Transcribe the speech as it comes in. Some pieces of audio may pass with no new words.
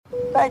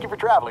Thank you for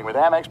traveling with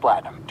Amex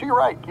Platinum. To your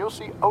right, you'll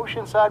see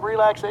oceanside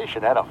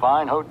relaxation at a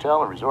fine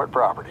hotel and resort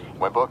property.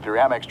 When booked through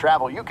Amex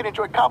Travel, you can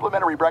enjoy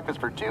complimentary breakfast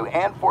for 2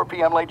 and 4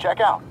 p.m. late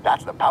checkout.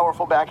 That's the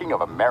powerful backing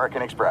of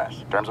American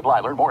Express. Terms apply.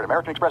 Learn more at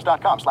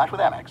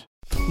americanexpress.com/withAmex.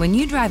 When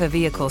you drive a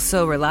vehicle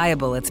so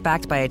reliable it's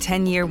backed by a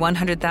 10-year,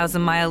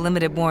 100,000-mile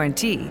limited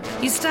warranty,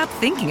 you stop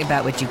thinking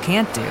about what you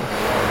can't do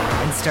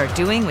and start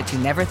doing what you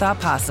never thought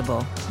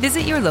possible.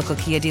 Visit your local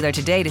Kia dealer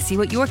today to see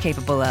what you're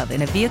capable of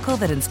in a vehicle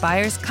that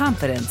inspires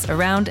confidence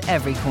around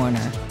every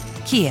corner.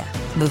 Kia,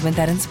 movement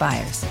that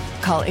inspires.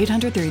 Call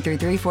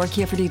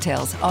 800-333-4KIA for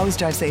details. Always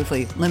drive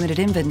safely. Limited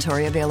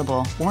inventory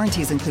available.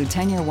 Warranties include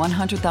 10-year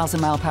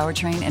 100,000-mile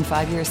powertrain and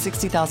 5-year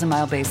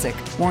 60,000-mile basic.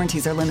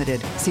 Warranties are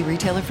limited. See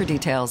retailer for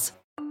details.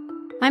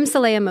 I'm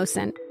Saleha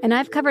Mohsen, and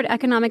I've covered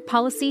economic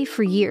policy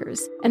for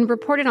years and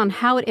reported on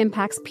how it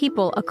impacts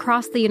people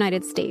across the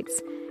United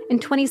States. In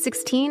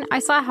 2016, I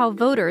saw how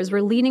voters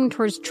were leaning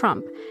towards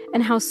Trump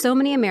and how so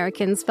many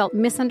Americans felt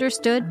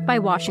misunderstood by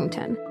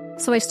Washington.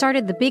 So I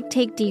started The Big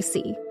Take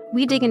DC.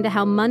 We dig into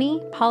how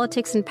money,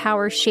 politics, and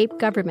power shape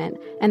government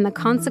and the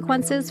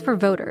consequences for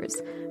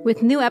voters.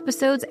 With new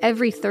episodes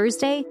every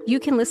Thursday, you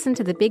can listen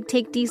to The Big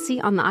Take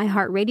DC on the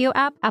iHeartRadio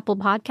app, Apple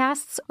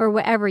Podcasts, or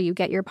wherever you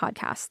get your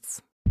podcasts.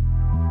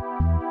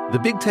 The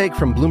Big Take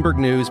from Bloomberg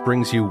News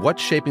brings you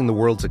what's shaping the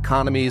world's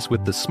economies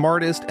with the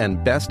smartest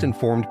and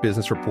best-informed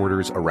business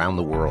reporters around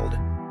the world.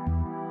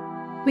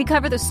 We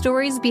cover the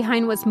stories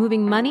behind what's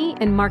moving money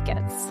and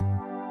markets,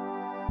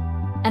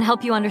 and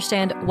help you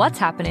understand what's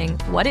happening,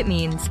 what it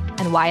means,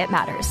 and why it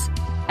matters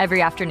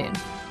every afternoon.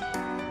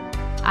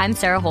 I'm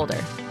Sarah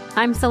Holder.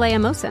 I'm Saleha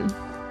Mohsen.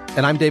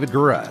 And I'm David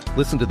Gura.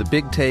 Listen to The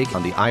Big Take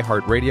on the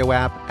iHeartRadio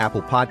app,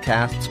 Apple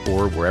Podcasts,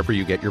 or wherever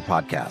you get your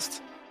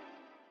podcasts.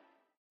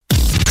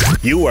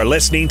 You are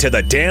listening to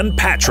The Dan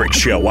Patrick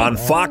Show on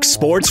Fox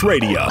Sports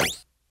Radio.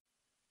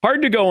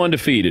 Hard to go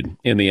undefeated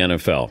in the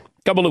NFL.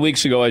 A couple of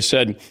weeks ago, I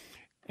said,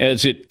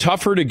 is it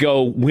tougher to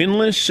go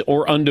winless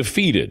or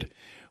undefeated?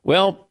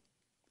 Well,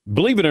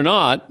 believe it or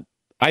not,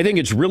 I think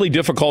it's really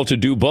difficult to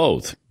do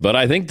both. But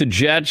I think the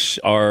Jets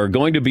are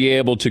going to be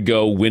able to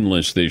go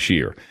winless this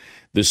year.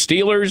 The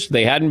Steelers,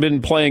 they hadn't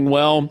been playing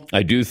well.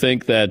 I do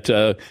think that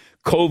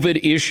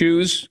COVID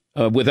issues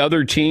with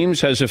other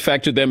teams has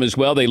affected them as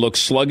well. They look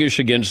sluggish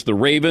against the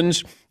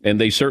Ravens, and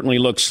they certainly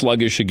looked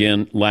sluggish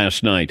again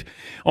last night.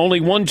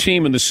 Only one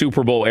team in the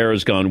Super Bowl era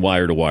has gone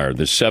wire to wire,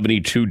 the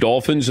 72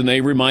 Dolphins, and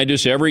they remind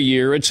us every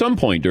year at some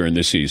point during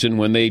the season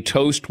when they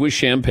toast with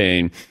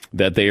champagne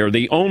that they are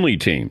the only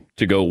team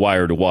to go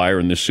wire to wire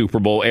in the Super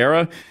Bowl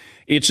era.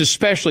 It's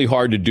especially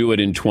hard to do it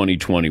in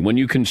 2020 when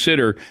you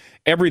consider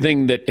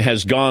everything that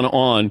has gone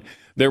on.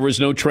 There was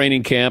no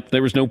training camp.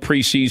 There was no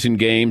preseason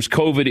games,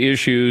 COVID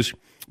issues.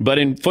 But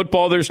in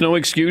football, there's no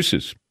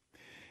excuses.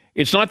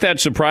 It's not that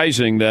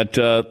surprising that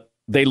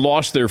they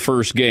lost their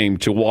first game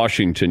to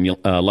Washington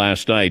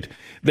last night.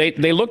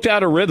 They looked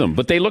out of rhythm,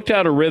 but they looked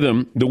out of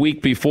rhythm the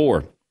week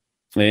before,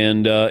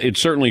 and it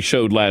certainly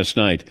showed last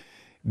night.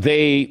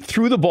 They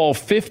threw the ball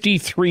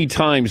 53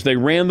 times. They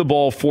ran the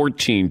ball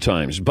 14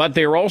 times, but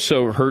they're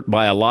also hurt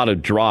by a lot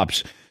of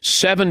drops.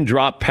 7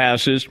 drop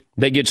passes.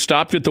 They get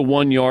stopped at the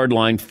 1-yard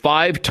line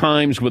 5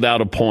 times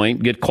without a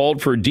point, get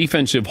called for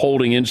defensive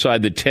holding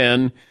inside the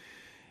 10,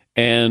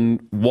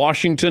 and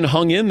Washington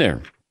hung in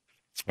there.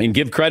 And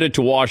give credit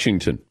to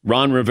Washington.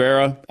 Ron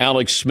Rivera,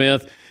 Alex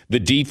Smith, the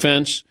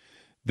defense,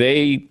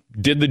 they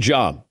did the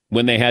job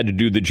when they had to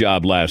do the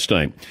job last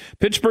night.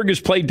 Pittsburgh has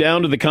played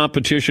down to the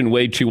competition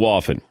way too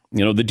often.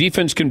 You know, the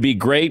defense can be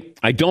great.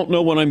 I don't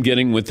know what I'm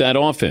getting with that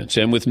offense.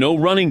 And with no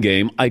running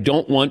game, I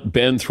don't want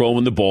Ben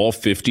throwing the ball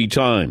 50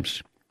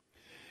 times.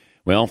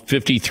 Well,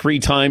 53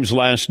 times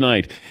last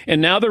night.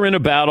 And now they're in a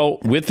battle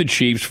with the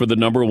Chiefs for the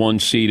number 1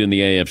 seed in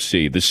the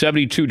AFC. The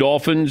 72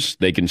 Dolphins,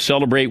 they can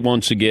celebrate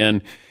once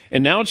again.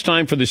 And now it's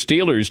time for the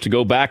Steelers to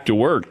go back to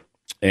work.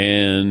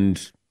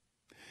 And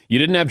you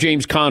didn't have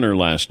James Conner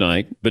last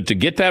night, but to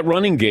get that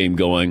running game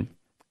going,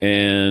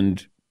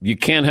 and you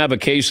can't have a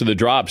case of the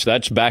drops.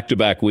 That's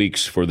back-to-back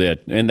weeks for that.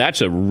 And that's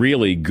a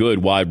really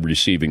good wide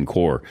receiving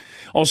core.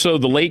 Also,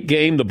 the late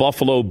game, the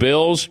Buffalo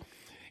Bills.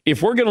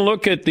 If we're going to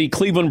look at the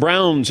Cleveland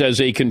Browns as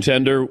a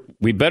contender,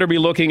 we better be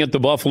looking at the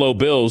Buffalo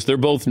Bills. They're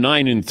both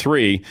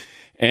 9-3.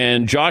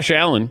 And Josh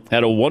Allen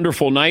had a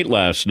wonderful night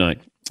last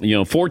night.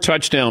 4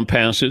 touchdown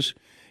passes.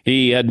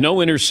 He had no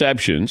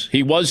interceptions.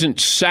 He wasn't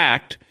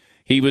sacked.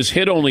 He was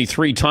hit only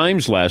 3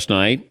 times last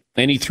night,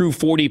 and he threw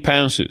 40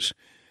 passes.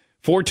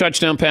 4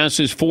 touchdown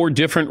passes, 4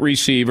 different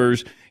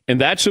receivers, and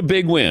that's a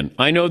big win.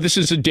 I know this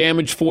is a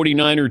damaged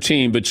 49er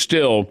team, but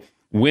still,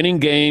 winning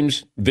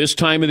games this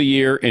time of the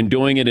year and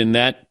doing it in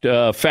that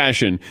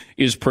fashion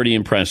is pretty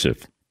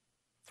impressive.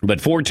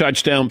 But 4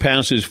 touchdown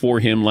passes for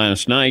him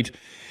last night,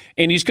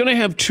 and he's going to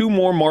have 2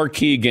 more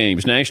marquee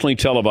games, nationally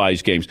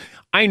televised games.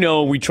 I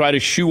know we try to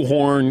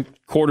shoehorn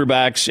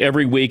quarterbacks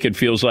every week, it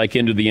feels like,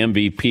 into the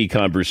MVP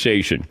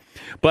conversation.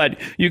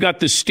 But you got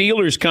the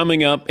Steelers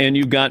coming up, and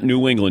you got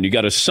New England. You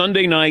got a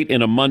Sunday night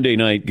and a Monday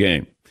night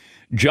game.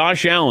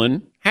 Josh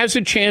Allen has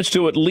a chance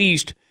to at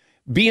least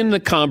be in the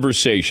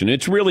conversation.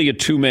 It's really a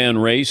two-man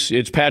race.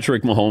 It's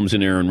Patrick Mahomes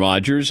and Aaron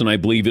Rodgers, and I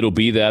believe it'll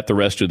be that the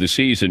rest of the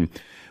season.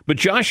 But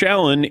Josh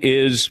Allen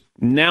is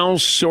now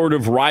sort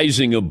of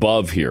rising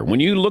above here. When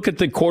you look at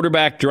the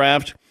quarterback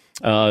draft,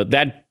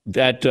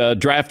 that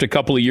draft a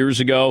couple of years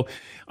ago,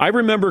 I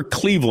remember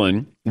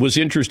Cleveland was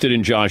interested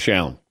in Josh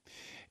Allen.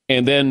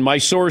 And then my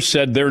source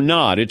said they're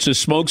not. It's a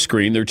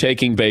smokescreen. They're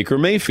taking Baker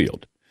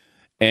Mayfield.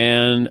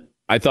 And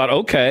I thought,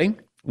 okay,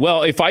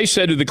 well, if I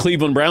said to the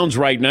Cleveland Browns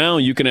right now,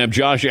 you can have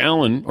Josh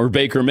Allen or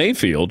Baker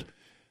Mayfield,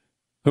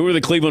 who are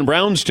the Cleveland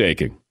Browns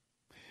taking?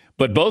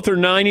 But both are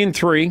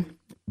 9-3,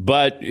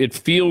 but it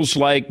feels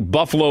like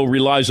Buffalo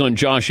relies on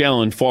Josh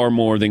Allen far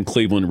more than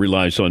Cleveland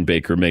relies on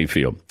Baker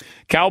Mayfield.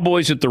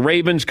 Cowboys at the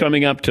Ravens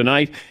coming up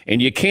tonight,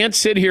 and you can't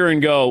sit here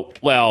and go,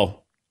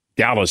 well,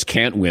 Dallas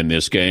can't win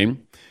this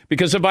game.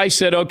 Because if I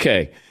said,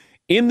 okay,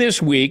 in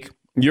this week,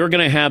 you're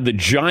going to have the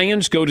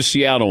Giants go to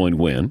Seattle and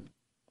win,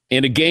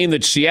 in a game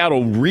that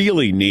Seattle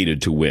really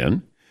needed to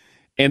win,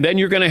 and then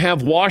you're going to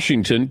have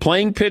Washington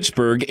playing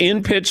Pittsburgh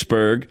in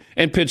Pittsburgh,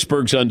 and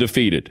Pittsburgh's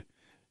undefeated.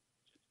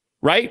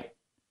 Right?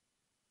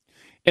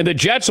 And the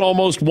Jets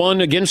almost won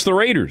against the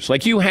Raiders.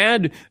 Like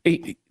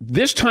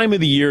this time of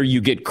the year, you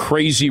get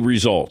crazy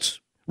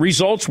results.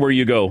 Results where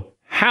you go,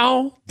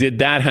 how did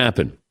that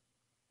happen?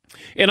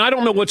 And I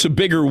don't know what's a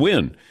bigger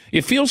win.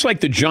 It feels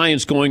like the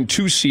Giants going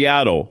to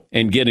Seattle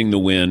and getting the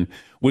win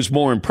was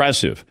more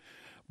impressive.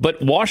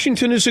 But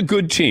Washington is a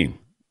good team.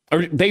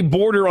 Or they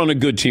border on a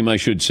good team, I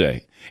should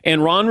say.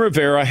 And Ron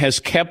Rivera has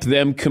kept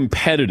them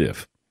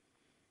competitive.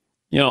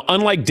 You know,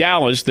 unlike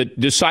Dallas that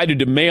decided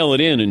to mail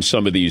it in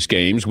some of these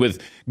games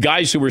with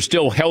guys who are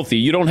still healthy.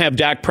 You don't have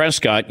Dak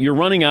Prescott. You're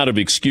running out of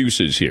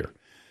excuses here.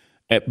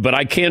 But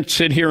I can't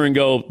sit here and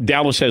go,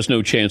 Dallas has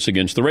no chance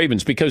against the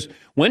Ravens, because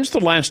when's the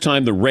last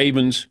time the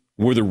Ravens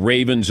were the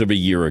Ravens of a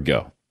year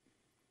ago?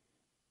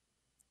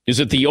 Is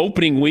it the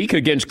opening week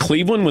against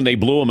Cleveland when they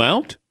blew them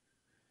out?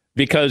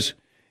 Because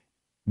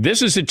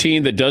this is a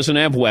team that doesn't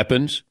have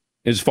weapons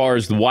as far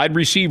as the wide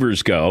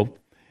receivers go,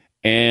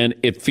 and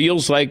it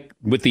feels like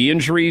with the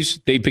injuries,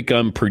 they've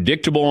become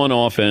predictable on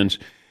offense.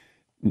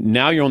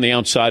 Now you're on the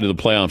outside of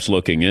the playoffs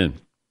looking in.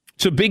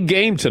 It's a big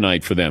game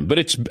tonight for them, but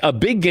it's a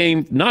big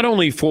game not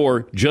only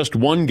for just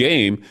one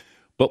game,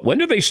 but when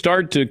do they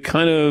start to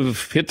kind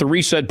of hit the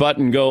reset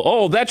button and go,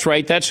 oh, that's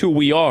right, that's who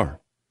we are.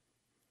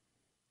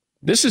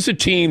 This is a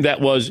team that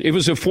it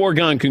was a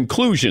foregone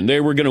conclusion. They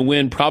were going to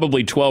win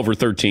probably 12 or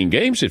 13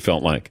 games, it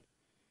felt like.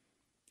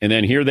 And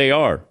then here they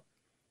are,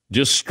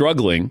 just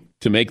struggling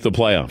to make the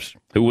playoffs.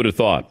 Who would have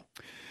thought?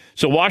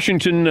 So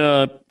Washington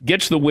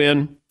gets the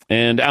win,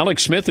 and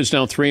Alex Smith is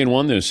now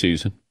 3-1 this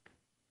season.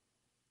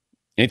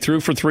 He threw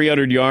for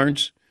 300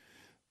 yards.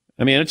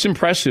 I mean, it's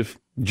impressive.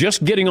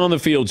 Just getting on the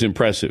field's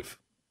impressive.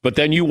 But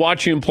then you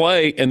watch him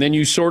play, and then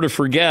you sort of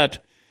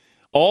forget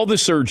all the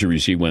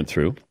surgeries he went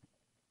through,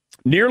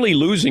 nearly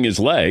losing his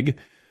leg.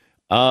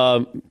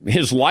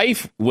 His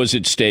life was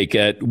at stake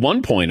at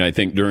one point, I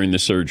think, during the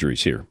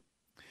surgeries here.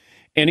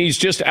 And he's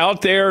just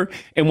out there.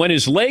 And when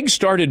his leg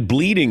started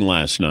bleeding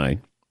last night,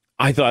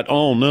 I thought,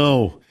 oh,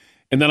 no.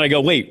 And then I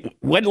go, wait,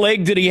 what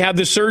leg did he have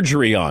the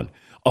surgery on?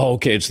 Oh,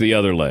 okay, it's the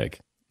other leg.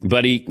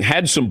 But he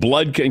had some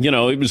blood,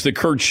 it was the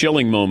Kurt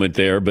Schilling moment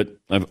there, but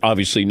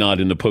obviously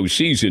not in the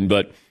postseason.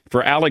 But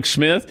for Alex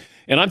Smith,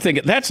 and I'm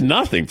thinking, that's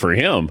nothing for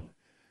him,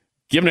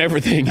 given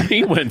everything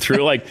he went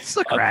through. Like, it's a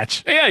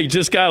scratch. Yeah, he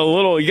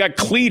got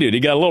cleated. He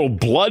got a little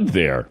blood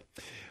there.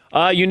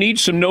 You need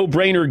some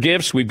no-brainer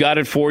gifts. We've got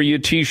it for you.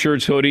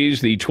 T-shirts, hoodies,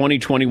 the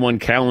 2021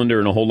 calendar,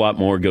 and a whole lot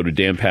more. Go to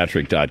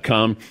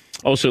danpatrick.com.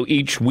 Also,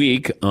 each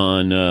week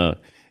on,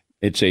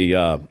 it's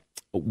a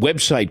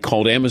website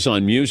called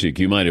Amazon Music.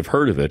 You might have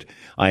heard of it.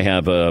 I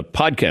have a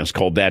podcast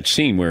called That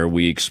Scene where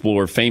we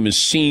explore famous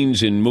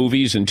scenes in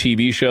movies and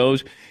TV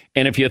shows.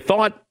 And if you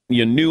thought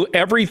you knew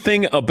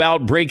everything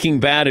about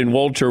Breaking Bad and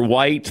Walter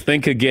White,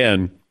 think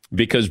again,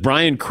 because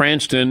Bryan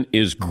Cranston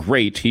is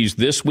great. He's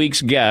this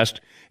week's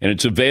guest, and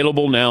it's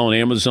available now on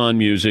Amazon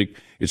Music.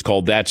 It's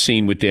called That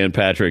Scene with Dan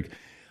Patrick.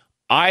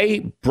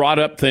 I brought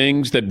up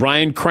things that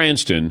Bryan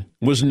Cranston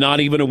was not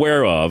even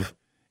aware of,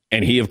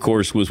 and he, of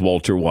course, was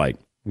Walter White.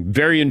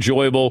 Very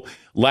enjoyable.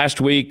 Last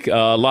week,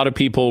 a lot of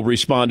people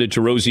responded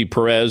to Rosie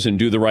Perez and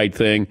Do the Right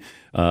Thing.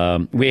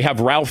 We have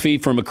Ralphie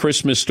from A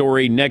Christmas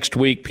Story next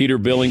week, Peter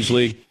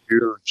Billingsley.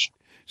 Huge.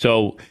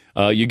 So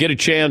you get a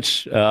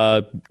chance,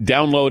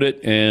 download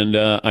it, and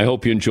I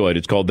hope you enjoyed it.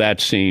 It's called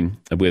That Scene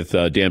with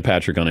Dan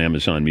Patrick on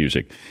Amazon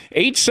Music.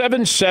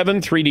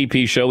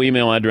 877-3DP Show,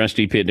 email address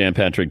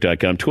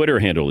dp@danpatrick.com, Twitter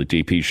handle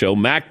 @DP Show.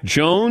 Mac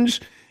Jones,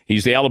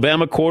 he's the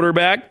Alabama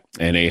quarterback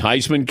and a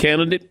Heisman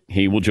candidate.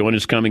 He will join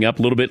us coming up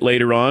a little bit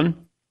later on.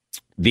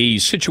 The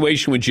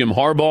situation with Jim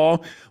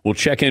Harbaugh, we'll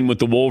check in with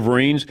the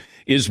Wolverines.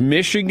 Is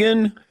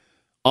Michigan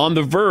on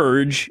the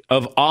verge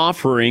of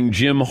offering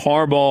Jim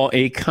Harbaugh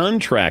a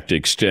contract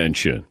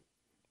extension?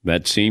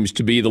 That seems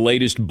to be the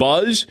latest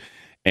buzz.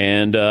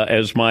 And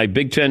as my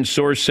Big Ten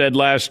source said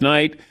last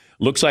night,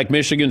 looks like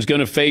Michigan's going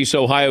to face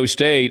Ohio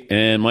State.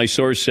 And my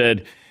source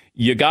said,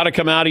 you got to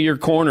come out of your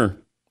corner.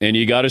 and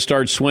you got to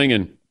start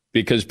swinging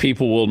because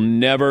people will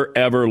never,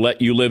 ever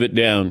let you live it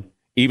down.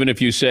 Even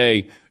if you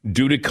say,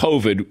 due to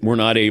COVID, we're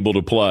not able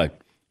to play.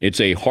 It's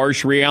a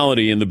harsh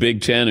reality in the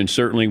Big Ten and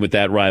certainly with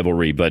that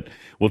rivalry. But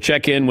we'll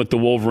check in with the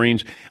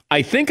Wolverines.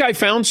 I think I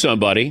found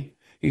somebody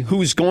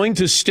who's going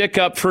to stick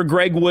up for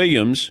Greg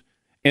Williams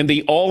and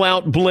the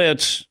all-out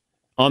blitz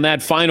on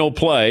that final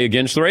play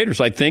against the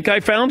Raiders. I think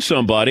I found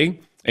somebody,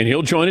 and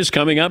he'll join us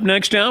coming up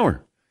next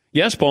hour.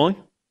 Yes, Paulie?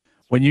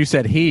 When you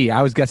said he,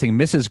 I was guessing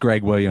Mrs.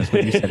 Greg Williams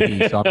when you said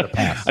he, so I'm going to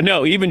pass.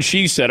 No, even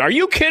she said, are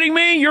you kidding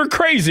me? You're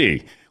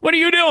crazy. What are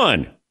you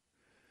doing?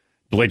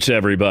 Blitz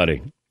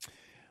everybody.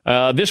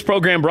 This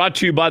program brought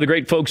to you by the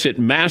great folks at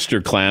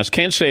Masterclass.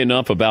 Can't say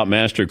enough about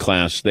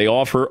Masterclass. They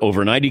offer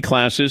over 90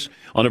 classes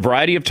on a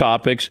variety of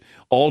topics,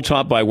 all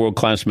taught by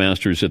world-class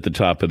masters at the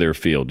top of their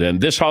field.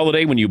 And this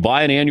holiday, when you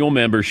buy an annual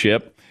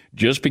membership,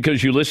 just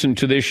because you listen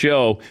to this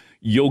show,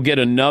 you'll get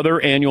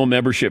another annual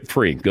membership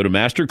free. Go to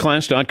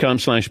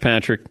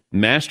masterclass.com/Patrick,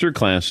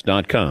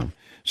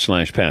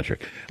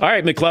 masterclass.com/Patrick. All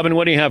right, McLovin,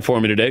 what do you have for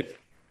me today?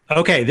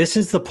 Okay, this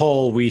is the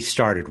poll we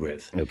started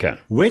with. Okay.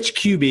 Which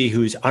QB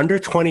who's under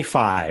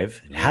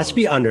 25, has to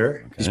be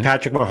under, because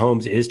Patrick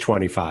Mahomes is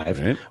 25,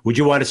 right, would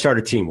you want to start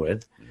a team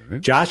with? Right.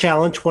 Josh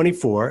Allen,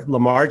 24.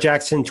 Lamar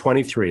Jackson,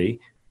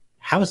 23.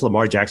 How is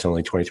Lamar Jackson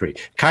only 23?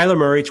 Kyler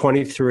Murray,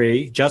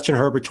 23. Justin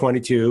Herbert,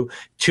 22.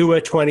 Tua,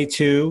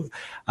 22.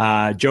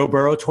 Joe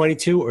Burrow,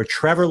 22. Or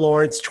Trevor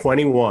Lawrence,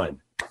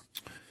 21.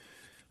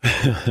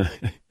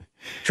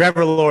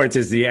 Trevor Lawrence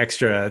is the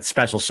extra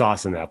special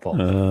sauce in that poll.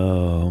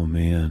 Oh,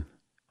 man.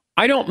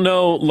 I don't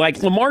know.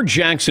 Like, Lamar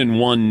Jackson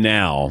won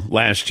now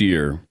last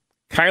year.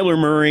 Kyler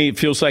Murray, it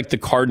feels like the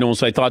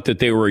Cardinals, I thought that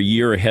they were a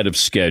year ahead of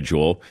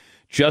schedule.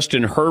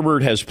 Justin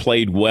Herbert has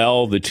played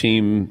well. The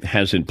team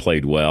hasn't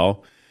played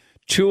well.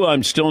 Tua,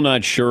 I'm still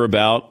not sure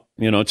about.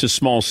 You know, it's a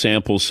small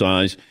sample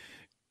size.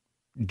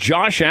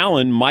 Josh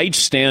Allen might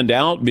stand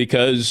out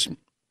because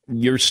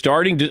you're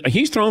starting to –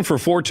 he's thrown for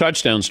 4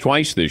 touchdowns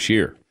twice this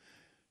year.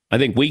 I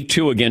think week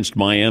 2 against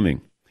Miami.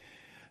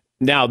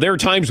 Now, there are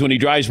times when he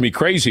drives me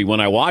crazy when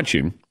I watch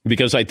him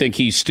because I think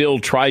he still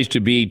tries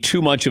to be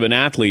too much of an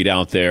athlete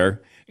out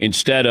there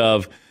instead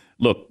of,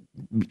 look,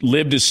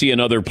 live to see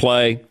another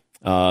play,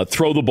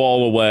 throw the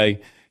ball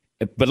away.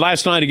 But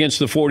last night against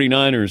the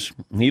 49ers,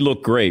 he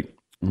looked great.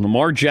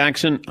 Lamar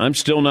Jackson, I'm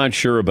still not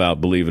sure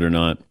about, believe it or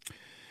not.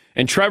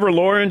 And Trevor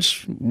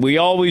Lawrence, we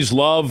always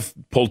love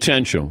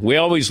potential. We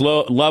always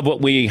love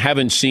what we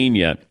haven't seen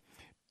yet.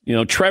 You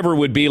know, Trevor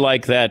would be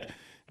like that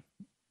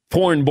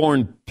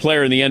foreign-born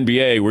player in the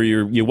NBA where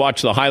you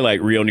watch the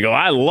highlight reel and you go,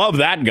 I love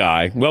that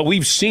guy. Well,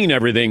 we've seen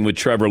everything with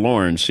Trevor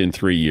Lawrence in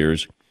 3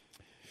 years.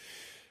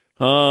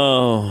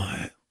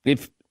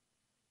 If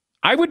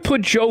I would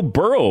put Joe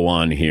Burrow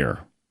on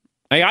here.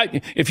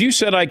 If you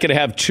said I could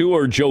have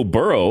Tua or Joe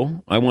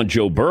Burrow, I want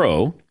Joe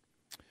Burrow.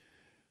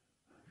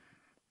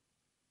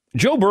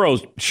 Joe Burrow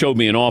showed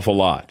me an awful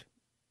lot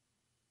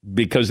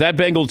because that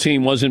Bengal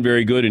team wasn't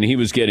very good and he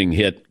was getting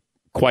hit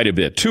quite a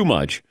bit, too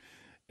much,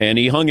 and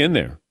he hung in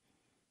there.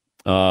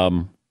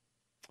 You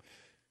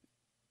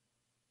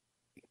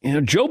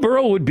know, Joe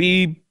Burrow would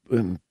be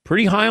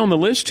pretty high on the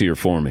list here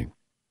for me.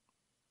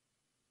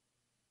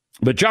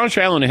 But Josh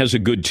Allen has a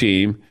good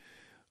team.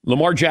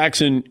 Lamar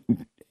Jackson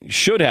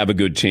should have a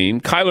good team.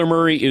 Kyler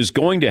Murray is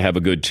going to have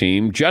a good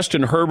team.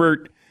 Justin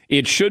Herbert,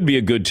 it should be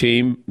a good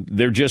team.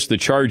 They're just the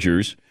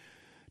Chargers.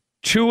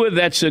 Tua,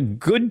 that's a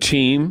good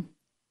team.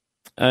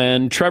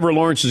 And Trevor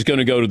Lawrence is going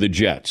to go to the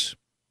Jets.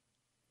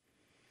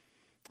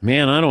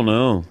 Man, I don't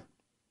know.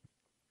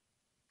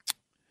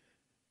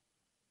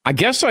 I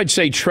guess I'd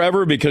say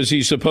Trevor because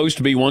he's supposed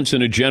to be once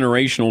in a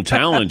generational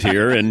talent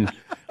here. And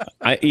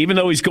even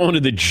though he's going to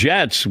the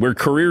Jets where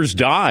careers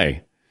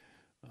die.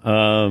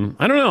 I don't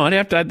know. I'd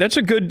have to. That's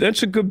a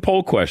good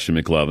poll question,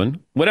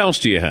 McLovin. What else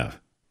do you have?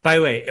 By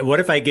the way,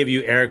 what if I give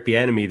you Eric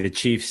Bieniemy, the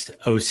Chiefs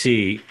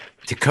OC,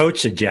 to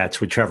coach the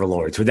Jets with Trevor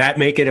Lawrence? Would that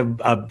make it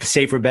a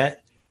safer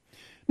bet?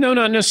 No,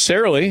 not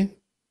necessarily.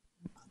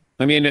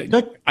 I mean,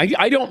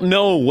 I don't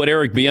know what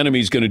Eric Bieniemy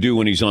is going to do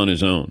when he's on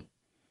his own.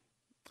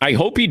 I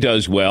hope he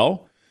does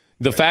well.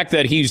 The fact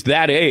that he's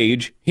that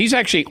age, he's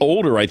actually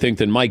older, I think,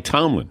 than Mike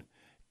Tomlin.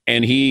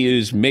 And he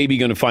is maybe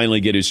going to finally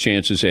get his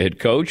chance as a head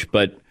coach.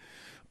 But,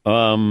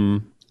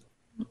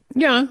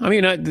 yeah, I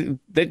mean,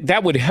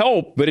 that would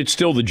help, but it's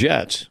still the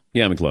Jets.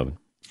 Yeah, McLovin.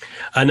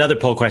 Another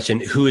poll question,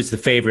 who is the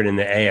favorite in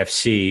the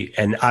AFC?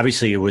 And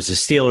obviously it was the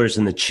Steelers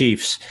and the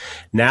Chiefs.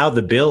 Now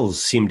the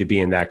Bills seem to be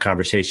in that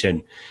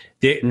conversation.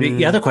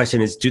 The other question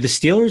is, do the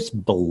Steelers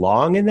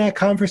belong in that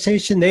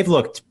conversation? They've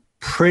looked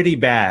pretty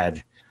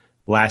bad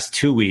last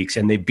 2 weeks,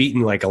 and they've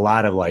beaten like a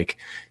lot of like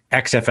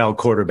XFL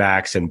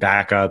quarterbacks and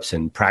backups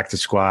and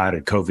practice squad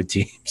and COVID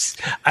teams.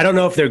 I don't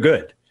know if they're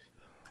good.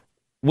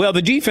 Well,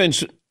 the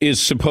defense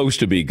is supposed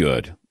to be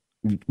good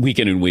week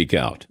in and week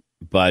out.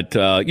 But,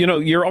 you know,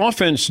 your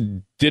offense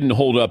didn't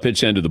hold up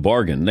its end of the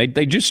bargain.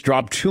 They just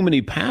dropped too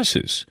many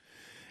passes.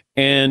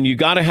 And you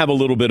got to have a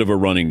little bit of a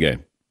running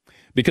game.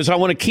 Because I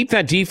want to keep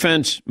that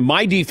defense,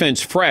 my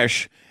defense,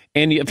 fresh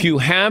And if you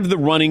have the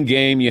running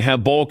game, you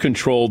have ball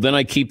control, then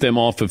I keep them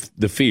off of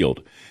the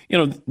field.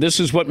 This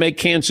is what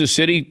makes Kansas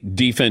City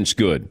defense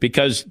good,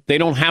 because they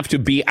don't have to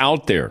be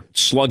out there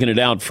slugging it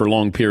out for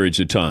long periods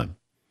of time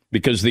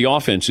because the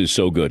offense is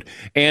so good.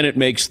 And it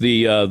makes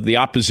the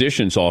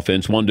opposition's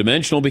offense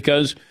one-dimensional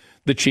because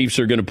the Chiefs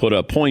are going to put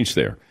up points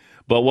there.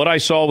 But what I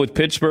saw with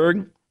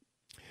Pittsburgh,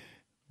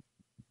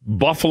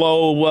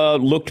 Buffalo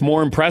looked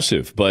more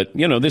impressive. But,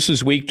 this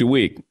is week to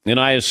week. And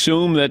I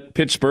assume that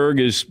Pittsburgh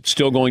is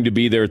still going to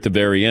be there at the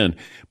very end.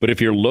 But if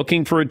you're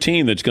looking for a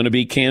team that's going to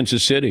beat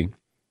Kansas City,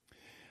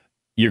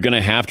 you're going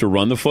to have to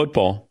run the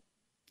football.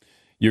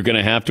 You're going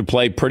to have to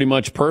play pretty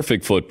much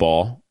perfect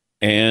football.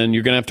 And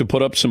you're going to have to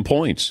put up some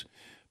points.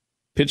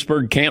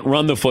 Pittsburgh can't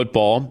run the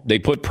football. They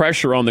put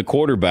pressure on the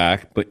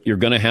quarterback, but you're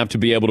going to have to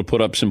be able to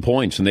put up some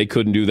points. And they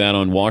couldn't do that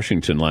on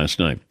Washington last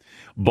night.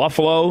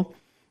 Buffalo,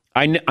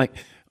 I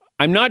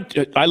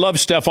love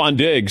Stephon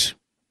Diggs.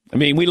 I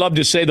mean, we love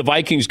to say the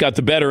Vikings got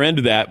the better end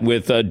of that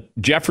with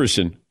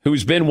Jefferson,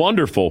 who's been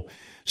wonderful.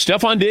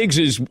 Stephon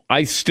Diggs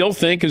I still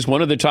think, is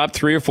one of the top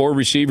 3 or 4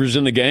 receivers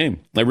in the game.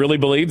 I really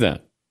believe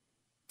that.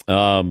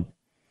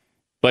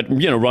 But,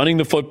 running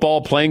the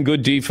football, playing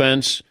good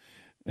defense,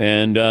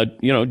 and,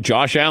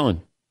 Josh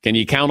Allen. Can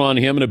you count on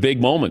him in a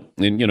big moment,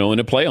 in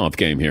a playoff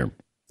game here?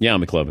 Yeah,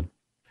 McLevin.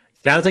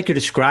 Sounds like you're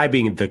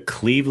describing the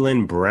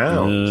Cleveland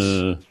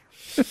Browns.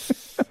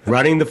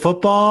 Running the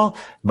football,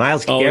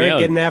 Myles Garrett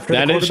getting after the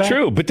quarterback. That is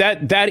true, but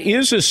that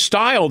is a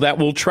style that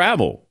will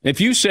travel.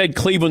 If you said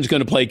Cleveland's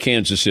going to play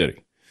Kansas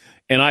City,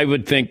 and I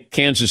would think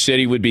Kansas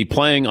City would be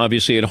playing,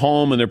 obviously, at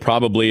home, and they're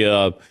probably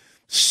a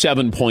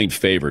 7-point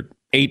favorite,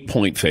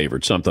 8-point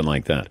favorite, something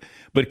like that.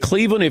 But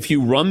Cleveland, if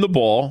you run the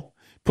ball,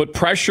 put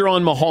pressure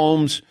on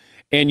Mahomes,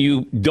 and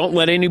you don't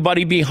let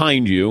anybody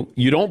behind you,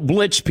 you don't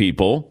blitz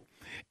people,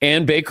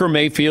 and Baker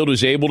Mayfield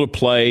is able to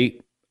play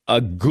a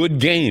good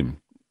game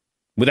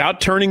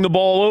without turning the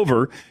ball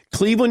over,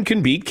 Cleveland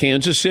can beat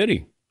Kansas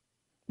City.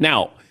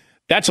 Now,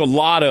 that's a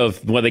lot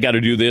of, they got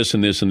to do this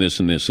and this and this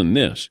and this and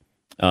this.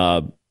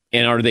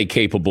 And are they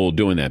capable of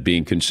doing that,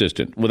 being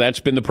consistent? Well, that's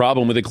been the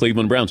problem with the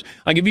Cleveland Browns.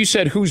 Like, if you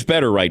said who's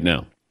better right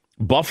now,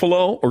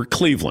 Buffalo or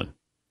Cleveland,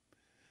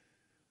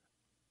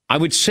 I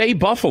would say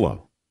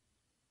Buffalo.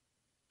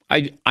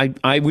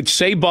 I would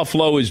say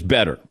Buffalo is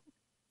better.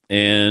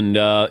 And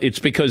it's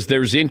because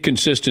there's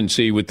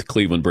inconsistency with the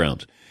Cleveland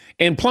Browns.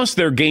 And plus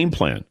their game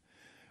plan.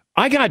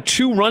 I got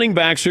 2 running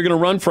backs who are going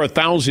to run for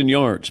 1,000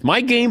 yards.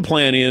 My game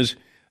plan is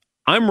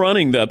I'm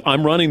running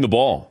the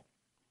ball.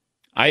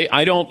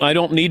 I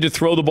don't need to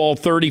throw the ball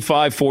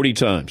 35, 40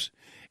 times.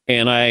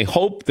 And I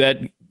hope that,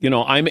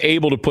 I'm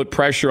able to put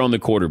pressure on the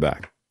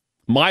quarterback.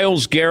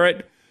 Myles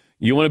Garrett,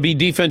 you want to be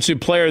Defensive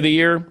Player of the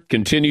Year?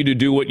 Continue to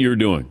do what you're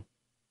doing.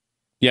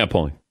 Yeah,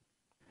 Paulie.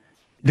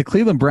 The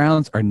Cleveland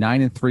Browns are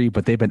 9-3,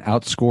 but they've been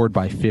outscored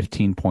by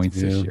 15 points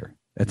this year.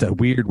 That's a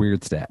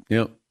weird stat.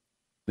 Yep.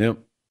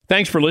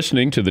 Thanks for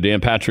listening to the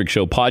Dan Patrick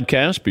Show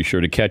podcast. Be sure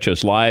to catch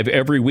us live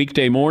every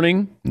weekday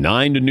morning,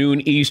 9 to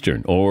noon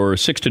Eastern or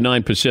 6 to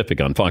 9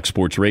 Pacific on Fox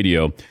Sports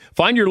Radio.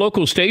 Find your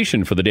local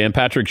station for the Dan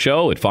Patrick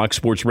Show at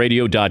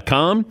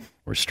foxsportsradio.com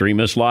or stream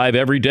us live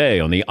every day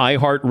on the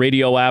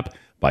iHeartRadio app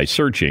by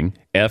searching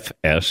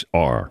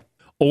FSR.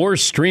 Or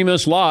stream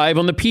us live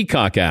on the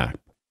Peacock app.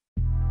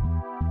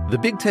 The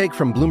Big Take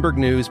from Bloomberg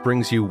News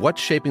brings you what's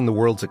shaping the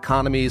world's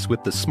economies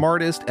with the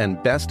smartest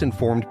and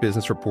best-informed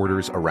business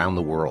reporters around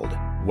the world.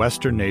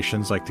 Western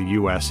nations like the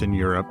U.S. and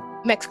Europe.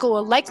 Mexico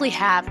will likely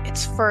have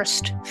its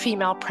first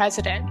female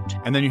president.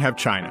 And then you have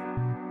China.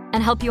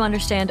 And help you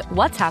understand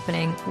what's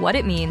happening, what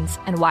it means,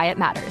 and why it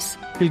matters.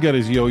 He'll get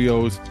his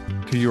yo-yos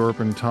to Europe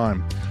in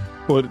time.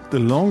 But the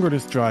longer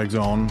this drags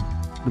on,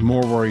 the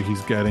more worry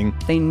he's getting.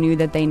 They knew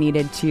that they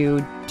needed to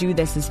do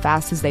this as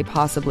fast as they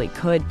possibly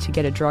could to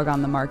get a drug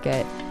on the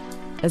market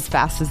as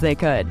fast as they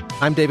could.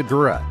 I'm David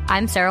Gura.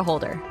 I'm Sarah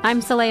Holder. I'm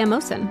Saleha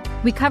Mohsen.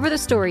 We cover the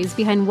stories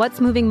behind what's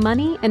moving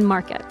money and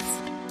markets.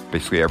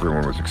 Basically,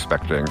 everyone was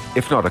expecting,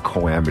 if not a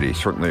calamity,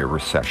 certainly a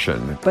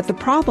recession. But the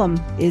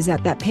problem is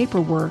that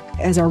paperwork,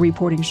 as our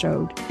reporting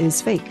showed,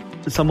 is fake.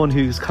 As someone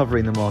who's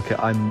covering the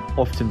market, I'm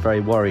often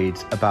very worried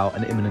about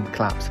an imminent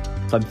collapse.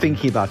 So I'm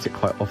thinking about it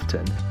quite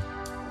often.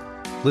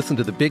 Listen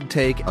to The Big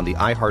Take on the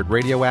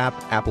iHeartRadio app,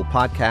 Apple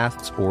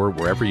Podcasts, or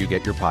wherever you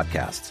get your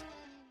podcasts.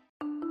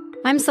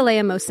 I'm Saleha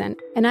Mohsen,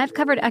 and I've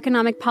covered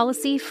economic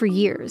policy for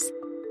years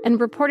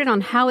and reported on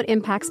how it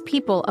impacts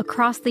people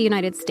across the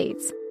United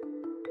States.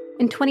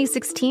 In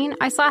 2016,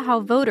 I saw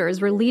how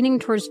voters were leaning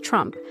towards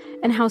Trump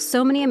and how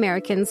so many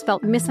Americans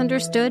felt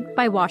misunderstood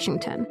by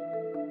Washington.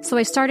 So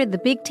I started The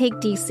Big Take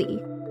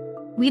DC.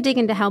 We dig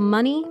into how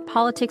money,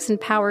 politics,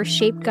 and power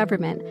shape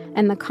government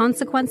and the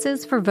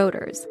consequences for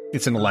voters.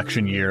 It's an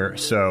election year,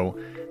 so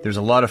there's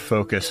a lot of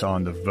focus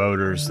on the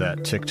voters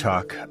that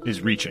TikTok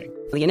is reaching.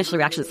 The initial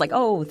reaction is like,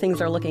 oh,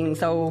 things are looking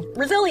so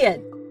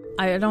resilient.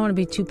 I don't want to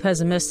be too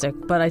pessimistic,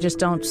 but I just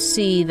don't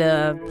see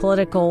the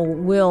political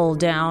will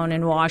down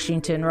in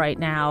Washington right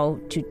now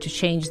to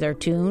change their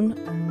tune.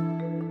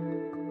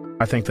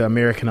 I think the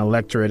American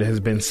electorate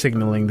has been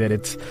signaling that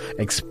it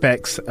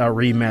expects a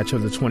rematch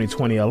of the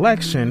 2020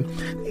 election.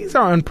 These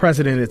are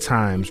unprecedented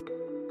times.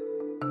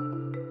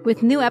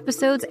 With new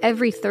episodes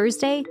every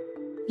Thursday,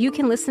 you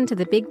can listen to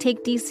The Big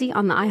Take DC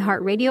on the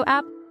iHeartRadio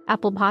app,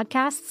 Apple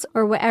Podcasts,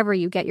 or wherever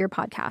you get your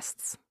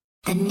podcasts.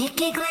 The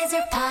Nikki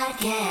Glaser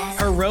Podcast.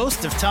 Her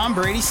roast of Tom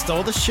Brady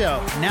stole the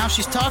show. Now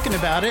she's talking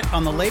about it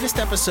on the latest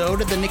episode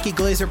of the Nikki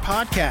Glaser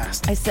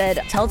Podcast. I said,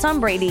 tell Tom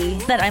Brady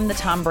that I'm the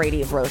Tom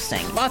Brady of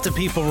roasting. Lots of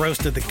people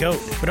roasted the GOAT,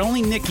 but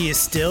only Nikki is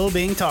still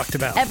being talked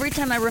about. Every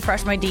time I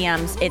refresh my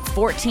DMs, it's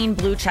 14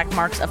 blue check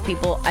marks of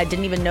people I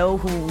didn't even know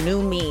who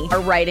knew me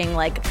are writing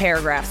like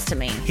paragraphs to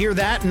me. Hear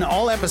that in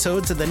all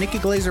episodes of the Nikki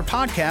Glaser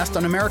Podcast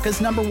on America's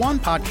 #1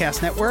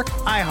 podcast network,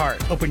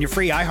 iHeart. Open your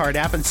free iHeart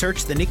app and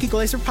search the Nikki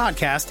Glaser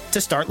Podcast to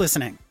start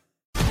listening.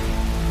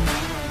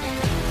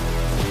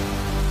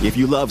 If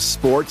you love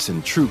sports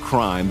and true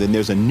crime, then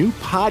there's a new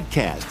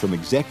podcast from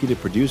executive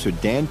producer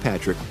Dan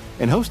Patrick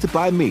and hosted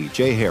by me,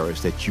 Jay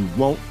Harris, that you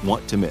won't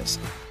want to miss.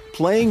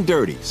 Playing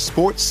Dirty: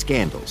 Sports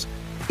Scandals.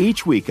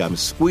 Each week, I'm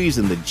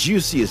squeezing the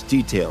juiciest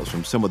details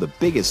from some of the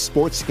biggest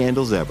sports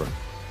scandals ever.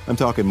 I'm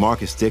talking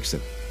Marcus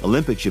Dixon,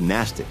 Olympic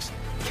gymnastics,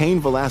 Cain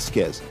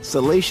Velasquez,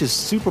 salacious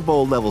Super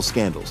Bowl-level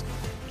scandals.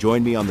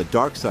 Join me on the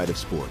dark side of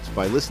sports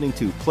by listening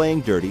to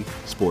Playing Dirty: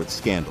 Sports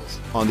Scandals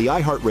on the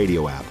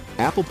iHeartRadio app,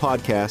 Apple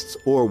Podcasts,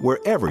 or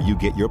wherever you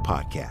get your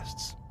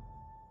podcasts.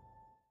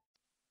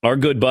 Our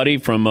good buddy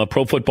from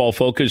Pro Football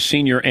Focus,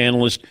 senior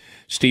analyst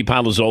Steve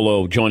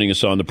Palazzolo, joining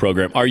us on the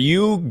program. Are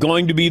you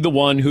going to be the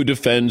one who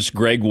defends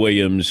Greg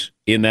Williams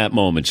in that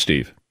moment,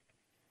 Steve?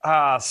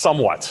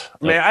 Somewhat.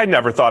 I mean, I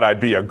never thought I'd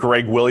be a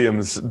Greg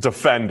Williams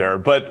defender,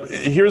 but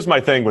here's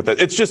my thing with it.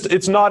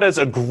 It's not as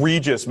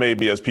egregious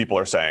maybe as people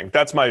are saying.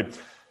 That's my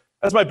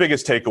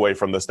biggest takeaway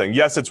from this thing.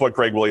 Yes, it's what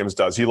Greg Williams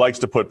does. He likes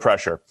to put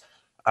pressure.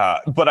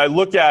 But I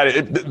look at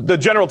it, the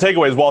general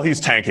takeaway is, well,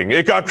 he's tanking.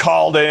 It got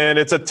called in.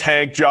 It's a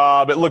tank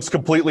job. It looks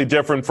completely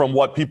different from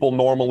what people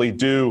normally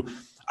do.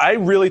 I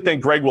really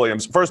think Greg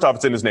Williams, first off,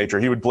 it's in his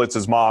nature. He would blitz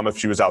his mom if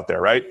she was out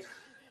there, right?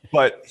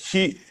 But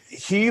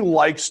he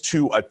likes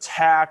to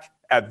attack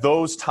at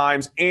those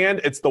times, and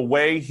it's the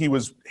way he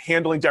was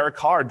handling Derek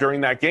Carr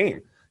during that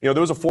game. You know,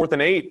 there was a 4th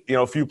and 8,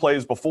 a few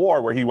plays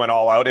before where he went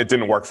all out. It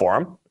didn't work for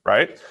him,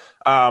 right?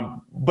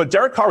 But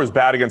Derek Carr was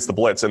bad against the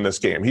blitz in this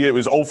game. He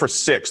was 0 for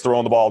 6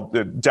 throwing the ball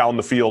down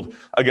the field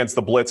against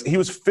the blitz. He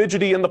was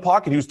fidgety in the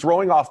pocket. He was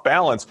throwing off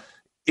balance.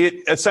 It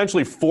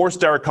essentially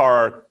forced Derek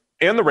Carr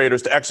and the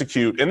Raiders to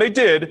execute, and they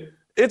did.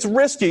 It's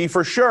risky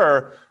for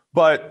sure,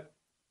 but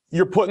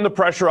you're putting the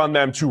pressure on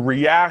them to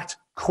react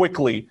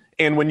quickly.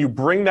 And when you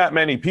bring that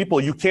many people,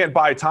 you can't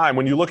buy time.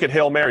 When you look at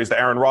Hail Marys, the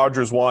Aaron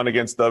Rodgers one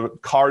against the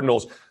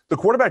Cardinals, the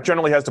quarterback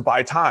generally has to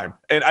buy time.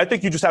 And I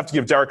think you just have to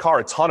give Derek Carr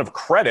a ton of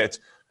credit.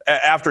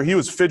 After he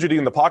was fidgety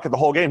in the pocket the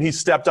whole game, he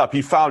stepped up.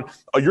 He found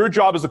your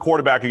job as the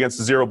quarterback against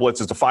the zero blitz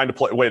is to find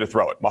a way to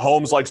throw it.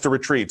 Mahomes likes to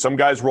retreat. Some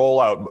guys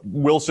roll out.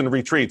 Wilson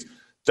retreats.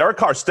 Derek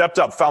Carr stepped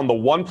up, found the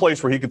one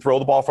place where he could throw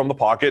the ball from the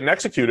pocket and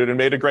executed and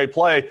made a great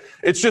play.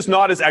 It's just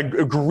not as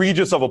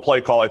egregious of a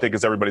play call, I think,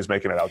 as everybody's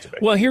making it out to be.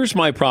 Well, here's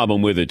my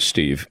problem with it,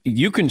 Steve.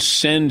 You can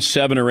send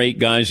 7 or 8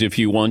 guys if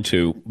you want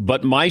to,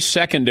 but my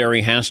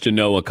secondary has to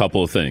know a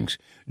couple of things.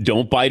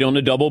 Don't bite on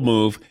a double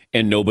move,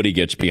 and nobody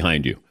gets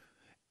behind you.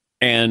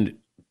 And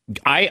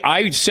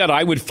I said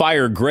I would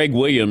fire Greg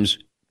Williams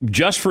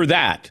just for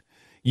that.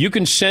 You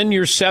can send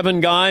your 7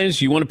 guys.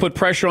 You want to put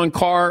pressure on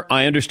Carr.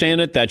 I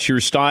understand it. That's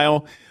your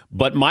style.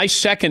 But my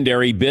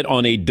secondary bit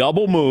on a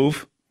double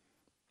move,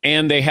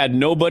 and they had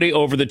nobody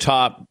over the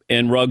top,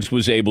 and Ruggs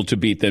was able to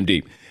beat them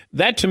deep.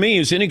 That, to me,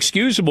 is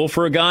inexcusable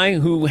for a guy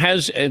who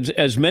has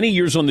as many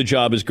years on the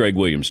job as Greg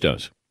Williams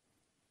does.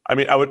 I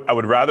mean, I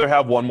would rather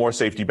have one more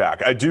safety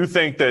back. I do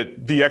think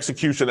that the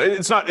execution,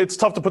 it's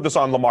tough to put this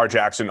on Lamar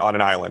Jackson on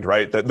an island,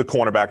 right? The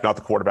cornerback, not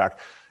the quarterback.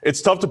 It's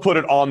tough to put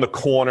it on the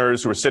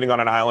corners who are sitting on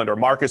an island, or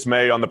Marcus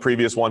May on the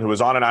previous one who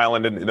was on an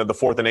island in the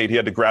 4th and 8. He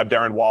had to grab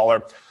Darren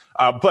Waller.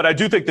 But I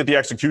do think that the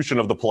execution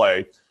of the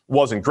play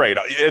wasn't great.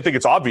 I think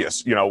it's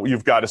obvious.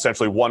 You've got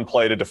essentially one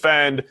play to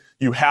defend.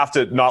 You have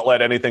to not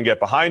let anything get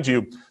behind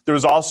you. There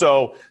was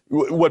also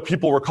what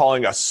people were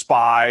calling a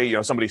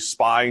spy, somebody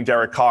spying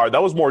Derek Carr.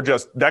 That was more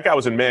just that guy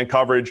was in man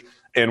coverage.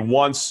 And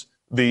once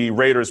the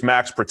Raiders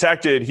max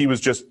protected, he was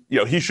just,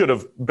 he should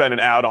have been an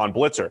add-on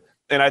blitzer.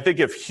 And I think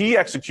if he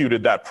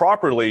executed that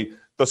properly,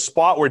 the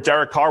spot where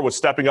Derek Carr was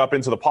stepping up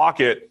into the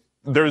pocket,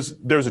 there's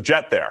a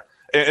jet there.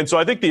 And so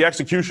I think the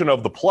execution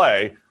of the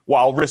play,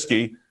 while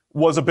risky,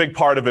 was a big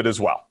part of it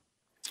as well.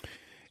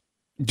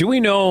 Do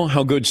we know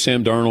how good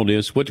Sam Darnold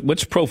is?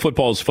 What's Pro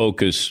Football's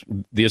Focus,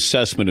 the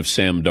assessment of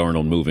Sam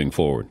Darnold moving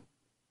forward?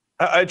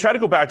 I try to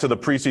go back to the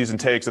preseason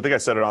takes. I think I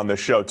said it on this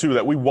show, too,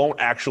 that we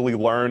won't actually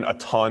learn a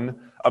ton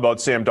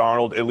about Sam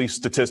Darnold, at least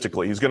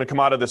statistically. He's going to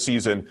come out of the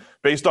season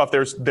based off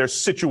their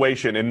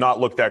situation and not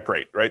look that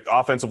great, right? The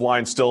offensive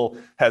line still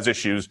has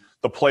issues.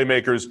 The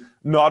playmakers,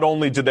 not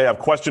only did they have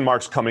question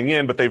marks coming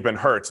in, but they've been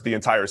hurt the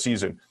entire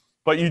season.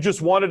 But you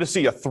just wanted to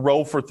see a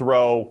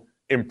throw-for-throw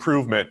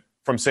improvement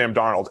from Sam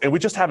Darnold. And we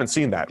just haven't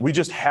seen that. We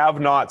just have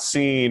not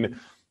seen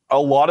a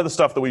lot of the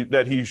stuff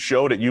that he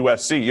showed at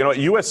USC. You know, at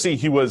USC,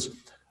 he was,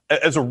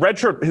 as a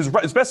redshirt,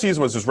 his best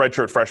season was his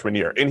redshirt freshman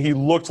year. And he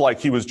looked like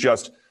he was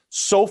just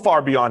so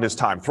far beyond his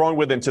time, throwing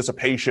with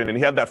anticipation. And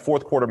he had that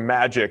fourth quarter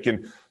magic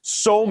and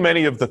so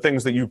many of the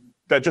things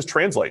that just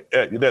translate,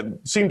 that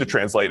seem to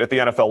translate at the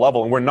NFL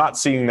level. And we're not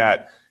seeing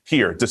that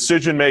here.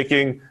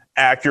 Decision-making,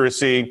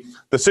 accuracy.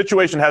 The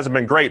situation hasn't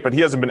been great, but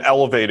he hasn't been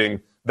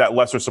elevating that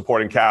lesser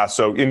supporting cast.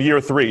 So in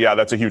year 3, yeah,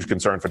 that's a huge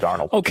concern for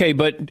Darnold. Okay,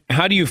 but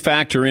how do you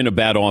factor in a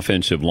bad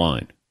offensive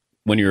line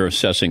when you're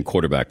assessing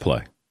quarterback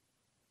play?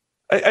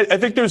 I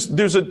think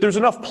there's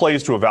enough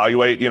plays to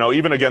evaluate. You know,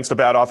 even against a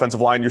bad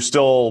offensive line, you're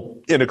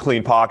still in a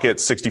clean pocket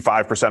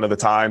 65% of the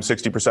time,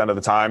 60% of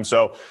the time.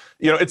 So,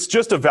 you know, it's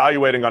just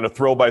evaluating on a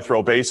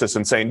throw-by-throw basis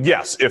and saying,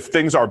 yes, if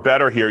things are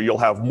better here, you'll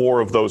have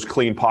more of those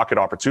clean pocket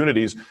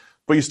opportunities,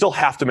 but you still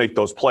have to make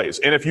those plays.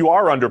 And if you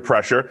are under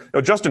pressure, you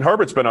know, Justin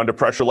Herbert's been under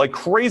pressure like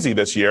crazy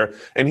this year,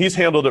 and he's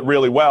handled it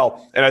really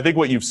well. And I think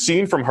what you've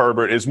seen from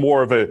Herbert is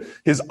more of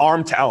his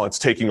arm talents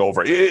taking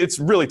over. It's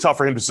really tough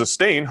for him to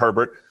sustain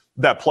Herbert,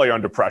 that play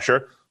under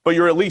pressure, but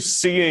you're at least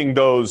seeing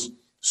those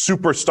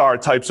superstar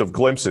types of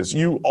glimpses.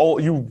 You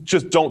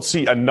just don't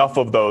see enough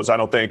of those, I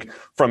don't think,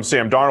 from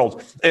Sam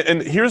Darnold.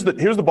 And here's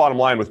the bottom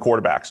line with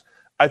quarterbacks.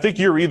 I think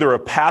you're either a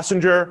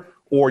passenger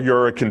or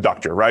you're a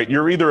conductor, right?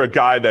 You're either a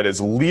guy that is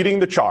leading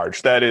the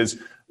charge, that is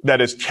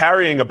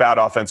carrying a bad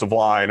offensive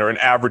line or an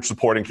average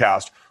supporting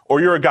cast,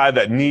 or you're a guy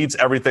that needs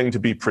everything to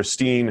be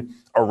pristine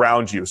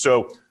around you.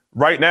 So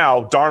right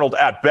now, Darnold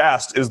at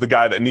best is the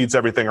guy that needs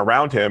everything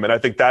around him. And I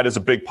think that is a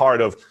big part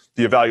of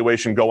the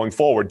evaluation going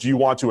forward. Do you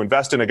want to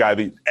invest in a guy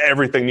that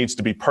everything needs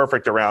to be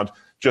perfect around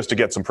just to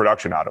get some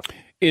production out of?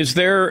 Is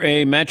there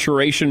a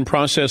maturation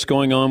process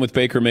going on with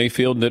Baker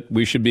Mayfield that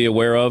we should be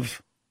aware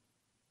of?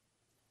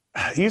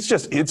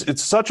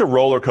 It's such a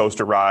roller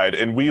coaster ride.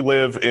 And we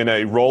live in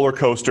a roller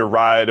coaster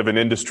ride of an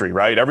industry,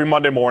 right? Every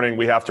Monday morning,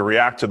 we have to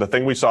react to the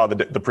thing we saw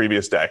the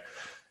previous day.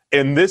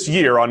 In this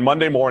year, on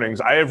Monday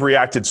mornings, I have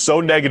reacted so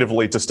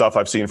negatively to stuff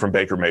I've seen from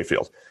Baker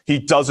Mayfield. He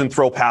doesn't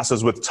throw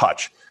passes with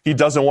touch. He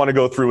doesn't want to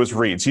go through his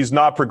reads. He's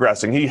not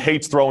progressing. He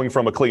hates throwing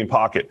from a clean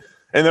pocket.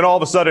 And then all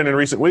of a sudden, in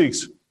recent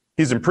weeks,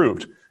 he's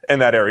improved in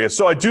that area.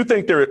 So I do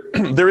think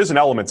there is an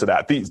element to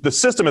that. The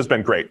system has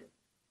been great.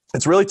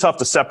 It's really tough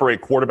to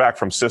separate quarterback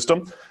from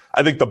system.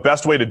 I think the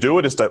best way to do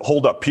it is to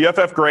hold up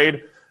PFF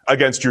grade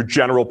against your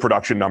general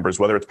production numbers,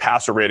 whether it's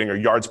passer rating or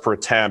yards per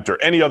attempt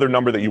or any other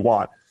number that you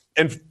want.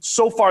 And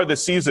so far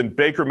this season,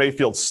 Baker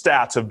Mayfield's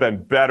stats have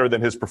been better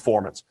than his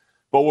performance.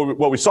 But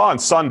what we saw on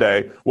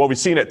Sunday, what we've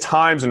seen at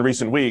times in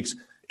recent weeks,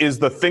 is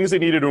the things they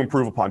needed to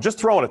improve upon. Just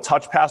throwing a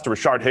touch pass to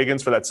Rashard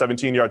Higgins for that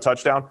 17-yard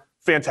touchdown,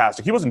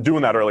 fantastic. He wasn't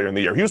doing that earlier in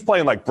the year. He was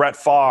playing like Brett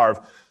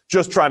Favre,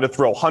 just trying to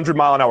throw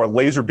 100-mile-an-hour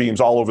laser beams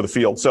all over the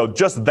field. So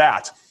just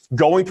that,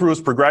 going through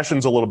his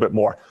progressions a little bit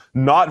more,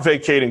 not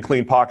vacating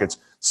clean pockets.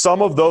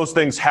 Some of those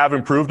things have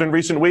improved in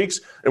recent weeks.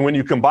 And when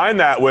you combine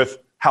that with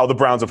how the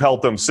Browns have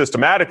helped them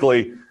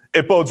systematically,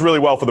 it bodes really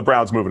well for the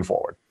Browns moving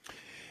forward.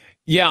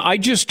 Yeah, I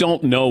just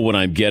don't know what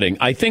I'm getting.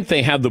 I think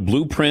they have the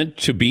blueprint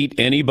to beat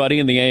anybody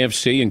in the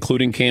AFC,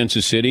 including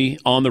Kansas City,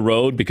 on the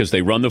road because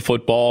they run the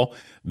football.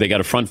 They got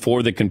a front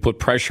four that can put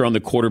pressure on the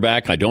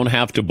quarterback. I don't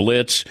have to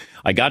blitz.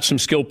 I got some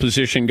skill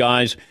position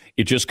guys.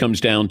 It just comes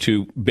down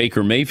to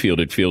Baker Mayfield,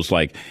 it feels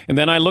like. And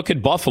then I look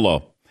at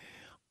Buffalo.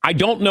 I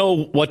don't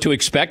know what to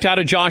expect out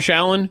of Josh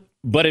Allen,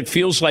 but it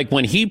feels like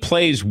when he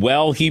plays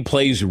well, he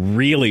plays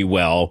really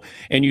well.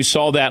 And you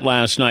saw that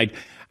last night.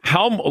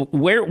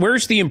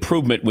 Where's the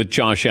improvement with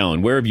Josh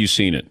Allen? Where have you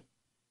seen it?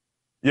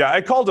 Yeah,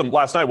 I called him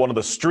last night one of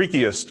the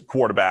streakiest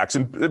quarterbacks,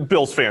 and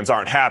Bills fans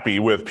aren't happy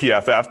with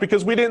PFF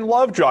because we didn't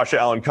love Josh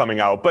Allen coming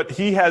out, but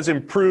he has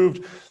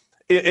improved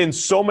in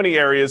so many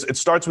areas. It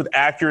starts with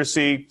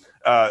accuracy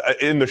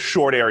in the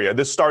short area.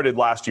 This started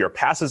last year,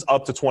 passes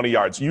up to 20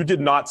 yards. You did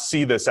not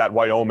see this at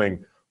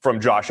Wyoming from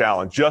Josh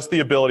Allen, just the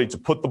ability to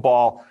put the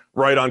ball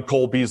right on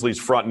Cole Beasley's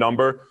front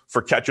number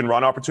for catch and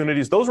run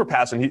opportunities. Those were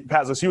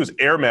passes he was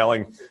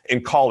airmailing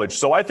in college.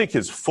 So I think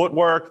his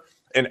footwork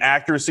and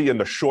accuracy in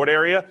the short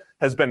area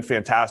has been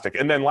fantastic.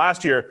 And then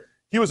last year,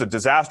 he was a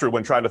disaster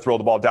when trying to throw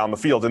the ball down the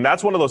field. And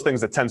that's one of those things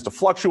that tends to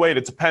fluctuate.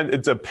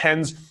 It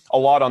depends a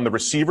lot on the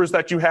receivers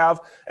that you have.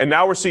 And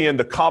now we're seeing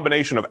the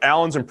combination of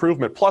Allen's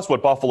improvement plus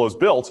what Buffalo's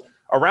built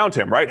around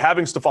him, right?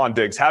 Having Stephon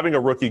Diggs, having a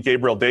rookie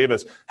Gabriel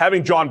Davis,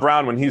 having John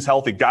Brown when he's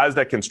healthy, guys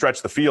that can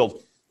stretch the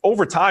field.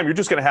 Over time, you're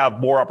just going to have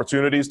more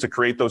opportunities to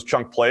create those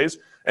chunk plays,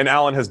 and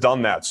Allen has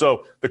done that.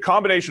 So the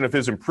combination of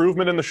his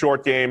improvement in the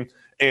short game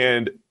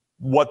and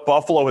what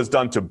Buffalo has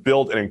done to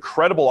build an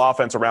incredible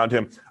offense around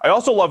him. I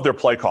also love their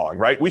play calling,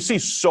 right? We see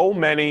so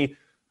many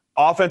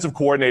offensive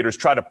coordinators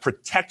try to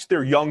protect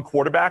their young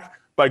quarterback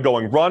by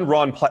going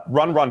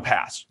run,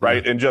 pass,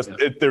 right? And just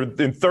they're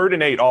in 3rd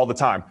and 8 all the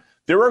time.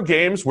 There are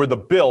games where the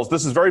Bills,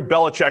 this is very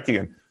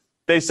Belichickian,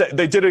 they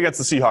did it against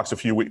the Seahawks a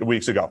few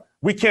weeks ago.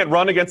 We can't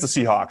run against the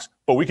Seahawks,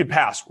 but we can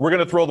pass. We're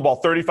going to throw the ball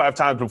 35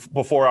 times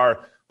before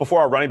before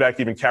our running back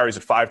even carries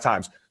it 5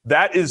 times.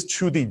 That is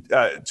to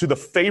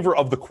the favor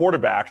of the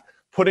quarterback,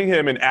 putting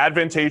him in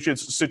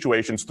advantageous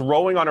situations,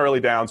 throwing on early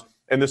downs.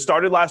 And this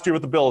started last year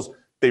with the Bills.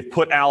 They've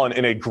put Allen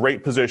in a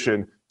great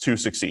position to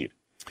succeed.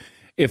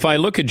 If I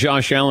look at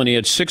Josh Allen, he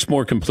had 6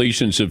 more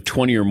completions of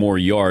 20 or more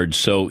yards.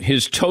 So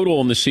his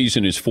total in the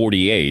season is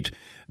 48.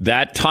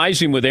 That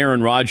ties him with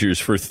Aaron Rodgers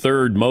for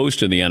third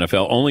most in the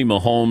NFL. Only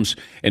Mahomes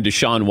and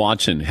Deshaun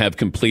Watson have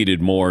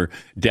completed more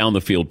down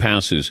the field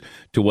passes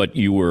to what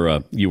you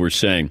were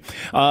saying.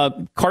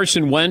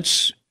 Carson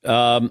Wentz,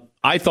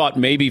 I thought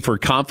maybe for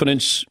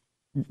confidence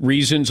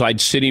reasons I'd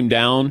sit him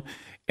down,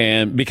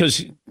 and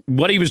because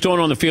what he was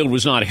doing on the field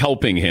was not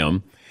helping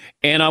him.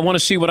 And I want to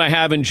see what I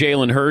have in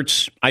Jalen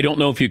Hurts. I don't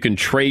know if you can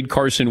trade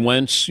Carson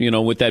Wentz,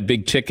 with that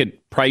big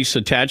ticket price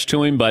attached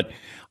to him, but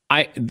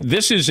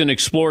this is an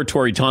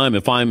exploratory time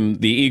if I'm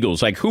the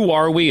Eagles. Like, who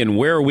are we and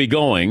where are we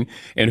going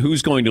and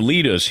who's going to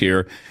lead us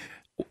here?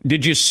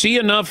 Did you see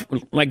enough?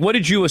 Like, what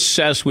did you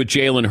assess with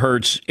Jalen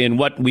Hurts in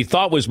what we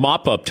thought was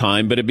mop-up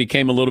time, but it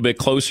became a little bit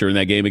closer in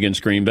that game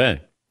against Green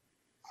Bay?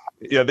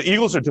 Yeah, the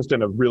Eagles are just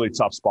in a really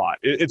tough spot.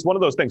 It's one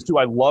of those things, too.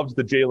 I loved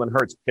the Jalen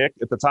Hurts pick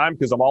at the time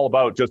because I'm all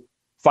about just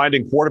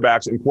finding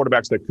quarterbacks and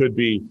quarterbacks that could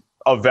be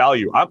of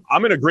value.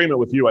 I'm in agreement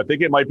with you. I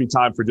think it might be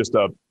time for just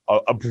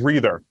a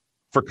breather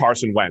for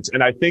Carson Wentz.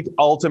 And I think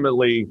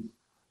ultimately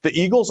the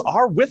Eagles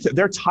are with it.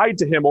 They're tied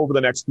to him over the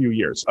next few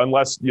years,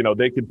 unless,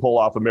 they could pull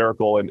off a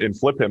miracle and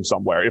flip him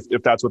somewhere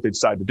if that's what they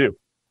decide to do.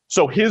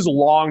 So his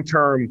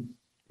long-term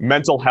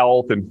mental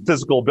health and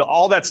physical,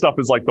 all that stuff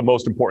is like the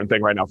most important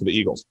thing right now for the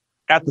Eagles.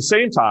 At the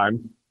same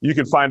time, you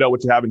can find out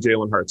what you have in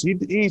Jalen Hurts.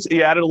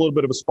 He added a little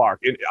bit of a spark.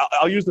 And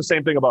I'll use the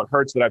same thing about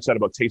Hurts that I've said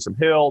about Taysom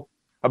Hill,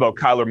 about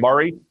Kyler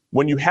Murray.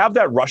 When you have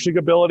that rushing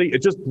ability,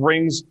 it just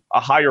brings a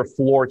higher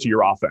floor to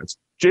your offense.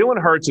 Jalen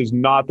Hurts is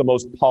not the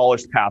most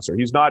polished passer.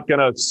 He's not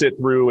going to sit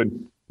through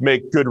and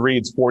make good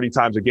reads 40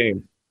 times a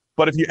game.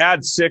 But if you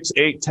add 6,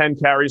 8, 10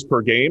 carries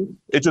per game,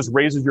 it just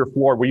raises your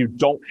floor where you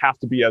don't have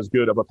to be as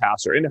good of a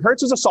passer. And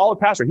Hurts is a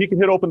solid passer. He can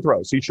hit open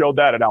throws. He showed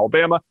that at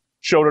Alabama,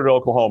 showed it at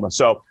Oklahoma.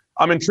 So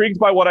I'm intrigued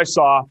by what I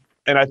saw,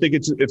 and I think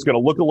it's going to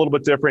look a little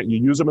bit different.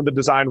 You use him in the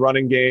design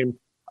running game.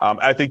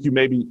 I think you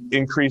maybe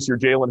increase your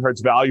Jalen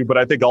Hurts value, but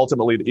I think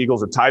ultimately the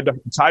Eagles are tied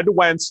to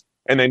Wentz,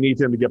 and they need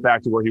him to get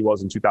back to where he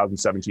was in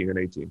 2017 and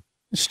 18.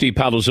 Steve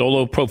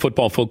Palazzolo, Pro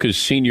Football Focus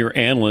senior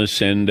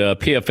analyst, and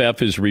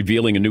PFF is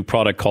revealing a new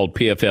product called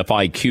PFF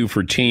IQ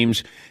for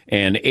teams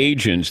and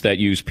agents that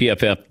use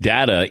PFF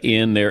data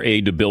in their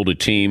aid to build a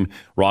team,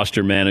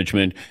 roster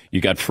management. You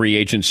got free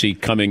agency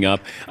coming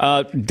up.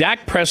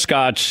 Dak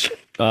Prescott's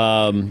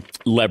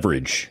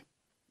leverage,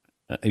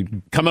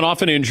 coming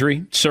off an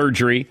injury,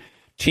 surgery,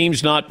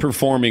 team's not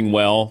performing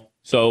well.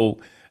 So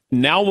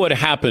now what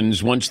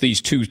happens once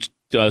these two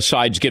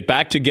sides get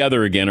back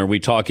together again? Are we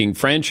talking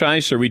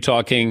franchise or are we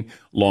talking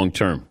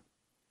long-term?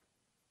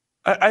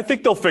 I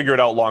think they'll figure it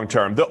out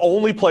long-term. The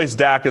only place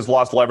Dak has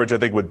lost leverage, I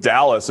think, with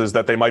Dallas is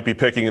that they might be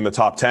picking in the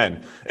top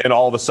 10. And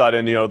all of a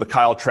sudden, the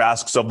Kyle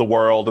Trasks of the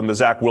world and the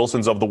Zach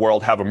Wilsons of the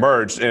world have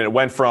emerged. And it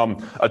went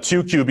from a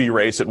 2 QB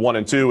race at 1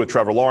 and 2 with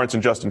Trevor Lawrence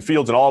and Justin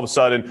Fields. And all of a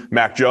sudden,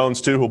 Mac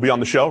Jones, too, who'll be on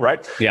the show,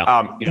 right?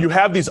 Yeah. You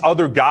have these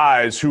other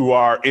guys who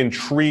are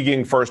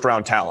intriguing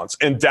first-round talents.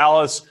 And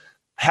Dallas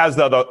has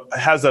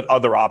that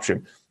other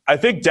option. I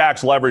think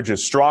Dak's leverage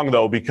is strong,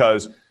 though,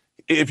 because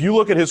if you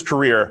look at his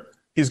career,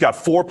 he's got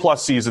 4+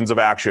 seasons of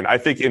action. I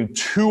think in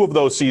 2 of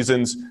those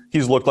seasons,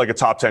 he's looked like a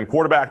top 10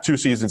 quarterback. 2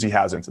 seasons he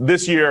hasn't.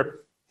 This year,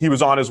 he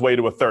was on his way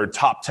to a third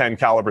top 10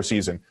 caliber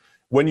season.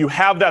 When you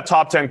have that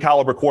top 10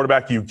 caliber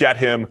quarterback, you get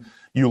him,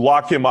 you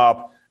lock him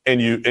up,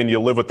 and you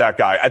live with that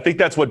guy. I think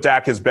that's what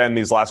Dak has been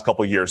these last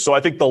couple of years. So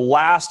I think the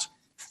last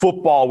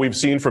football we've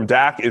seen from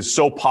Dak is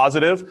so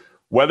positive.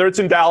 Whether it's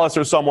in Dallas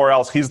or somewhere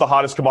else, he's the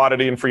hottest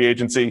commodity in free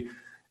agency.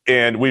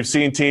 And we've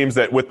seen teams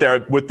that with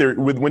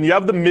when you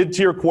have the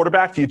mid-tier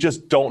quarterback, you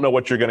just don't know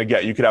what you're going to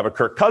get. You could have a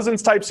Kirk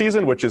Cousins type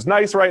season, which is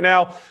nice right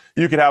now.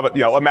 You could have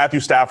a Matthew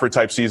Stafford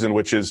type season,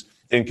 which is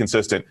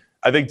inconsistent.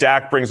 I think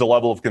Dak brings a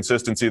level of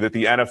consistency that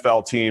the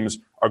NFL teams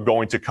are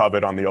going to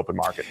covet on the open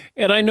market.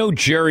 And I know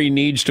Jerry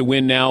needs to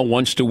win now,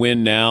 wants to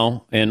win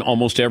now, and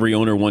almost every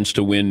owner wants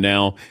to win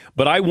now.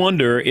 But I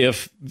wonder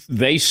if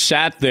they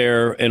sat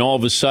there and all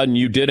of a sudden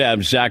you did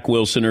have Zach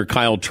Wilson or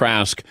Kyle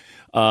Trask,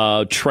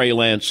 Trey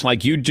Lance,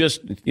 like you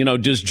just,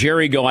 does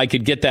Jerry go, I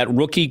could get that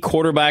rookie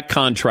quarterback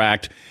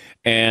contract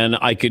and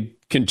I could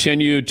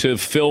continue to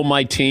fill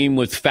my team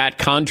with fat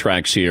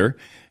contracts here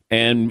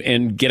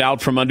and get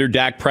out from under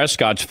Dak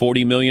Prescott's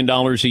 $40 million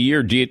a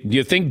year. Do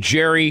you think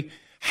Jerry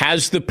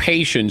has the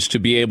patience to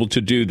be able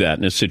to do that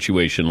in a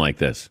situation like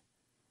this?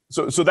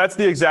 So that's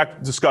the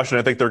exact discussion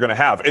I think they're going to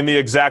have. And the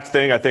exact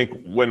thing I think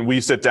when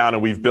we sit down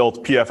and we've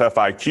built PFF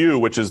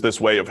IQ, which is this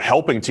way of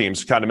helping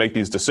teams kind of make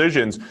these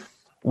decisions,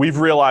 we've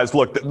realized,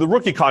 look, the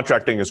rookie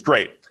contract thing is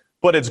great,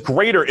 but it's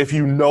greater if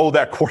you know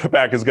that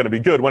quarterback is going to be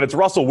good. When it's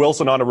Russell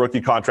Wilson on a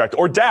rookie contract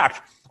or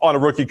Dak on a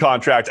rookie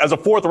contract as a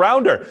 4th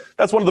rounder,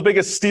 that's one of the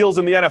biggest steals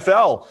in the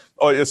NFL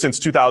since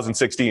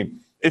 2016.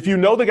 If you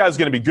know the guy's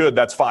going to be good,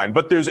 that's fine.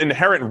 But there's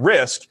inherent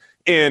risk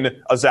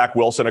in a Zach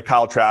Wilson, a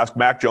Kyle Trask,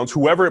 Mac Jones,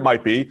 whoever it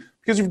might be,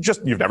 because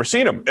you've never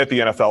seen him at the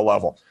NFL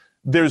level.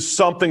 There's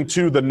something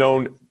to the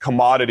known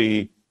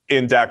commodity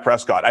in Dak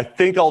Prescott. I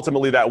think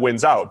ultimately that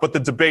wins out. But the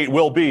debate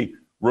will be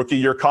rookie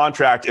year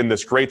contract in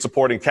this great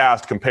supporting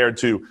cast compared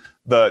to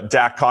the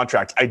Dak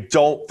contract. I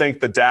don't think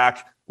the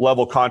Dak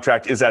level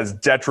contract is as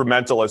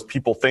detrimental as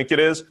people think it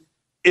is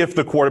if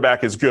the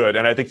quarterback is good.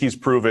 And I think he's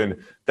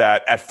proven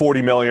that at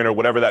 $40 million or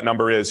whatever that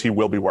number is, he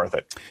will be worth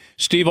it.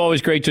 Steve,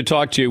 always great to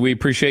talk to you. We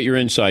appreciate your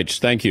insights.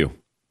 Thank you.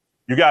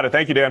 You got it.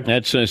 Thank you, Dan.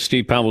 That's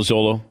Steve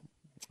Palazzolo,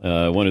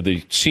 one of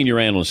the senior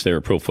analysts there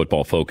at Pro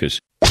Football Focus.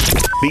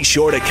 Be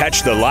sure to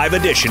catch the live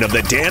edition of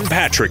the Dan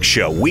Patrick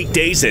Show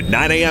weekdays at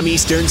 9 a.m.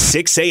 Eastern,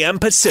 6 a.m.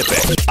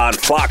 Pacific on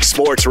Fox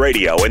Sports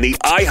Radio and the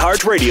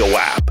iHeartRadio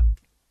app.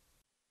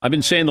 I've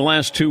been saying the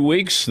last 2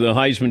 weeks the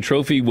Heisman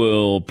Trophy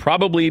will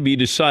probably be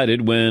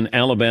decided when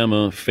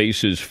Alabama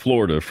faces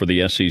Florida for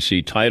the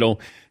SEC title.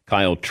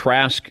 Kyle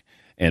Trask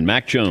and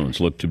Mac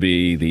Jones look to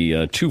be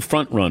the two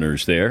front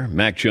runners there.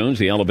 Mac Jones,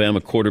 the Alabama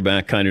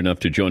quarterback, kind enough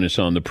to join us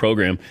on the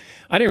program.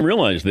 I didn't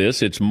realize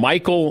this. It's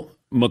Michael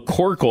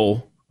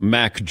McCorkle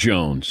Mac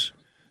Jones.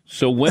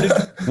 So when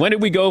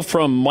did we go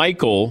from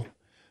Michael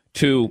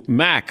to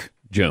Mac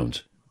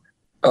Jones?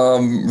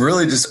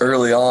 Really just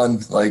early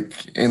on,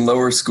 like in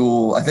lower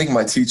school. I think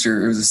my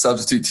teacher, it was a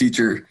substitute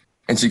teacher,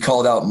 and she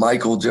called out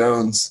Michael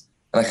Jones.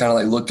 And I kind of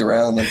like looked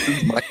around like,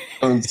 who's Michael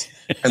Jones?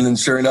 And then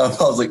sure enough,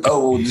 I was like,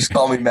 oh, well, just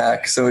call me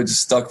Mac. So it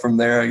just stuck from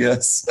there, I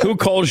guess. Who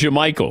calls you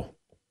Michael?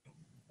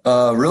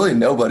 Really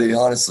nobody,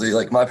 honestly.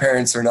 Like my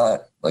parents are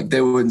not, like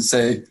they wouldn't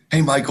say,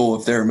 hey, Michael,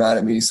 if they're mad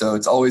at me. So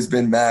it's always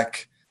been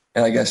Mac.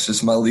 And I guess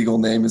just my legal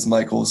name is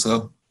Michael.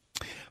 So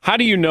how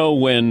do you know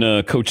when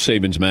Coach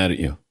Saban's mad at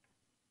you?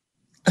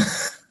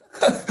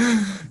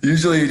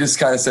 Usually he just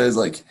kind of says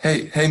like,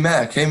 hey,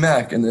 Mac.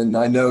 And then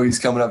I know he's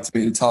coming up to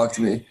me to talk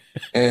to me.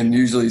 And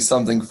usually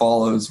something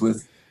follows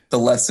with the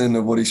lesson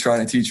of what he's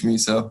trying to teach me.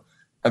 So,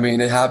 I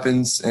mean, it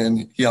happens,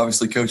 and he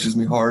obviously coaches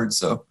me hard.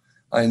 So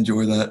I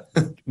enjoy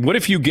that. What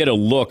if you get a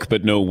look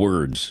but no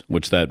words?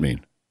 What's that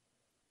mean?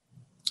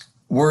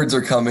 Words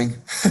are coming.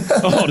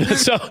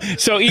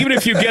 So even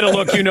if you get a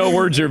look, you know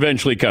words are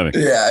eventually coming.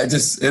 Yeah,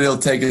 it'll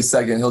take a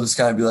second. He'll just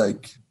kind of be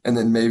like, and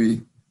then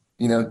maybe,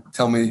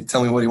 tell me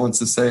what he wants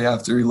to say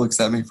after he looks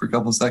at me for a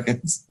couple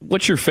seconds.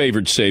 What's your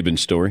favorite Saban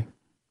story?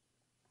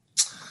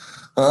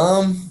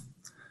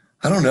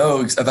 I don't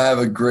know if I have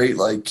a great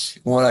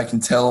one I can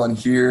tell on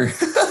here.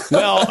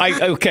 Well,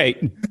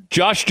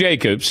 Josh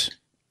Jacobs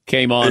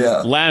came on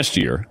last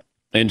year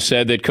and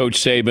said that Coach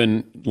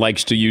Saban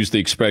likes to use the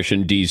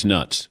expression D's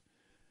nuts.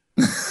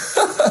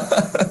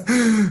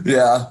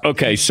 Yeah.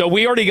 Okay, so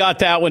we already got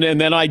that one, and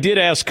then I did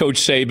ask Coach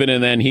Saban,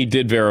 and then he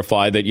did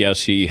verify that,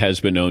 yes, he has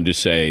been known to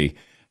say,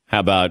 how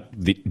about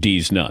the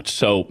D's nuts?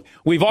 So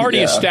we've already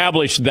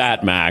established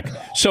that, Mac.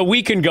 So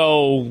we can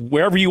go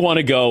wherever you want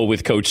to go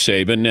with Coach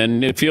Saban,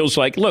 and it feels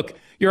like, look,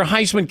 you're a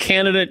Heisman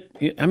candidate.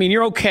 I mean,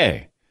 you're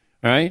okay,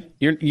 all right?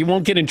 You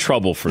won't get in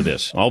trouble for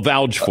this. I'll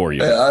vouch for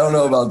you. I don't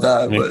know about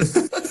that,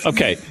 but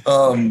okay.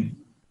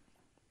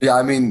 Yeah,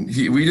 I mean,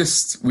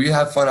 we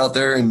have fun out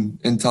there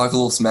and talk a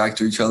little smack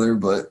to each other,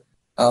 but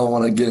I don't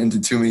want to get into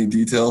too many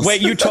details.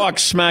 Wait, you talk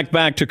smack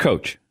back to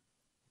Coach?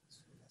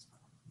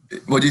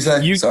 What'd you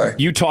say? Sorry.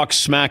 You talk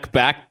smack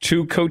back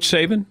to Coach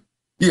Saban?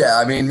 Yeah,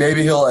 I mean,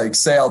 maybe he'll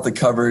say out the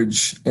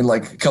coverage in a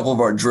couple of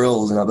our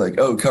drills, and I'll be like,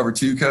 oh, cover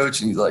 2,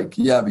 Coach? And he's like,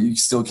 yeah, but you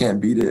still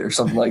can't beat it or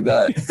something like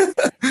that.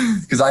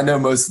 Because I know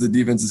most of the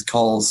defense's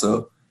calls,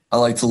 so I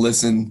like to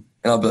listen,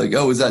 and I'll be like,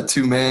 oh, is that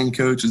 2-man,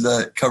 Coach? Is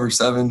that cover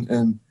 7?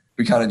 And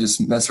we kind of just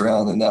mess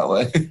around in that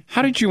way.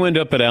 How did you end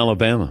up at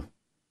Alabama?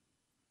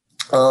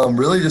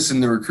 Really just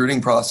in the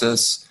recruiting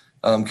process.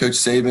 Coach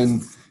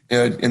Saban,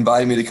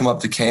 invited me to come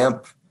up to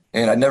camp,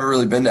 and I'd never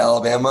really been to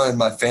Alabama. And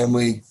my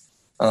family,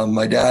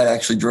 my dad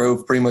actually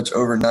drove pretty much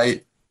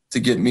overnight to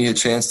get me a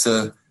chance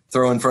to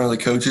throw in front of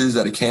the coaches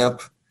at a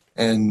camp.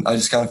 And I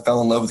just kind of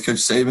fell in love with Coach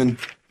Saban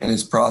and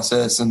his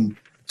process, and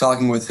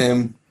talking with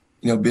him,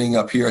 being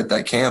up here at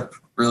that camp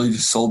really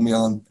just sold me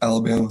on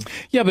Alabama.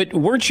 Yeah, but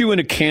weren't you in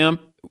a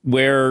camp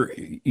where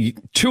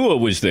Tua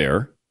was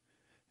there,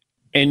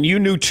 and you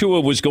knew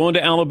Tua was going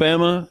to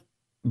Alabama,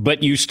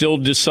 but you still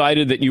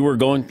decided that you were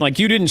going,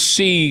 you didn't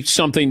see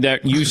something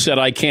that you said,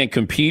 I can't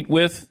compete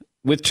with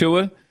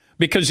Tua?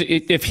 Because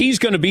if he's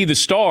going to be the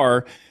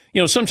star,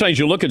 sometimes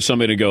you look at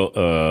somebody and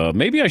go,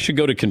 maybe I should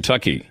go to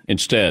Kentucky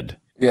instead.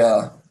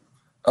 Yeah.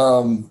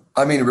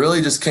 I mean,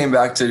 really just came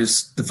back to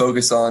just the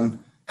focus on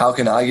how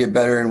can I get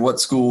better and what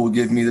school will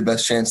give me the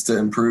best chance to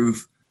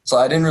improve. So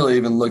I didn't really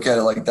even look at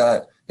it like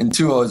that. And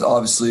Tua was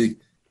obviously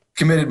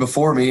committed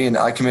before me, and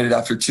I committed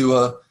after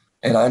Tua,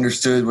 and I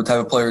understood what type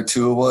of player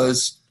Tua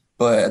was.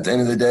 But at the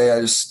end of the day, I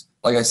just,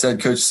 like I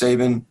said, Coach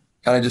Saban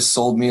kind of just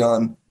sold me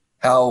on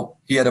how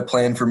he had a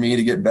plan for me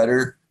to get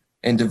better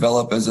and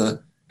develop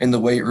in the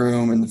weight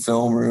room, in the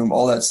film room,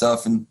 all that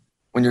stuff. And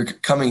when you're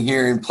coming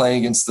here and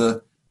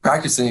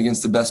practicing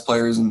against the best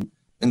players in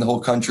the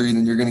whole country,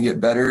 then you're going to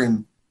get better.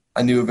 And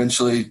I knew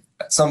eventually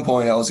at some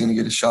point I was going to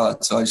get a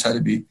shot. So I just had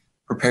to be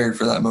prepared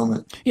for that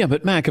moment. Yeah,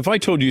 but Mac, if I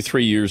told you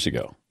 3 years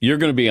ago you're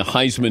going to be a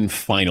Heisman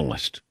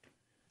finalist,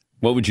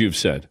 what would you have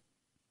said?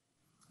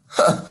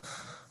 I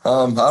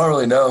don't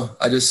really know.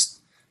 I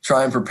just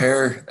try and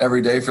prepare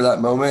every day for that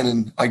moment.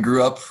 And I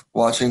grew up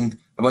watching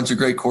a bunch of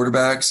great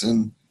quarterbacks,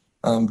 and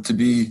to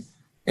be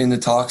in the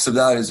talks of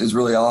that is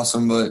really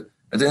awesome. But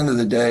at the end of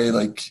the day,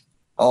 like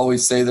I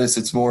always say this,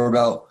 it's more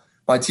about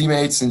my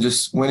teammates and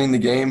just winning the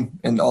game,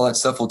 and all that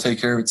stuff will take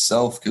care of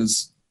itself.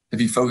 Because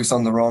if you focus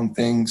on the wrong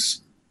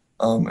things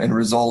and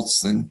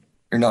results, then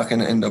you're not going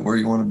to end up where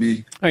you want to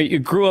be. All right, you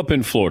grew up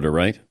in Florida,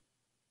 right?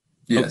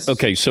 Yes.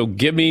 Okay, so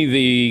give me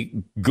the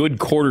good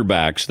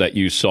quarterbacks that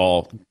you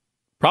saw.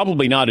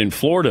 Probably not in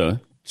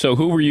Florida. So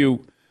who were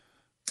you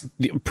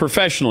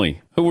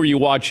professionally? Who were you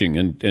watching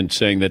and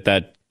saying that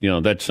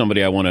that's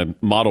somebody I want to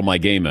model my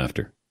game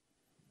after?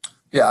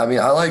 Yeah, I mean,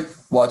 I like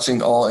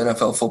watching all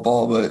NFL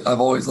football, but I've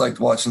always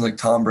liked watching like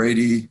Tom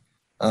Brady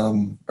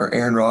or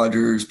Aaron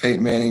Rodgers,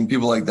 Peyton Manning,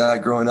 people like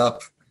that growing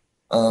up.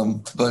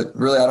 But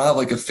really, I don't have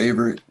like a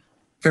favorite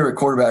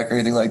quarterback or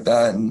anything like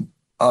that. And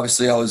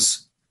obviously, I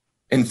was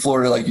in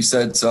Florida, like you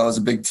said, so I was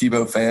a big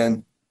Tebow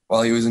fan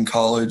while he was in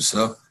college.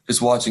 So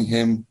just watching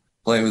him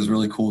play was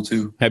really cool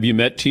too. Have you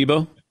met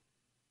Tebow?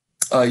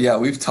 Yeah,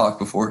 we've talked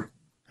before.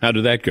 How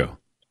did that go?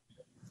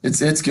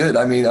 It's good.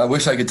 I mean, I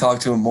wish I could talk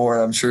to him more.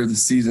 I'm sure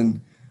this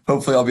season,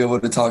 hopefully I'll be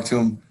able to talk to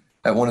him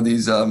at one of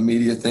these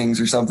media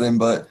things or something.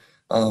 But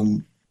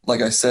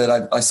like I said,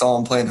 I saw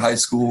him play in high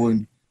school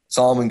and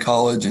saw him in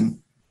college,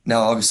 and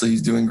now obviously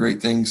he's doing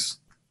great things.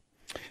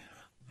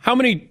 How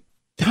many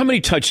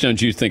touchdowns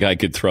do you think I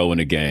could throw in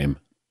a game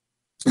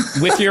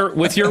with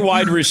your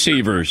wide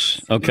receivers?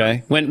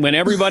 Okay, when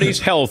everybody's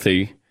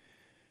healthy.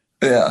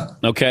 Yeah.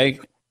 Okay.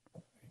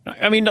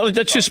 I mean,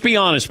 let's just be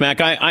honest, Mac.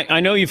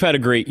 I know you've had a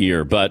great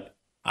year, but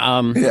yeah.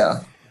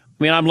 I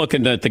mean, I'm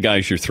looking at the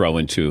guys you're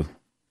throwing to.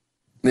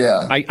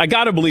 Yeah. I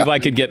got to believe I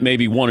could get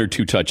maybe 1 or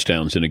 2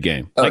 touchdowns in a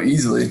game. Oh,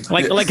 easily.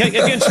 Like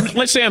against,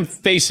 let's say I'm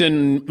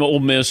facing Ole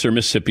Miss or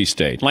Mississippi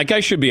State. Like I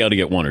should be able to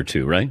get 1 or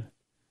 2, right?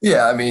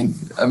 Yeah, I mean,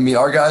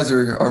 our guys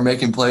are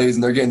making plays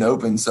and they're getting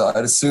open. So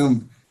I'd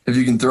assume if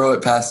you can throw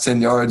it past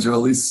 10 yards, you'll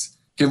at least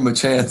give them a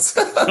chance.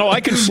 No,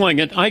 I can sling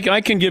it.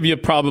 I can give you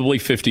probably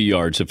 50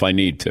 yards if I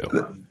need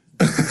to.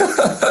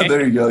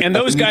 There you go. And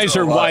those guys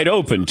are wide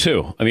open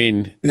too. I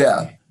mean,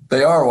 yeah,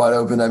 they are wide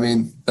open. I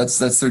mean, that's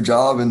their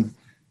job, and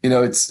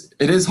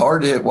it is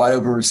hard to hit wide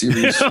open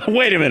receivers.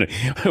 Wait a minute.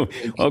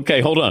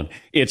 Okay, hold on.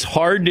 It's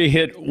hard to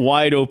hit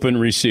wide open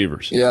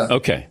receivers. Yeah.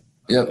 Okay.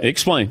 Yep.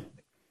 Explain.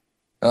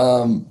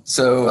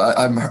 So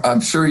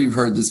I'm sure you've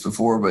heard this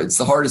before, but it's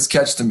the hardest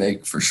catch to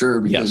make for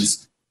sure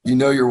because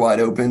you're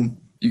wide open.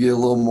 You get a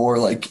little more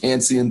like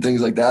antsy and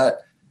things like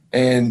that.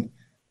 And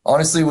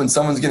honestly, when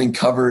someone's getting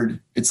covered,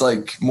 it's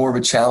like more of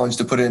a challenge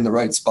to put it in the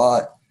right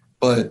spot.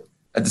 But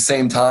at the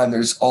same time,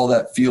 there's all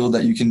that field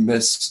that you can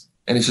miss,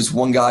 and it's just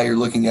one guy you're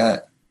looking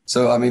at.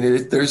 So, I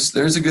mean, there's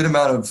a good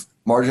amount of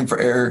margin for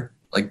error,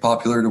 like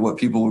popular to what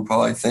people would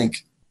probably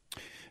think.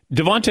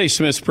 Devontae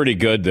Smith's pretty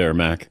good there,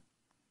 Mac.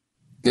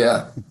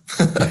 Yeah,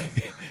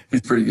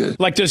 he's pretty good.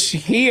 Like, does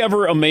he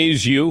ever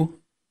amaze you?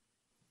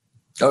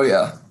 Oh,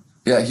 yeah.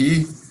 Yeah,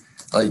 he,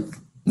 like,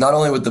 not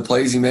only with the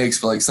plays he makes,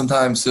 but, like,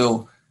 sometimes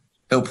he'll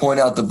point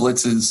out the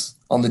blitzes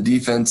on the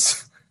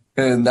defense,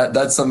 and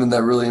that's something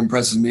that really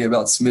impresses me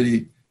about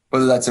Smitty,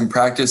 whether that's in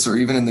practice or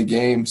even in the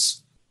games.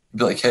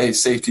 Be like, hey,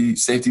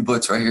 safety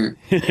blitz right here.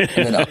 And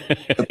then I'll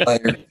the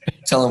player,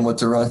 tell him what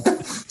to run.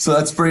 So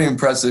that's pretty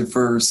impressive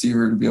for a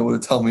receiver to be able to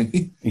tell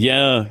me.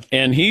 Yeah,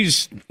 and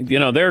he's,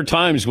 there are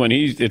times when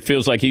it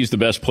feels like he's the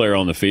best player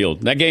on the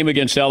field. That game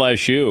against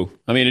LSU,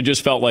 I mean, it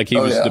just felt like he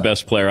was the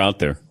best player out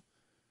there.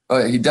 Oh,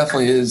 yeah, he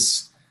definitely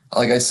is.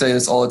 Like I say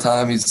this all the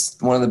time, he's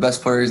one of the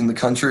best players in the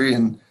country,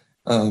 and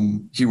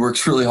he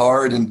works really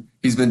hard, and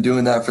he's been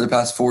doing that for the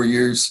past 4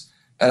 years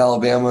at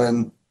Alabama,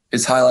 and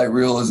his highlight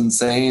reel is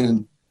insane,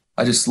 and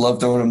I just love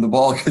throwing him the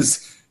ball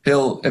because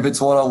if it's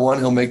one-on-one,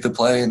 he'll make the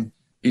play, and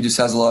he just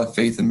has a lot of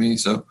faith in me,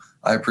 so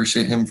I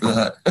appreciate him for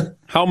that.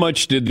 How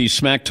much did the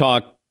smack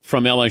talk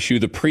from LSU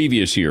the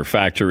previous year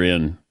factor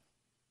in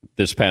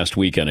this past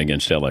weekend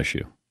against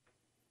LSU?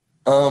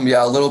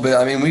 Yeah, a little bit.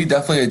 I mean, we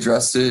definitely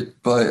addressed it,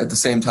 but at the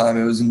same time,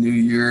 it was a new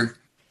year,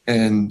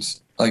 and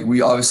like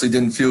we obviously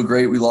didn't feel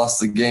great. We lost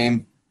the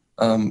game,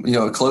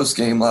 a close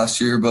game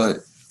last year, but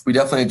we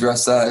definitely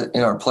addressed that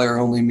in our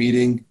player-only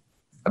meeting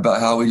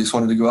about how we just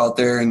wanted to go out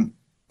there and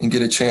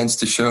get a chance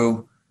to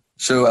show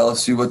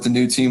LSU what the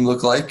new team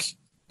looked like,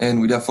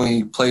 and we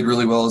definitely played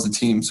really well as a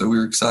team, so we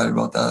were excited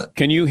about that.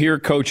 Can you hear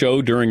Coach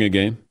O during a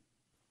game?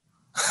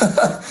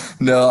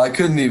 No, I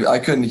couldn't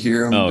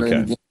hear him during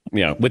the game.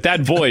 Yeah, with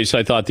that voice,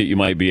 I thought that you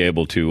might be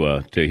able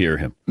to hear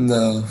him.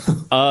 No.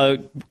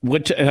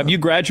 Have you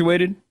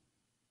graduated?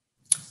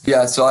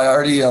 Yeah, so I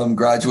already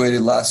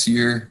graduated last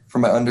year from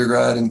my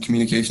undergrad in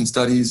communication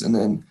studies, and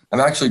then I'm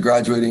actually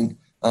graduating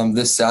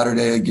this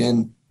Saturday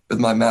again with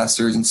my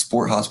master's in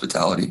sport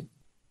hospitality.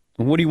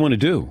 What do you want to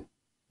do?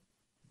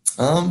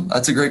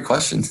 That's a great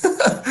question.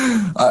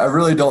 I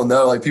really don't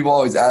know. Like, people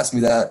always ask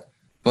me that,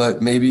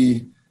 but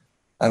maybe,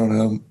 I don't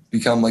know,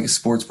 become like a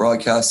sports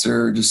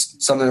broadcaster or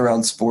just something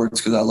around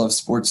sports, because I love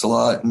sports a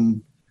lot.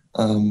 And,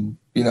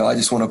 I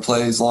just want to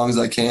play as long as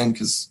I can,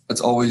 because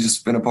it's always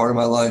just been a part of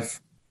my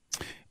life.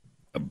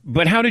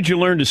 But how did you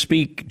learn to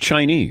speak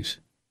Chinese?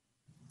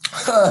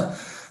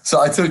 So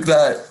I took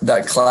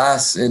that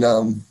class in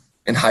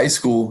high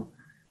school,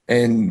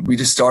 and we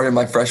just started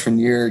my freshman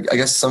year. I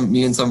guess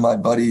me and some of my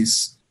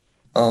buddies,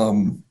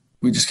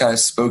 we just kind of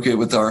spoke it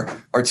with our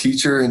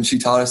teacher, and she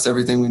taught us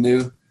everything we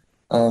knew.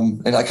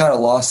 And I kind of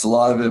lost a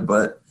lot of it,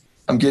 but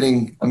I'm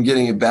getting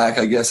it back.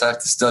 I guess I have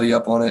to study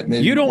up on it.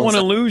 Maybe you don't want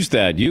to lose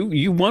that.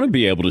 You want to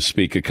be able to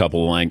speak a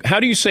couple of languages. How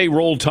do you say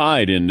 "roll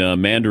tide" in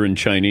Mandarin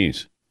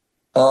Chinese?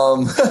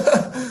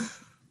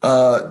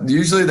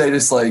 Usually they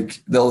just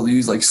they'll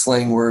use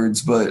slang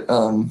words, but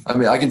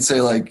I can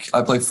say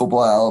I play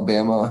football at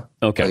Alabama.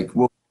 Okay.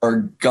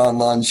 Or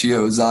Ganlan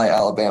Chio Zai,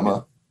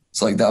 Alabama.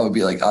 So that would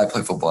be I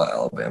play football at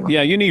Alabama.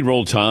 Yeah, you need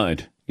roll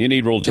tide. You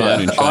need roll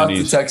tide in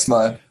Chinese.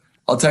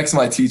 I'll text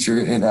my teacher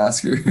and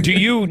ask her. Do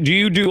you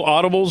do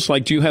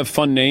audibles? Do you have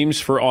fun names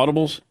for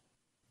audibles?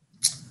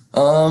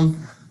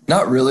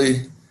 Not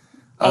really.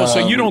 Oh,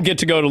 so you don't get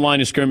to go to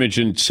line of scrimmage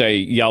and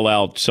yell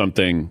out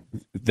something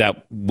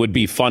that would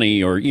be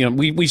funny, or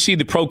we see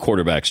the pro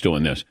quarterbacks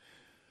doing this.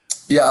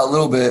 Yeah, a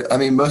little bit. I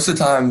mean, most of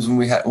the times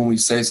when we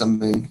say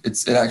something,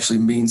 it actually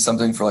means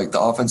something for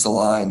the offensive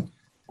line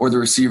or the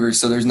receivers.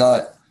 So there's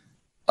not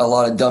a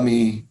lot of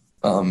dummy,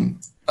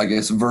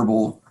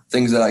 verbal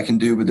things that I can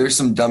do, but there's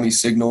some dummy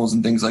signals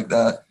and things like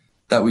that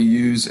we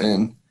use.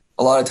 And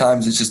a lot of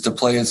times it's just a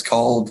play is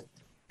called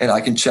and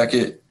I can check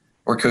it,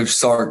 or Coach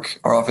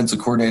Sark, our offensive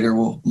coordinator,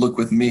 will look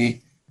with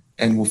me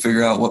and we'll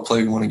figure out what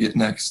play we want to get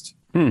next.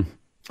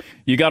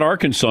 You got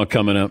Arkansas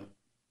coming up.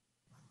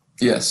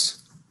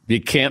 Yes. You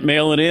can't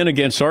mail it in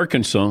against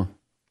Arkansas.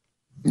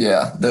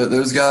 Yeah,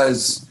 those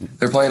guys,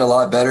 they're playing a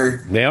lot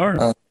better. They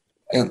are.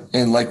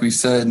 And like we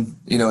said,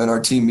 in our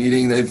team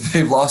meeting,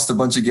 they've lost a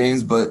bunch of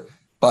games, but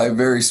by a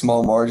very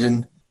small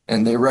margin,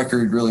 and their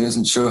record really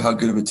doesn't show how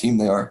good of a team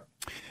they are.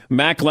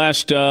 Mac,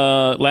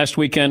 last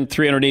weekend,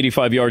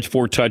 385 yards,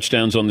 4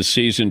 touchdowns on the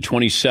season,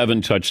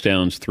 27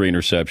 touchdowns, 3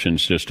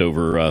 interceptions, just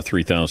over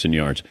 3,000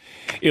 yards.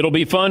 It'll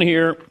be fun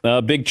here.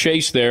 Big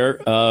chase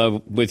there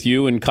with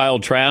you and Kyle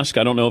Trask.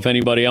 I don't know if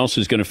anybody else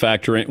is going to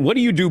factor in. What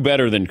do you do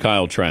better than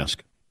Kyle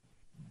Trask?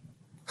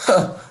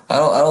 I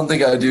don't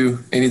think I do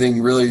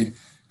anything really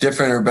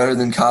different or better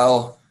than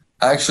Kyle.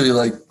 I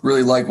actually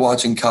really like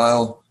watching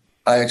Kyle.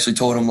 I actually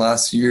told him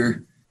last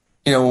year,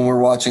 when we're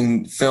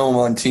watching film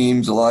on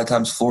teams, a lot of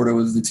times Florida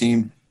was the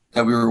team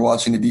that we were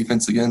watching the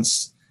defense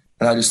against.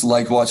 And I just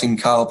liked watching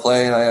Kyle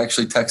play. And I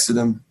actually texted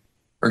him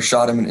or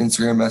shot him an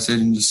Instagram message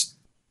and just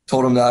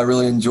told him that I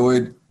really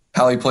enjoyed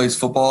how he plays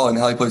football and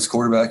how he plays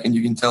quarterback. And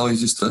you can tell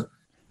he's just a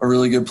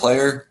really good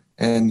player,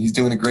 and he's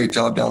doing a great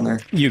job down there.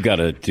 You got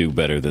to do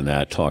better than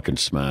that, talking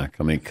smack.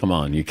 I mean, come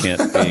on. You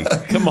can't be.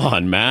 Come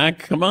on, Mac.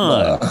 Come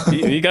on. No.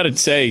 You got to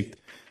say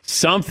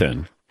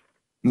something.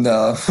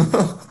 No.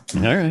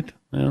 All right.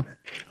 Well,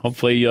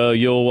 hopefully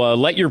you'll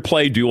let your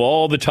play do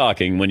all the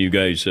talking when you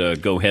guys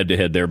go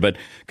head-to-head there. But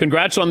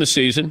congrats on the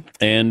season,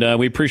 and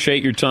we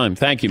appreciate your time.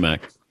 Thank you,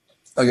 Mac.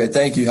 Okay,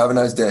 thank you. Have a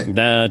nice day.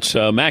 That's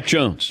Mac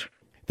Jones.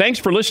 Thanks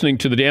for listening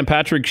to the Dan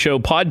Patrick Show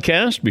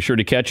podcast. Be sure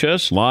to catch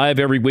us live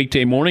every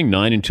weekday morning,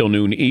 9 until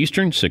noon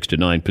Eastern, 6 to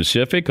 9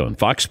 Pacific on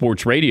Fox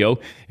Sports Radio.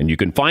 And you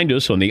can find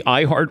us on the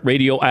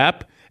iHeartRadio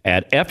app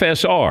at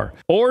FSR,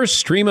 or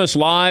stream us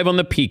live on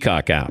the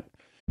Peacock app.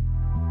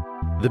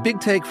 The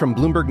Big Take from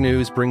Bloomberg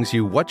News brings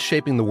you what's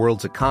shaping the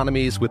world's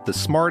economies with the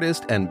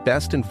smartest and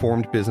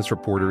best-informed business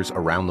reporters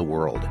around the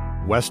world.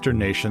 Western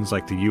nations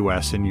like the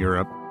U.S. and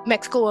Europe.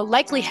 Mexico will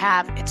likely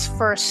have its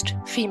first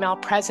female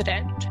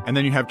president. And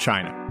then you have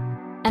China.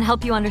 And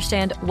help you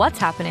understand what's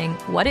happening,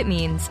 what it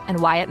means, and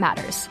why it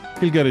matters.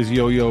 He'll get his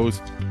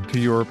yo-yos to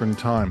Europe in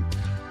time.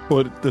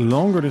 But the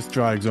longer this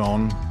drags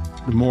on,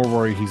 the more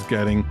worry he's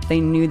getting. They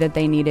knew that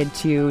they needed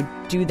to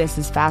do this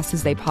as fast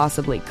as they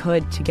possibly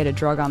could to get a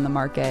drug on the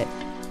market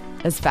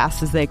as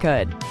fast as they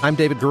could. I'm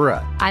David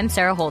Gura. I'm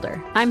Sarah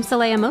Holder. I'm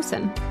Saleha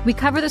Mohsen. We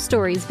cover the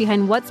stories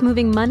behind what's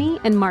moving money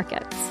and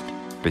markets.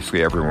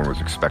 Basically, everyone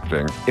was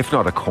expecting, if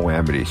not a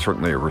calamity,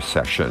 certainly a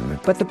recession.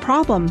 But the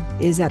problem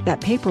is that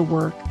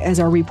paperwork, as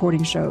our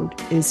reporting showed,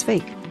 is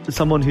fake. As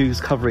someone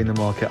who's covering the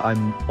market,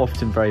 I'm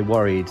often very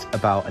worried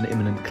about an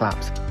imminent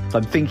collapse. So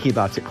I'm thinking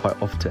about it quite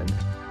often.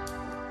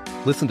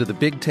 Listen to The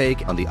Big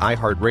Take on the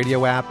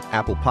iHeartRadio app,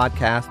 Apple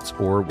Podcasts,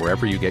 or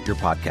wherever you get your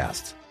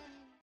podcasts.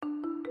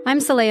 I'm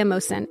Saleha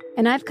Mohsen,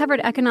 and I've covered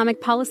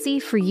economic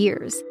policy for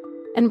years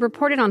and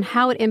reported on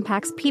how it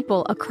impacts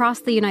people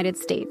across the United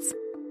States.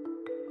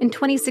 In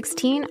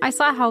 2016, I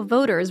saw how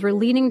voters were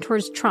leaning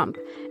towards Trump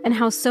and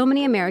how so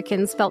many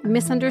Americans felt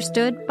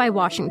misunderstood by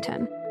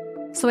Washington.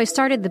 So I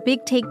started The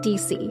Big Take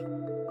DC.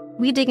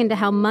 We dig into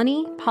how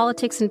money,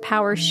 politics, and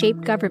power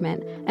shape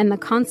government and the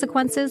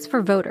consequences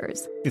for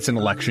voters. It's an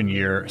election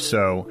year,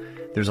 so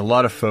there's a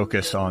lot of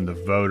focus on the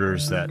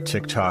voters that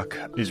TikTok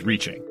is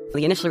reaching.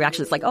 The initial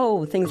reaction is like,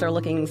 oh, things are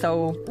looking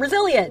so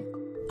resilient.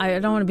 I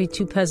don't want to be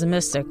too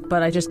pessimistic,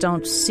 but I just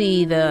don't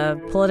see the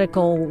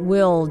political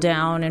will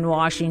down in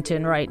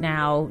Washington right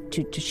now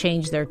to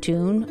change their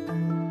tune.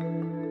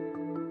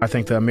 I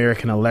think the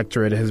American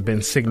electorate has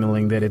been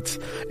signaling that it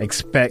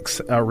expects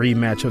a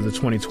rematch of the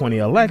 2020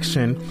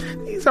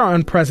 election. These are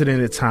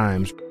unprecedented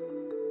times.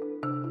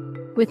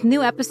 With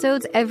new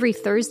episodes every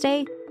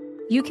Thursday,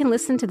 you can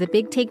listen to The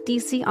Big Take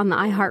DC on the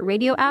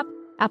iHeartRadio app,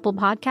 Apple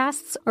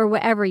Podcasts, or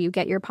wherever you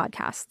get your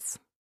podcasts.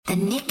 The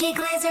Nikki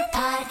Glaser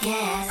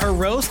Podcast. Her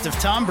roast of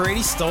Tom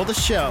Brady stole the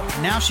show.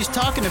 Now she's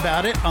talking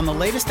about it on the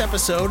latest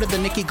episode of the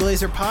Nikki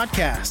Glaser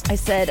Podcast. I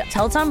said,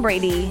 tell Tom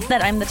Brady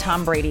that I'm the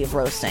Tom Brady of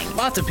roasting.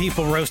 Lots of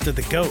people roasted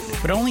the GOAT,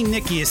 but only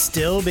Nikki is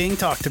still being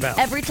talked about.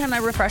 Every time I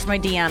refresh my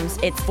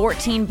DMs, it's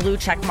 14 blue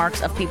check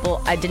marks of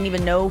people I didn't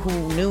even know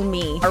who knew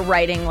me are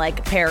writing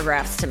like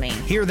paragraphs to me.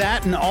 Hear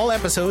that in all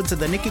episodes of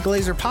the Nikki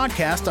Glaser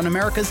Podcast on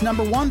America's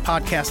 #1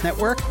 podcast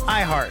network,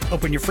 iHeart.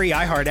 Open your free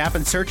iHeart app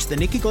and search the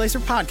Nikki Glaser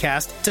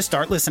Podcast to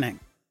start listening.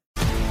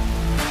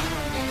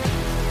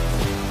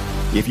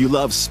 If you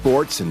love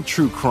sports and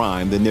true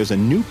crime, then there's a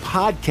new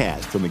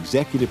podcast from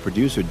executive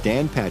producer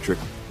Dan Patrick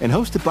and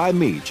hosted by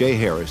me, Jay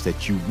Harris,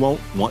 that you won't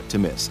want to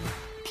miss.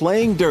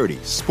 Playing Dirty: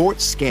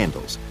 Sports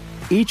Scandals.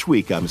 Each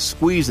week, I'm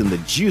squeezing the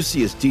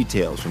juiciest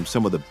details from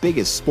some of the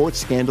biggest sports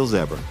scandals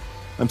ever.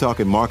 I'm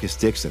talking Marcus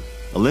Dixon,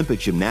 Olympic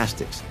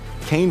gymnastics,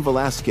 Cain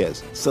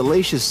Velasquez,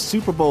 salacious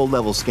Super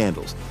Bowl-level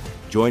scandals.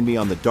 Join me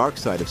on the dark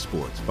side of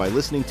sports by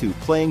listening to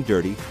Playing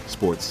Dirty: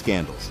 Sports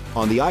Scandals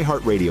on the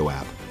iHeartRadio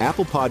app,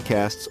 Apple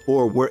Podcasts,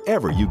 or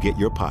wherever you get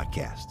your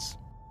podcasts.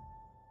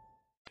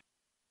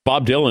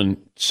 Bob Dylan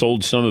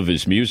sold some of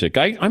his music.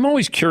 I'm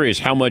always curious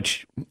how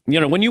much,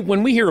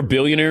 when we hear of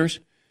billionaires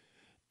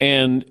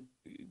and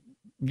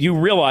you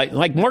realize,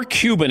 like Mark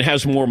Cuban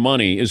has more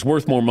money, is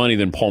worth more money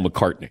than Paul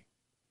McCartney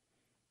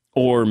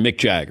or Mick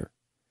Jagger,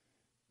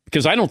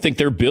 because I don't think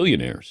they're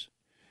billionaires.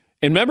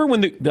 And remember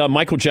when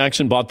Michael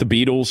Jackson bought the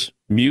Beatles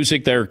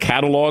music, their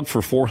catalog,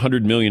 for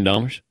 $400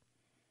 million?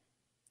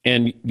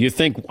 And you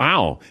think,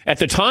 wow. At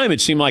the time, it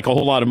seemed like a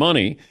whole lot of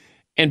money.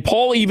 And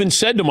Paul even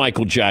said to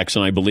Michael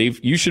Jackson, I believe,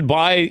 you should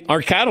buy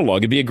our catalog.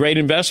 It'd be a great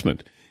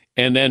investment.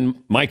 And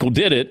then Michael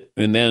did it.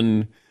 And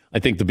then I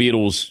think the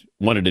Beatles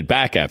wanted it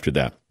back after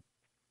that.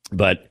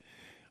 But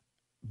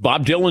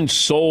Bob Dylan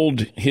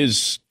sold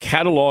his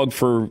catalog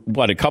for,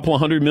 a couple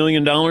of $100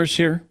 million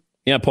here?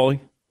 Yeah, Paulie?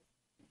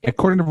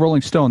 According to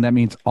Rolling Stone, that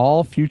means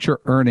all future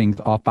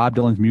earnings off Bob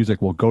Dylan's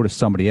music will go to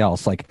somebody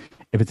else. Like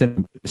if it's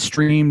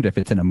streamed, if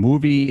it's in a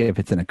movie, if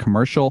it's in a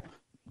commercial,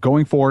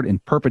 going forward in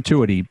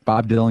perpetuity,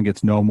 Bob Dylan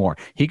gets no more.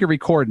 He can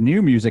record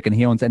new music, and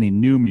he owns any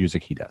new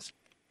music he does.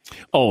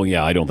 Oh,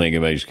 yeah, I don't think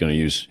anybody's going to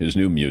use his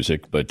new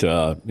music, but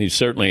he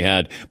certainly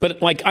had.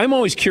 But, I'm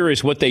always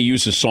curious what they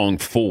use a song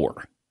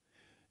for.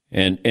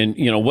 And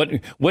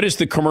what is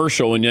the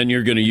commercial, and then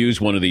you're going to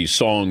use one of these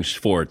songs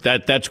for it.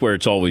 That's where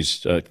it's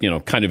always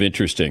kind of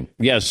interesting.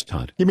 Yes,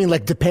 Todd. You mean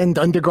like Depend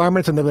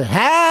undergarments and they're like,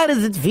 how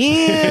does it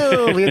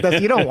feel?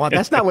 You don't want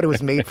that's not what it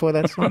was made for.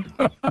 That song.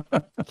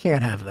 You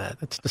can't have that.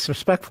 That's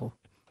disrespectful.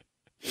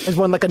 There's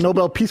one like a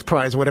Nobel Peace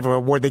Prize, whatever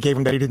award they gave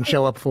him that he didn't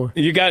show up for.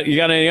 You got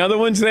any other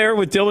ones there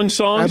with Dylan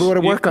songs? I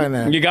would work on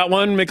that. You got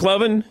one,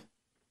 McLovin?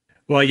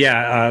 Well,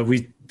 yeah,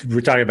 we're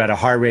talking about a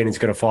hard rating's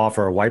going to fall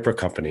for a wiper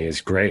company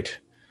is great.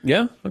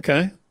 Yeah,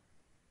 okay.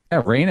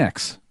 Yeah,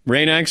 Rain-X.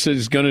 Rain-X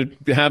is going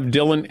to have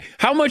Dylan.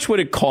 How much would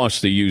it cost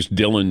to use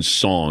Dylan's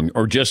song,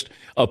 or just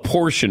a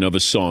portion of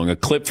a song, a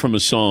clip from a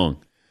song?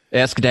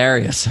 Ask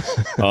Darius.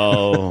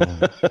 Oh,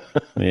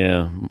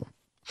 yeah.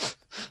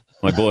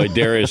 My boy,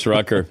 Darius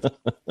Rucker.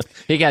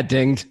 He got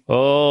dinged.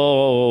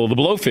 Oh, the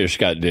Blowfish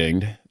got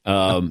dinged.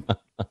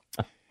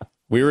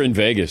 We were in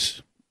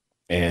Vegas,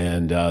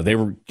 and they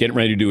were getting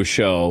ready to do a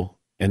show,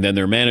 and then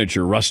their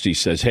manager, Rusty,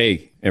 says,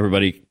 hey,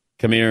 everybody,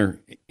 come here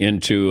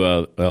into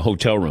a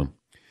hotel room.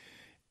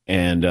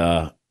 And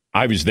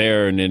I was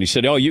there, and then he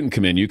said, oh, you can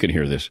come in. You can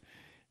hear this.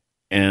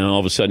 And all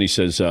of a sudden he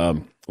says,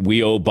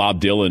 we owe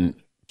Bob Dylan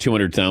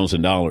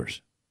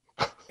 $200,000.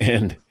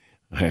 And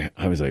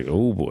I was like,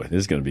 oh, boy,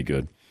 this is going to be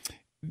good.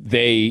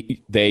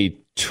 They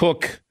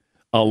took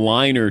a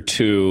line or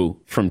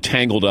two from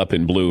Tangled Up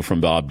in Blue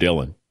from Bob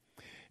Dylan.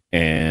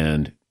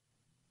 And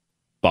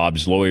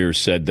Bob's lawyer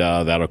said,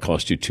 that'll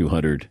cost you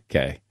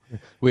 $200K.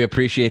 We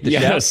appreciate the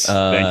yes,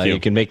 shout. Thank you. You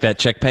can make that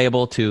check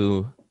payable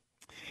to.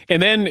 And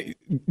then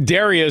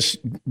Darius,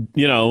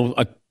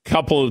 a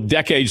couple of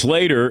decades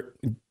later,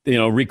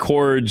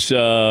 records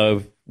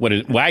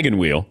Wagon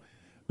Wheel,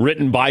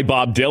 written by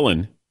Bob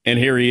Dylan, and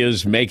here he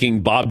is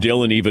making Bob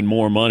Dylan even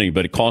more money.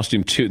 But it cost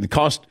him Hootie and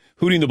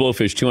the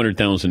Blowfish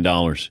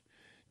 $200,000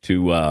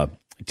 to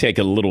take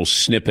a little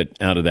snippet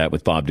out of that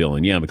with Bob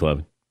Dylan. Yeah,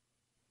 McLevin.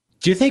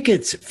 Do you think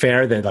it's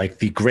fair that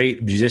the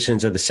great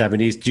musicians of the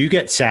 70s, do you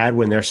get sad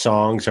when their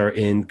songs are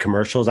in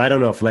commercials? I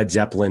don't know if Led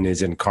Zeppelin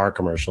is in car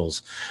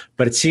commercials,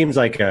 but it seems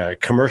like a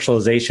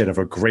commercialization of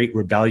a great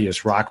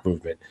rebellious rock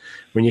movement.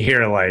 When you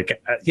hear like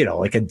a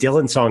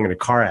Dylan song in a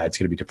car ad, it's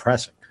going to be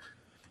depressing.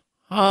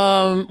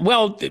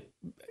 Well,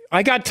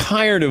 I got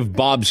tired of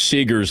Bob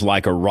Seger's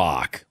Like a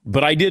Rock,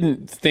 but I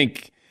didn't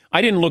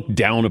look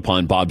down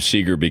upon Bob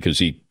Seger because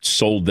he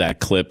sold that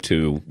clip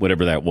to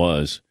whatever that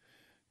was,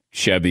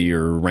 Chevy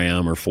or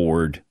Ram or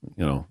Ford,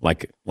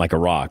 like a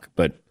rock.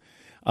 But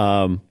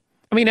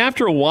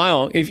after a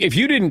while, if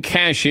you didn't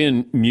cash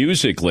in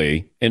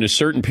musically in a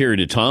certain period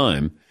of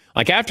time,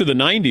 like after the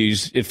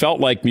 90s, it felt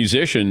like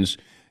musicians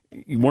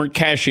weren't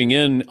cashing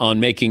in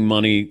on making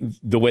money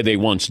the way they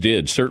once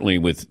did, certainly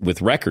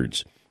with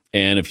records.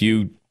 And if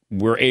you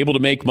were able to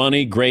make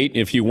money, great.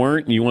 If you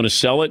weren't and you want to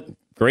sell it,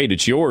 great.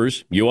 It's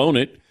yours. You own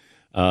it.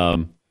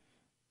 And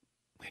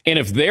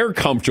if they're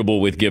comfortable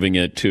with giving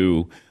it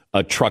to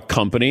a truck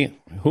company,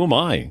 who am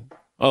I?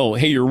 Oh,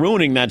 hey, you're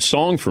ruining that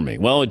song for me.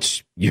 Well,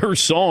 it's your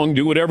song.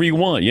 Do whatever you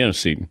want. Yeah,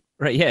 Seton.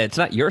 Right. Yeah, it's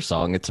not your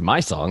song. It's my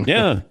song.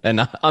 Yeah.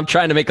 And I'm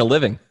trying to make a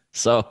living.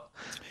 So,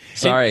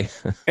 sorry.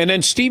 And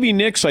then Stevie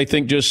Nicks, I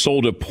think, just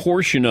sold a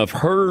portion of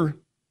her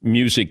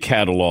music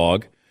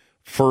catalog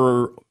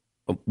for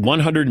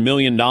 $100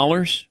 million.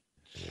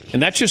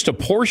 And that's just a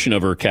portion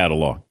of her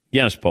catalog.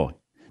 Yes, Paul.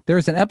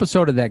 There's an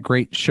episode of that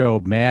great show,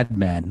 Mad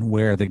Men,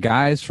 where the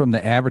guys from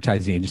the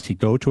advertising agency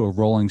go to a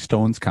Rolling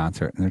Stones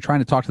concert, and they're trying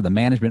to talk to the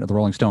management of the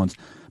Rolling Stones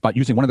about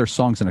using one of their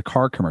songs in a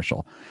car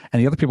commercial.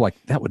 And the other people are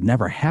like, that would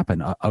never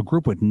happen. A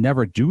group would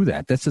never do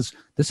that. This is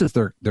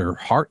their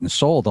heart and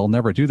soul. They'll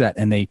never do that.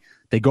 And they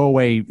go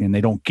away and they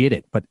don't get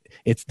it. But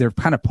they're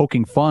kind of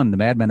poking fun, the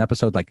Mad Men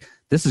episode, like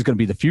this is going to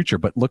be the future.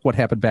 But look what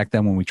happened back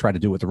then when we tried to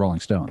do it with the Rolling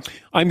Stones.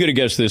 I'm going to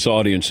guess this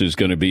audience is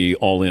going to be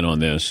all in on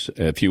this.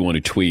 If you want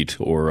to tweet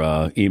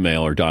or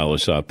email or dial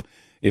us up,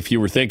 if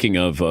you were thinking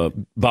of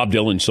Bob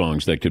Dylan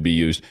songs that could be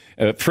used,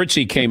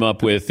 Fritzy came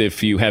up with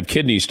if you have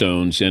kidney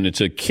stones and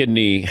it's a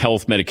kidney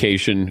health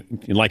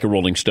medication, like a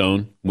Rolling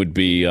Stone, would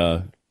be...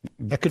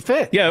 that could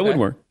fit. Yeah, it would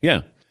work.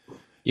 Yeah.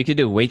 You could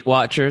do Weight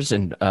Watchers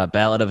and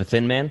Ballad of a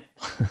Thin Man.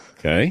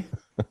 Okay.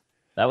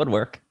 That would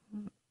work.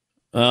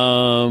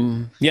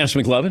 Yes,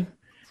 McLovin?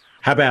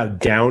 How about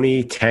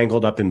Downey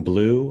Tangled Up in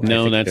Blue?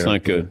 No, that's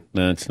not good.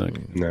 That's not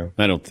good. No.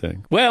 I don't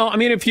think. Well, I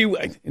mean, if you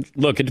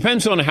look, it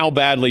depends on how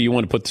badly you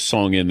want to put the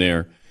song in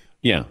there.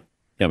 Yeah.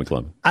 Yeah,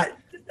 McLovin.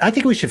 I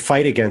think we should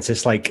fight against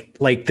this. Like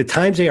the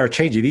times they are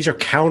changing. These are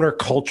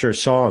counterculture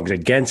songs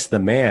against the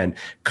man.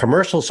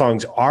 Commercial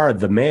songs are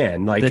the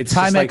man. Like the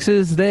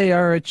Timexes, they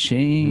are a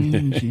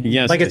change.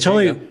 Yes. Like it's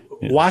totally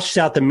washes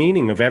out the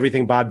meaning of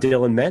everything Bob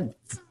Dylan meant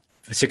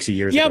 60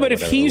 years ago. Yeah, but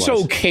if he's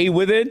okay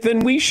with it, then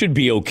we should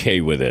be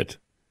okay with it.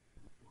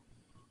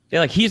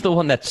 Yeah, like he's the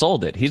one that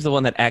sold it. He's the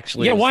one that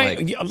actually. Yeah, why?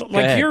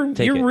 Ahead,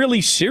 you're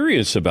really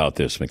serious about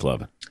this,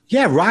 McLovin.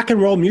 Yeah, rock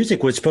and roll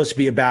music was supposed to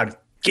be about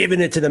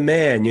giving it to the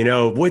man.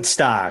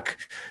 Woodstock.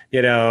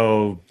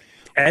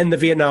 End the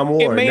Vietnam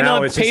War. It may now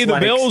not pay the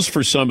bills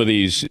for some of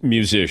these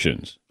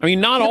musicians. I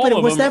mean, not all but of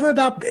it was them. Never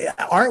about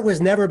art.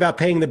 Was never about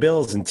paying the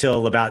bills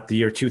until about the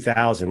year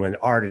 2000, when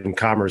art and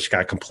commerce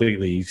got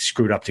completely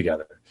screwed up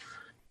together.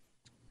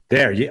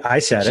 There, I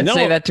said it.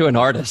 Say that to an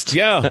artist.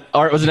 Yeah.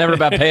 Art was never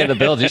about paying the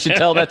bills. You should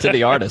tell that to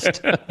the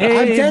artist. I'm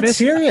dead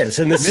serious.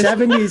 In the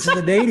 70s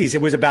and the 80s,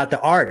 it was about the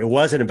art. It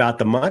wasn't about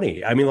the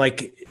money. I mean,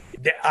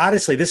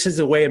 honestly, this is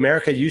the way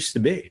America used to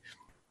be.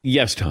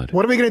 Yes, Todd.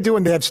 What are we going to do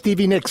when they have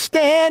Stevie Nicks?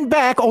 Stand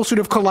back,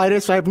 ulcerative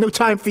colitis. I have no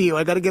time for you.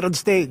 I got to get on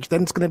stage.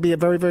 Then it's going to be a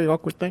very, very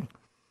awkward thing.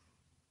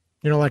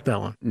 You don't like that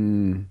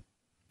one?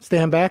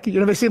 Stand back? You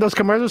never see those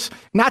commercials?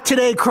 Not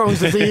today, Crohn's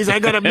disease. I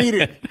got to meet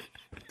it.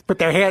 Put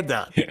their hair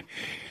down.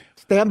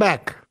 Stand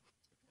back.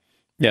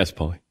 Yes,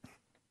 Paulie.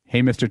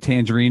 Hey, Mr.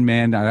 Tangerine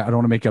Man, I don't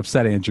want to make you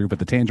upset, Andrew, but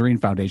the Tangerine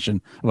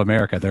Foundation of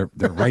America, they're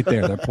right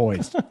there. They're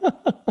poised.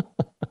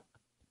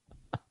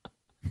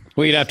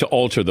 Well, you'd have to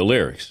alter the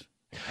lyrics.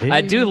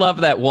 I do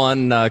love that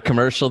one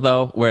commercial,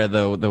 though, where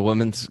the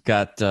woman's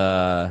got,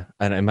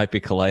 and it might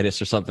be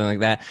colitis or something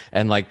like that,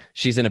 and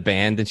she's in a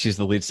band and she's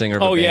the lead singer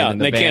of a band. Yeah,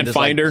 and they can't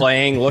find her.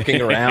 Playing,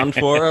 looking around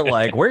for her,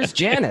 like, where's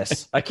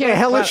Janice? I can't.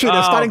 Hell is she?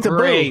 They're starting to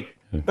boo.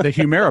 The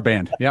Humira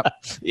band. Yep.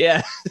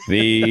 Yeah.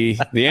 The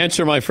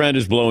answer, my friend,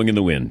 is blowing in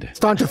the wind.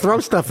 Starting to throw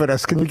stuff at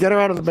us. Can you get her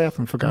out of the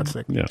bathroom, for God's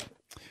sake? Yeah.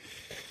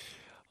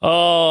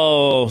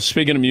 Oh,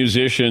 speaking of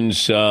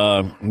musicians, the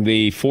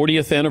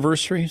 40th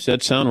anniversary, does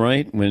that sound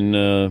right?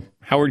 When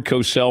Howard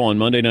Cosell on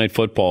Monday Night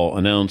Football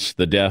announced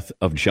the death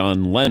of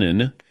John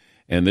Lennon,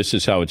 and this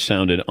is how it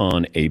sounded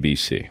on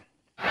ABC.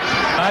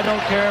 I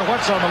don't care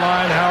what's on the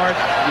line, Howard.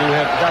 You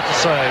have got to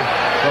say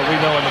what we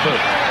know in the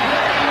booth.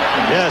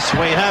 Yes,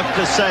 we have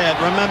to say it.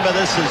 Remember,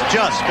 this is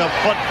just a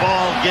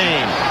football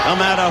game, no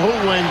matter who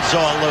wins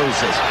or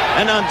loses.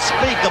 An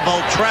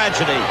unspeakable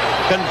tragedy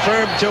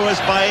confirmed to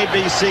us by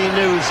ABC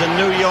News in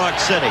New York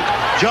City.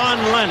 John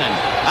Lennon,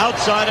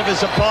 outside of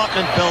his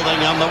apartment building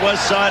on the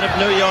west side of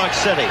New York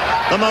City,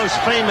 the most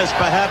famous,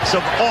 perhaps,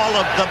 of all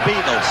of the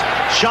Beatles,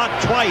 shot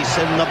twice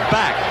in the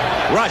back,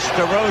 rushed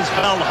to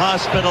Roosevelt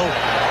Hospital,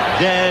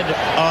 dead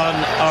on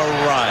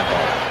arrival.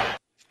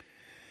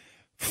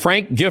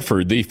 Frank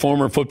Gifford, the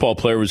former football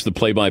player, was the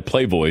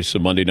play-by-play voice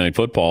of Monday Night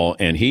Football,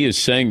 and he is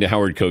saying to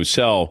Howard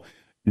Cosell,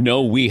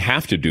 no, we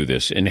have to do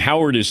this. And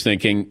Howard is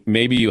thinking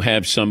maybe you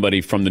have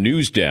somebody from the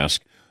news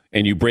desk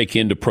and you break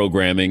into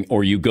programming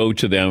or you go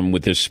to them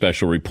with this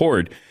special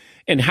report.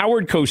 And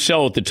Howard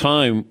Cosell at the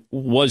time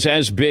was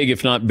as big,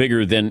 if not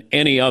bigger, than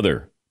any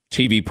other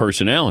TV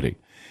personality.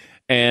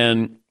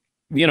 And,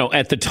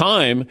 at the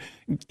time,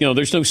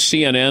 there's no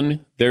CNN,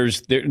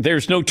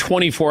 there's no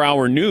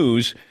 24-hour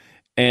news.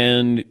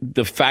 And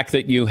the fact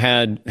that you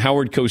had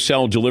Howard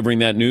Cosell delivering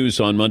that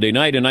news on Monday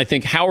night, and I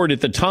think Howard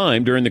at the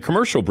time during the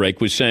commercial break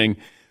was saying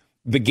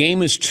the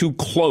game is too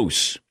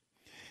close.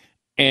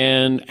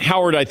 And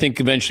Howard, I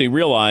think, eventually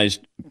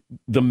realized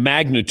the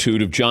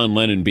magnitude of John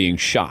Lennon being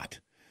shot,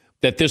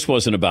 that this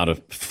wasn't about a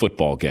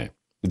football game.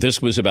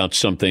 This was about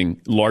something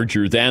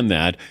larger than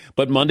that.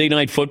 But Monday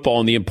Night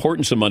Football and the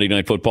importance of Monday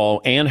Night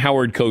Football and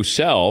Howard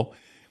Cosell,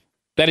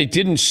 that it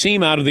didn't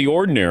seem out of the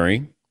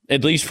ordinary,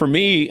 at least for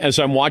me as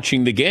I'm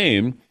watching the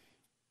game,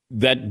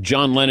 that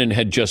John Lennon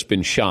had just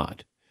been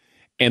shot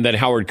and that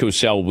Howard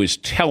Cosell was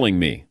telling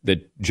me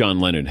that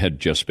John Lennon had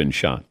just been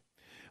shot.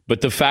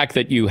 But the fact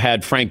that you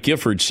had Frank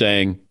Gifford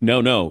saying,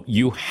 no,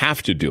 you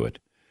have to do it.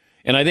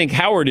 And I think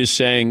Howard is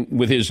saying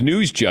with his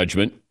news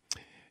judgment,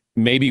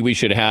 maybe we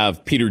should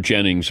have Peter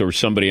Jennings or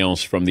somebody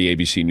else from the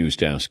ABC News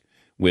desk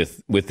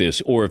with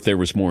this, or if there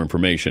was more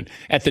information.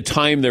 At the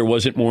time, there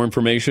wasn't more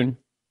information.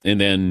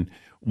 And then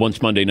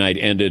once Monday night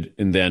ended,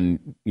 and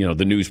then,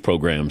 the news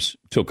programs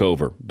took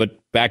over. But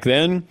back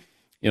then,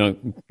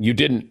 you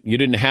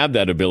didn't have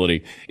that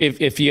ability.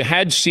 If you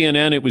had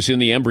CNN, it was in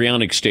the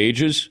embryonic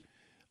stages,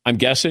 I'm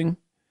guessing.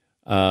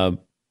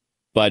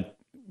 But,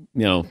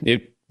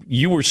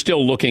 you were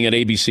still looking at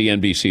ABC,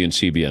 NBC, and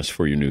CBS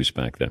for your news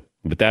back then.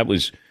 But that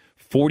was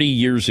 40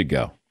 years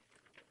ago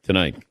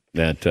tonight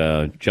that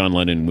John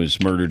Lennon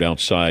was murdered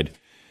outside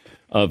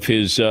of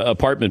his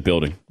apartment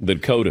building, the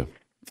Dakota.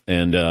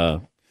 And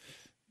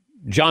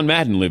John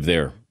Madden lived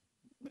there.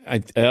 I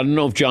don't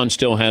know if John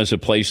still has a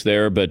place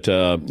there, but,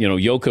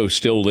 Yoko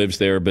still lives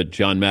there, but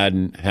John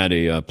Madden had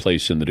a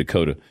place in the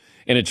Dakota.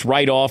 And it's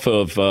right off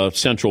of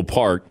Central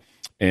Park.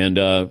 And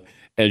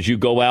as you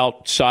go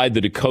outside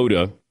the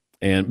Dakota,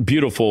 and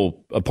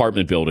beautiful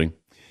apartment building,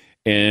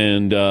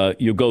 and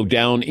you go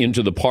down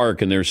into the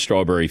park, and there's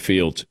strawberry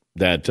fields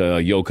that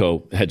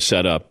Yoko had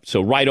set up.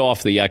 So right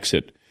off the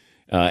exit,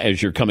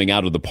 as you're coming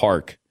out of the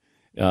park,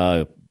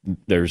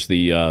 there's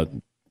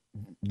the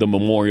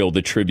memorial,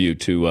 the tribute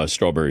to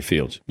Strawberry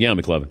Fields. Yeah,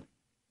 McLevin.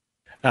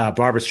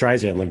 Barbara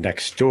Streisand lived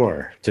next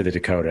door to the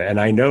Dakota, and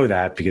I know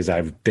that because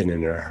I've been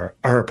in her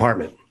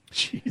apartment.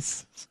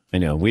 Jeez. I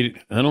know.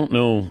 I don't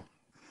know.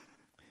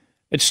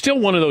 It's still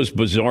one of those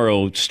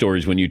bizarro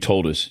stories when you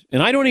told us.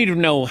 And I don't even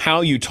know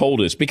how you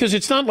told us, because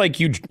it's not like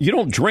you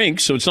don't drink,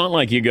 so it's not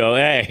like you go,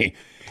 hey,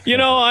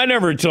 I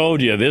never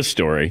told you this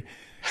story.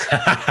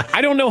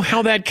 I don't know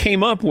how that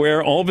came up,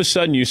 where all of a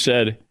sudden you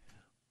said,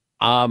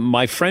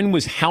 my friend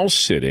was house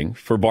sitting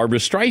for Barbara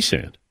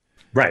Streisand.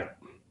 Right.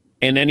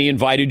 And then he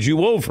invited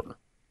you over.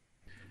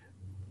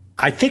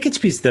 I think it's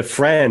because the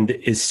friend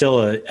is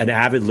still an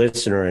avid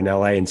listener in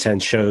LA and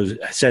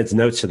sends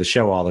notes to the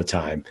show all the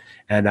time,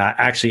 and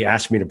actually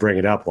asked me to bring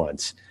it up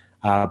once.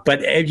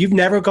 But you've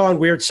never gone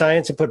weird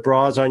science and put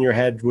bras on your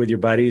head with your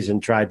buddies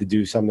and tried to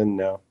do something?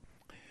 No.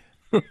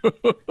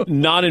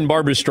 Not in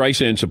Barbara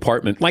Streisand's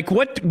apartment. Like,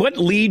 what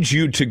leads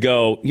you to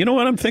go, you know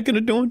what I'm thinking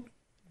of doing?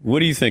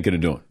 What are you thinking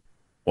of doing?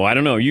 Well, I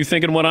don't know. Are you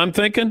thinking what I'm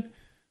thinking?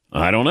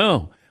 I don't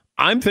know.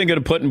 I'm thinking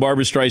of putting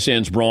Barbara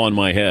Streisand's bra on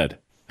my head.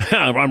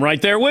 I'm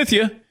right there with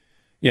you.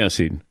 Yes,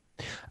 Eden.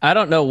 I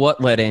don't know what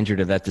led Andrew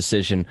to that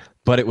decision,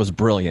 but it was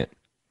brilliant.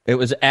 It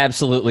was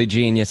absolutely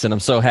genius, and I'm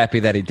so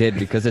happy that he did,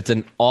 because it's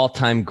an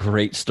all-time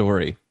great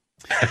story.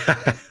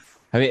 I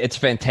mean, it's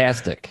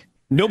fantastic.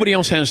 Nobody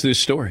else has this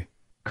story.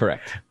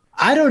 Correct.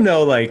 I don't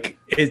know,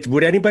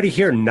 would anybody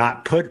here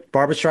not put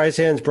Barbara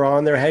Streisand's bra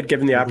on their head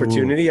given the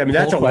opportunity? I mean,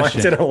 that's a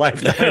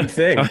once-in-a-lifetime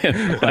thing.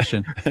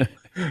 Question.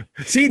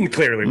 Seton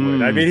clearly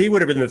would. I mean, he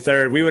would have been the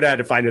third. We would have had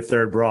to find a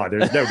third bra.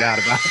 There's no doubt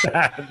about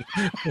that.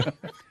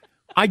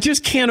 I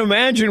just can't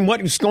imagine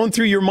what's going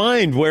through your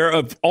mind, where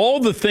of all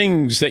the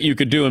things that you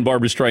could do in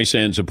Barbara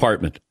Streisand's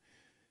apartment,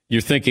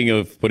 you're thinking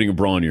of putting a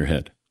bra on your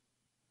head.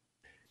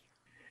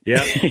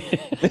 Yeah.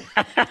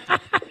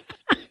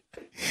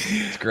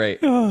 It's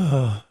great.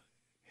 And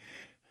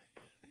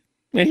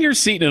here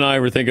Seton and I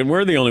were thinking,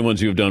 we're the only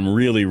ones who have done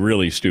really,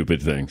 really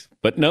stupid things.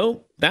 But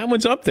no, that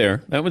one's up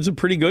there. That one's a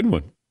pretty good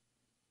one.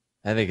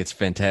 I think it's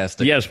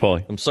fantastic. Yes,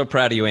 Paulie. I'm so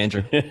proud of you,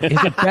 Andrew.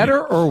 Is it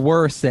better or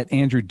worse that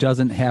Andrew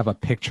doesn't have a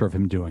picture of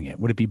him doing it?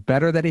 Would it be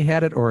better that he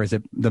had it, or is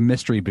it the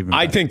mystery?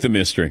 I think the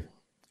mystery.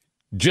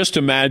 Just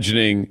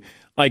imagining,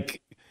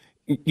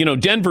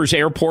 Denver's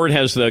airport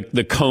has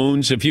the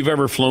cones. If you've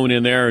ever flown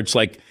in there, it's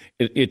like,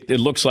 it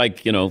looks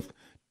like,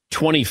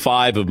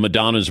 25 of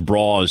Madonna's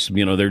bras,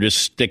 they're just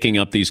sticking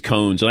up these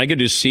cones. And I could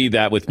just see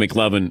that with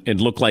McLevin. It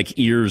looked like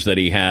ears that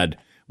he had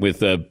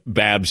with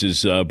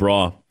Babs's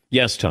bra.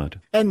 Yes, Todd.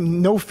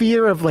 And no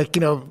fear of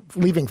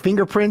leaving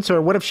fingerprints,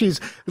 or what if she's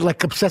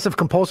like obsessive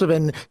compulsive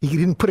and he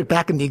didn't put it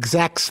back in the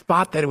exact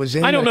spot that it was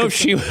in? I don't know if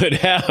she would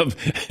have.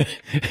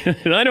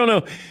 I don't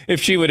know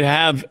if she would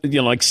have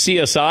like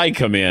CSI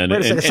come in. Wait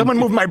a second, someone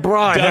moved my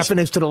bra half an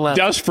inch to the left.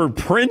 Just for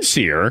prints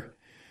here.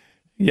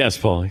 Yes,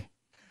 Paulie.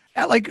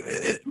 Like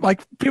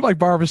people like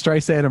Barbara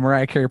Streisand and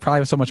Mariah Carey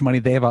probably have so much money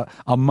they have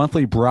a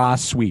monthly bra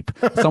sweep.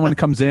 Someone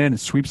comes in and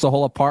sweeps the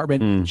whole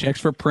apartment, checks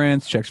for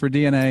prints, checks for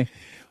DNA.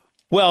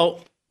 Well,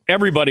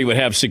 everybody would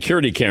have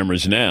security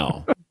cameras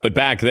now, but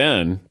back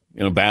then,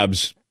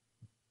 Babs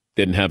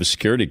didn't have a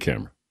security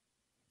camera.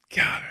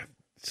 God,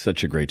 it's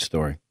such a great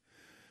story.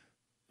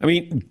 I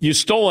mean, you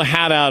stole a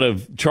hat out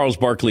of Charles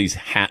Barkley's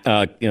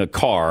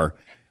car,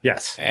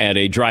 yes, at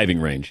a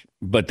driving range,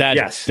 but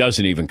that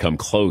doesn't even come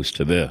close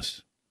to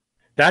this.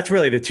 That's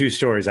really the two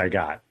stories I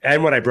got,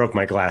 and when I broke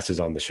my glasses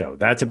on the show.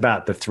 That's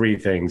about the three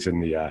things in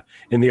the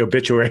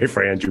obituary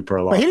for Andrew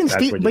Perloff. But he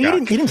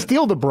didn't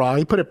steal the bra.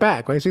 He put it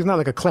back, right? So he's not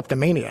like a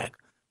kleptomaniac.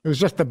 It was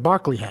just the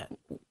Barkley hat.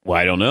 Well,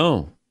 I don't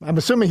know. I'm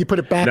assuming he put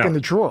it back in the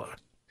drawer.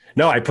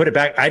 No, I put it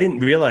back. I didn't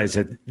realize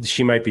that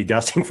she might be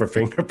dusting for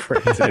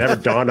fingerprints. It never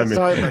dawned on me.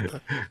 Sorry about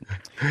that.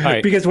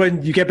 Right. Because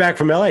when you get back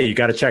from LA, you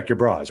got to check your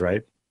bras,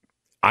 right?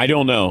 I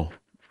don't know.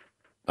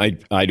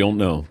 I don't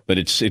know, but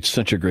it's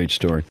such a great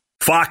story.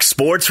 Fox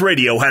Sports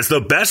Radio has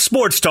the best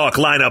sports talk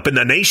lineup in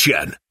the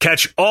nation.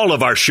 Catch all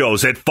of our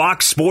shows at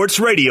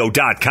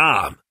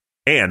foxsportsradio.com.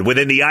 And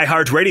within the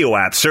iHeartRadio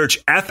app,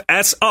 search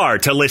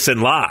FSR to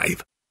listen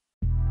live.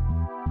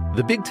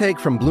 The Big Take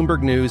from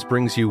Bloomberg News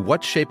brings you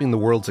what's shaping the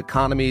world's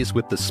economies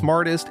with the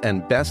smartest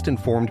and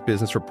best-informed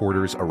business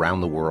reporters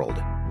around the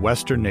world.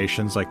 Western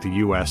nations like the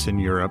U.S.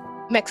 and Europe.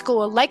 Mexico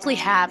will likely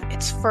have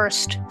its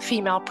first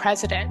female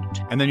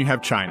president. And then you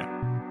have China.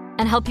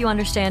 And help you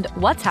understand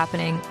what's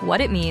happening,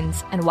 what it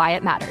means, and why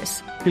it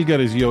matters. He'll get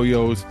his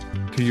yo-yos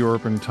to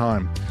Europe in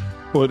time.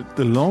 But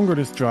the longer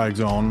this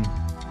drags on,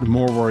 the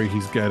more worry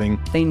he's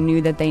getting. They knew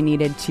that they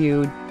needed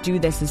to do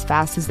this as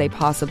fast as they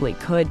possibly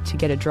could to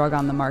get a drug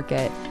on the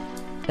market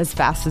as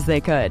fast as they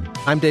could.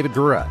 I'm David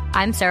Gura.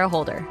 I'm Sarah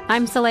Holder.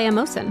 I'm Saleha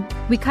Mohsen.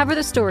 We cover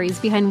the stories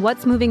behind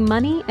what's moving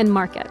money and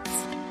markets.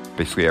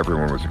 Basically,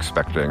 everyone was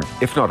expecting,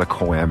 if not a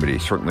calamity,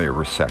 certainly a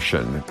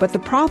recession. But the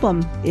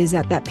problem is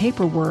that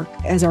paperwork,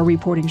 as our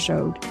reporting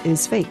showed,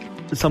 is fake.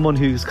 As someone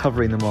who's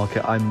covering the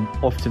market, I'm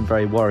often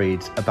very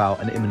worried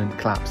about an imminent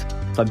collapse.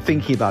 So I'm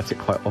thinking about it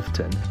quite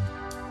often.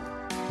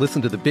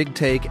 Listen to The Big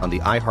Take on the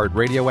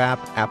iHeartRadio app,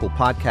 Apple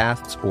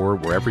Podcasts, or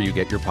wherever you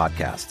get your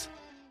podcasts.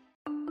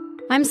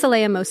 I'm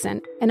Saleha Mohsen,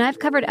 and I've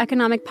covered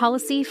economic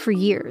policy for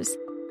years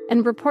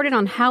and reported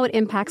on how it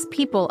impacts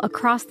people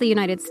across the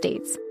United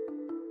States.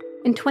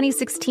 In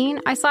 2016,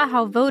 I saw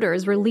how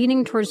voters were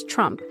leaning towards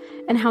Trump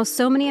and how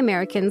so many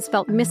Americans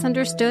felt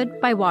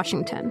misunderstood by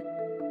Washington.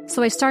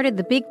 So I started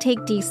The Big Take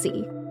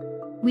DC.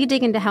 We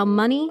dig into how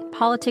money,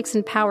 politics,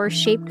 and power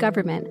shape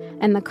government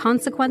and the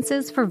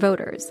consequences for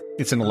voters.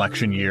 It's an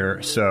election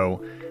year,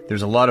 so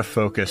there's a lot of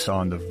focus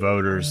on the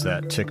voters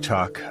that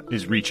TikTok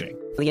is reaching.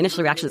 The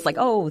initial reaction is like,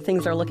 oh,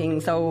 things are looking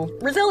so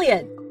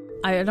resilient.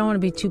 I don't want to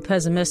be too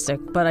pessimistic,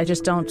 but I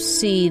just don't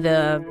see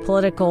the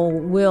political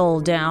will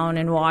down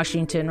in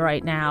Washington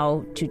right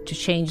now to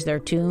change their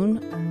tune.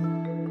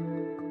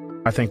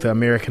 I think the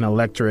American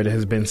electorate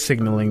has been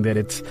signaling that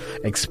it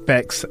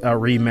expects a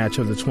rematch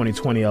of the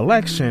 2020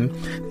 election.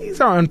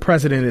 These are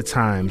unprecedented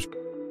times.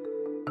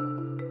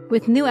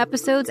 With new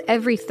episodes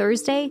every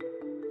Thursday,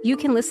 you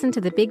can listen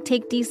to The Big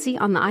Take DC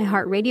on the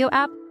iHeartRadio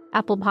app,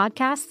 Apple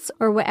Podcasts,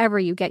 or wherever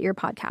you get your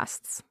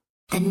podcasts.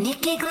 The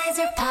Nikki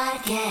Glaser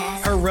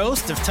Podcast. Her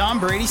roast of Tom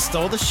Brady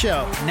stole the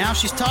show. Now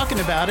she's talking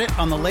about it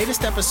on the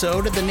latest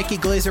episode of the Nikki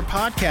Glaser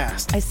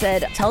Podcast. I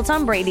said, tell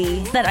Tom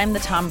Brady that I'm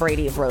the Tom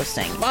Brady of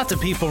roasting. Lots of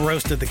people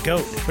roasted the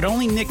GOAT, but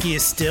only Nikki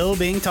is still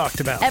being talked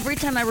about. Every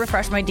time I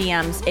refresh my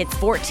DMs, it's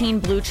 14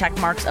 blue check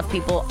marks of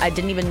people I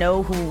didn't even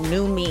know who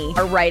knew me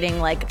are writing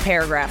like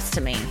paragraphs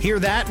to me. Hear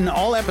that in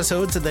all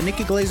episodes of the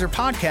Nikki Glaser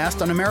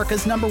Podcast on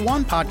America's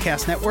 #1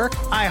 podcast network,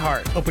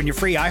 iHeart. Open your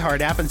free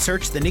iHeart app and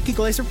search the Nikki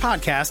Glaser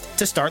Podcast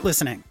to start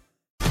listening.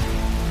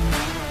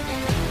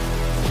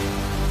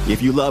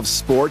 If you love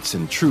sports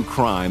and true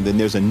crime, then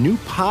there's a new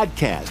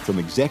podcast from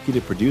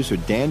executive producer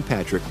Dan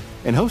Patrick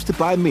and hosted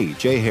by me,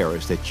 Jay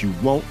Harris, that you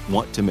won't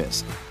want to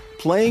miss.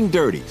 Playing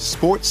Dirty: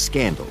 Sports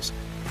Scandals.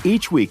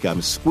 Each week,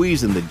 I'm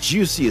squeezing the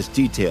juiciest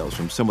details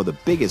from some of the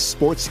biggest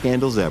sports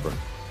scandals ever.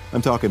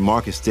 I'm talking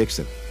Marcus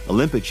Dixon,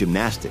 Olympic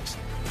gymnastics,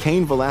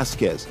 Cain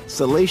Velasquez,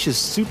 salacious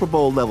Super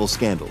Bowl-level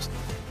scandals.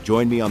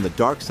 Join me on the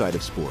dark side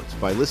of sports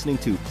by listening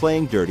to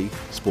Playing Dirty: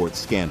 Sports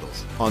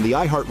Scandals on the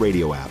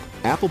iHeartRadio app,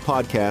 Apple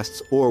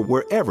Podcasts, or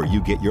wherever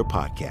you get your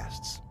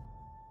podcasts.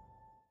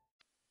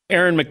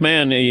 Aaron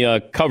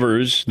McMahon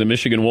covers the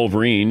Michigan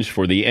Wolverines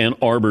for the Ann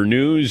Arbor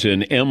News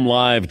and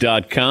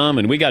MLive.com,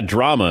 and we got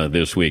drama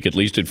this week. At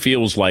least it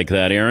feels like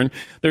that, Aaron.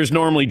 There's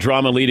normally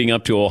drama leading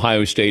up to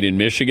Ohio State and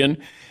Michigan,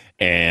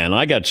 and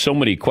I got so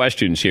many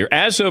questions here.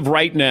 As of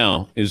right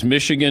now, is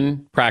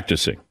Michigan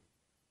practicing?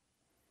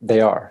 They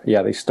are.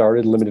 Yeah, they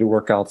started limited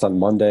workouts on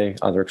Monday.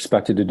 They're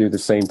expected to do the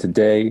same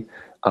today.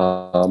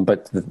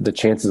 But the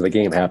chances of the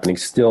game happening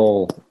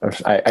still,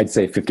 I'd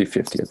say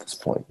 50-50 at this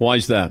point. Why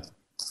is that?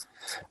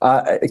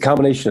 A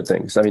combination of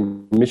things. I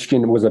mean,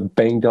 Michigan was a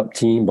banged up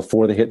team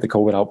before they hit the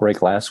COVID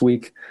outbreak last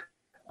week.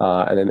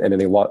 And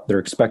then they're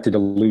expected to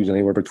lose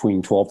anywhere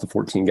between 12 to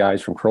 14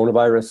 guys from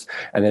coronavirus.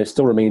 And then it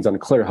still remains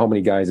unclear how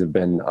many guys have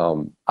been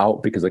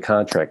out because of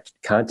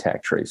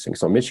contact tracing.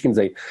 So Michigan's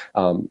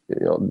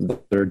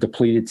they're a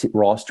depleted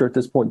roster at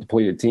this point,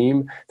 depleted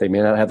team. They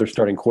may not have their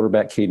starting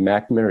quarterback, Cade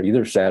McNamara,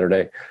 either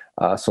Saturday.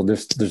 So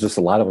there's just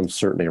a lot of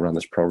uncertainty around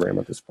this program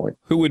at this point.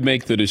 Who would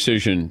make the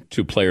decision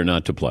to play or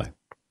not to play?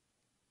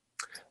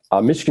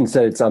 Michigan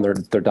said it's on their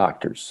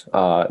doctors.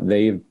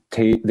 They've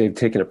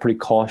taken a pretty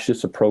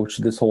cautious approach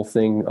to this whole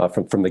thing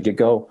from the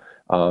get-go.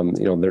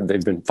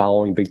 They've been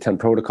following Big Ten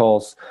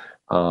protocols,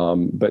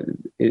 but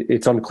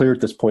it's unclear at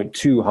this point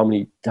too how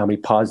many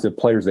positive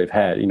players they've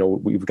had.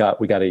 We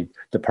got a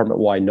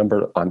department-wide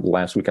number on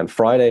last week on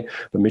Friday,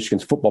 but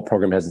Michigan's football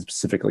program hasn't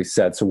specifically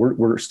said. So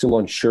we're still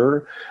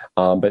unsure.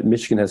 But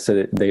Michigan has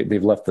said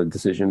they've left the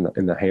decision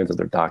in the hands of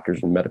their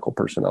doctors and medical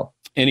personnel.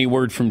 Any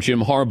word from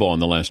Jim Harbaugh in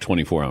the last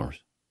 24 hours?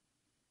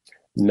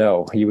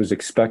 No, he was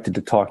expected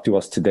to talk to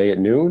us today at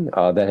noon.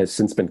 That has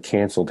since been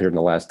canceled here in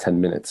the last 10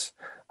 minutes.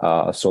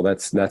 So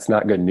that's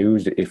not good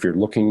news if you're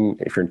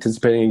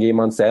anticipating a game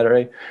on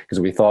Saturday, because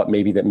we thought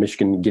maybe that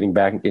Michigan getting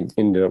back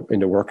into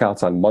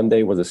workouts on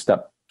Monday was a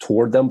step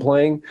toward them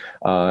playing.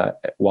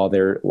 While they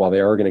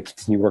are going to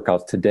continue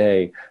workouts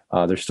today,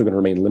 they're still going to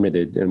remain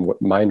limited. And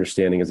what my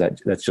understanding is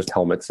that that's just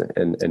helmets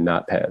and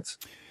not pads.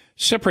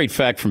 Separate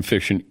fact from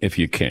fiction if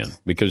you can,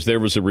 because there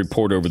was a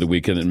report over the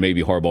weekend that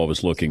maybe Harbaugh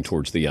was looking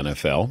towards the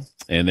NFL.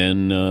 And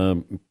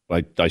then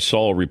I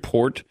saw a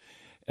report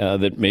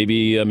that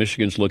maybe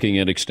Michigan's looking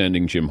at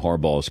extending Jim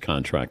Harbaugh's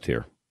contract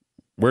here.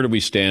 Where do we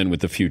stand with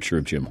the future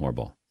of Jim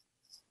Harbaugh?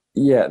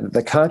 Yeah,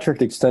 the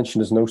contract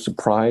extension is no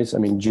surprise. I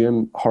mean,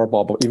 Jim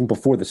Harbaugh, even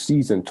before the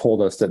season,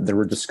 told us that there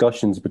were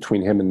discussions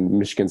between him and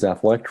Michigan's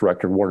athletic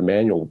director, Warren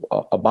Manuel,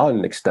 about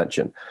an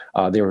extension.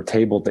 They were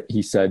tabled,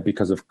 he said,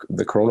 because of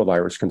the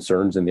coronavirus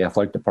concerns and the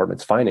athletic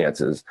department's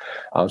finances.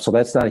 So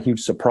that's not a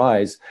huge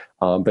surprise.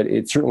 But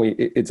it's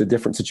a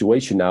different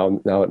situation now.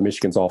 Now that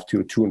Michigan's off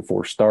to a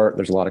 2-4 start,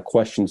 there's a lot of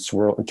questions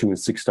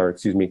 2-6 start.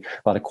 Excuse me,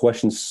 a lot of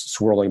questions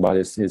swirling about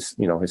his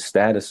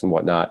status and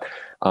whatnot.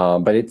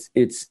 But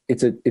it's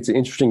an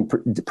interesting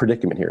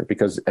predicament here,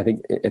 because I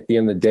think at the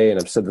end of the day,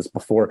 and I've said this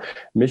before,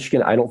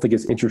 Michigan I don't think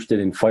is interested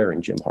in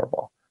firing Jim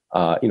Harbaugh.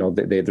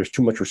 There's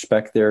too much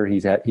respect there.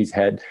 He's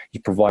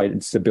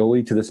provided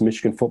stability to this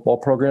Michigan football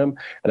program,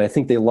 and I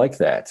think they like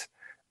that.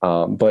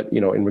 But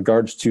in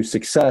regards to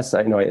success,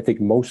 I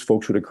think most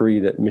folks would agree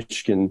that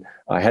Michigan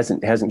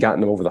hasn't gotten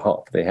them over the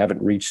hump. They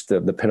haven't reached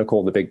the pinnacle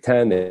of the Big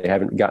Ten. They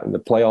haven't gotten the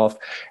playoff,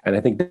 and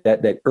I think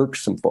that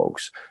irks some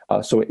folks.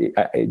 So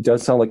it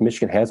does sound like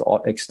Michigan has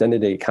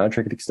extended a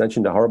contract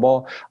extension to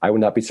Harbaugh. I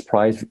would not be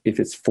surprised if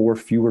it's 4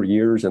 fewer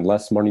years and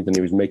less money than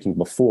he was making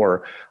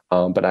before.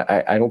 But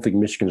I don't think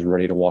Michigan's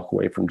ready to walk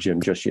away from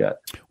Jim just yet.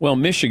 Well,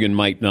 Michigan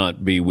might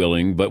not be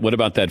willing, but what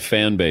about that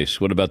fan base?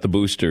 What about the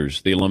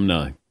boosters, the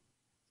alumni?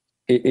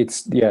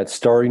 It's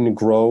starting to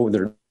grow.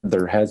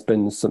 There has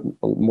been some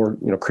more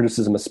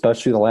criticism,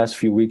 especially the last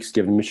few weeks,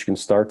 given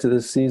Michigan's start to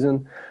this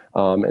season.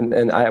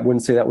 And I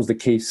wouldn't say that was the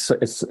case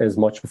as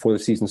much before the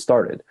season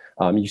started.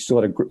 You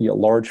still had a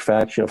large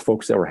faction of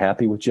folks that were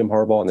happy with Jim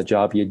Harbaugh and the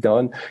job he had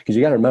done. Because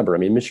you got to remember,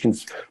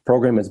 Michigan's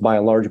program has by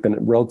and large been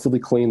relatively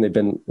clean. They've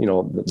been,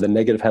 the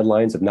negative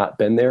headlines have not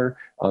been there.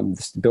 The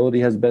stability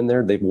has been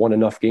there. They've won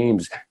enough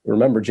games.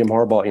 Remember, Jim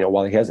Harbaugh,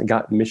 while he hasn't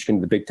gotten Michigan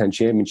to the Big Ten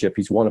championship,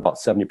 he's won about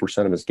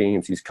 70% of his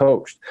games he's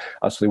coached.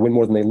 So they win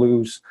more than they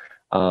lose.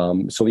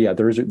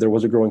 There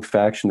was a growing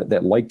faction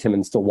that liked him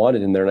and still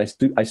wanted him there,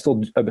 and I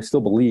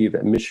still believe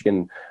that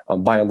Michigan,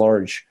 by and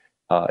large,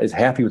 is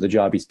happy with the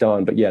job he's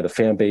done. But the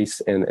fan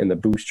base and the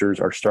boosters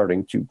are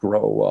starting to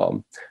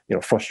grow,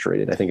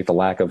 frustrated. I think at the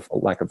lack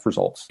of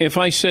results. If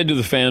I said to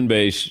the fan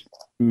base,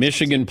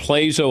 Michigan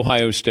plays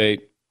Ohio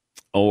State,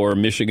 or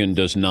Michigan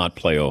does not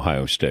play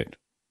Ohio State,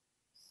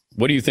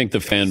 what do you think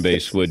the fan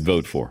base would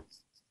vote for?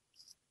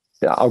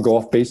 I'll go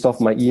based off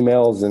my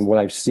emails and what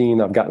I've seen,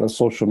 I've gotten on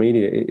social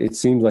media. It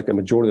seems like a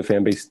majority of the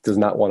fan base does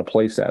not want to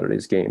play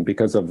Saturday's game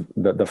because of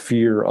the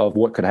fear of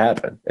what could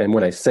happen. And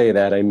when I say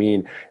that, I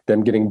mean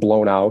them getting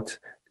blown out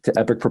to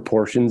epic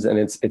proportions. And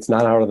it's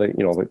not out of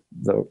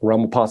the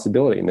realm of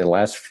possibility. In the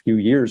last few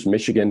years,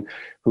 Michigan,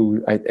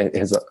 who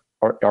has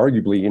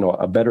arguably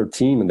a better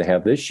team than they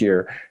have this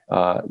year,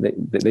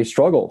 they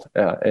struggled.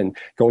 And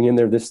going in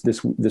there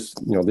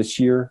this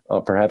year,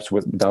 perhaps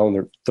with down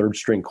their third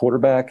string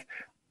quarterback,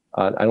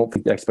 I don't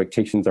think the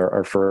expectations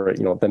are for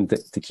them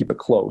to keep it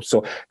close.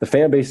 So the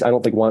fan base, I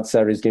don't think wants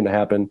Saturday's game to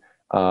happen.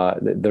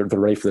 They're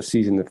ready for the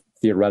season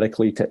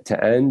theoretically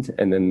to end,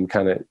 and then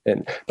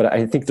but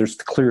I think there's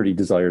clarity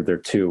desired there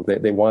too.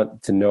 They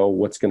want to know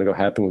what's going to go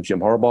happen with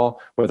Jim Harbaugh,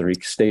 whether he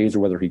stays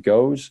or whether he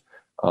goes.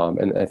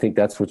 And I think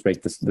that's what's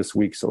make this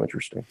week so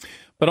interesting.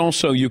 But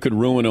also, you could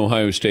ruin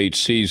Ohio State's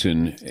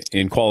season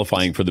in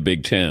qualifying for the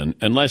Big Ten,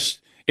 unless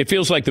it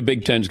feels like the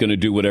Big Ten is going to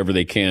do whatever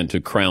they can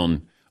to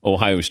crown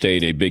Ohio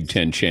State a Big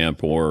Ten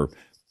champ, or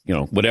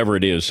whatever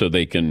it is, so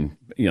they can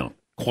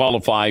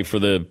qualify for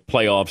the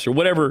playoffs or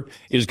whatever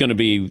is going to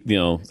be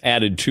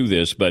added to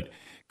this. But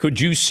could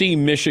you see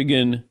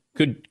Michigan?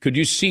 Could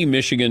you see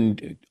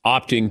Michigan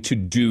opting to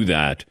do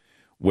that,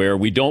 where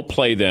we don't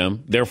play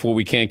them, therefore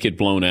we can't get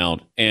blown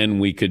out, and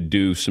we could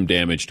do some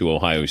damage to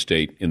Ohio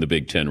State in the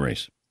Big Ten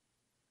race?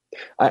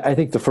 I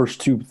think the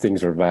first two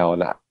things are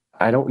valid.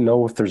 I don't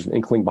know if there's an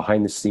inkling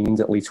behind the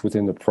scenes, at least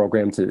within the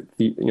program, to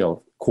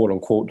quote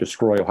unquote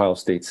destroy Ohio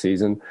State's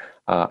season.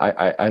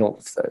 I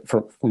don't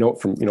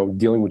from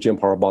dealing with Jim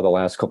Harbaugh the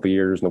last couple of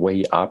years and the way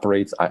he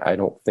operates. I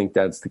don't think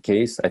that's the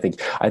case. I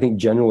think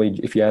generally,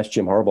 if you ask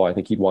Jim Harbaugh, I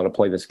think he'd want to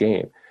play this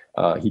game.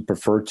 He'd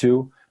prefer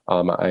to.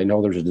 I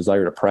know there's a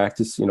desire to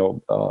practice,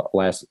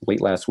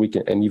 late last week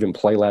and even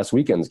play last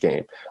weekend's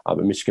game. But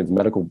Michigan's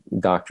medical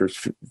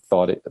doctors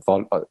thought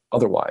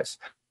otherwise.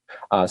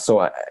 So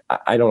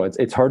I don't know.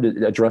 It's hard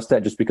to address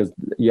that just because,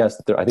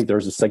 yes, I think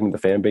there's a segment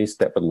of the fan base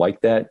that would like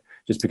that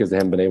just because they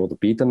haven't been able to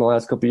beat them the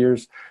last couple of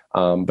years.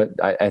 But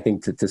I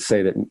think to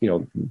say that,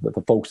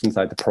 the folks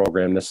inside the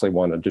program necessarily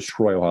want to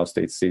destroy Ohio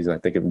State's season, I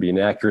think it would be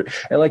inaccurate.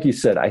 And like you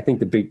said, I think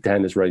the Big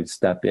Ten is ready to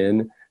step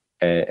in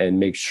and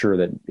make sure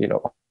that,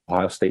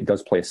 Ohio State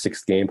does play a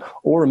sixth game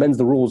or amends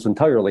the rules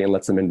entirely and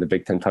lets them into the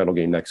Big Ten title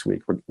game next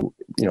week,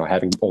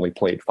 having only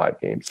played 5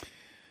 games.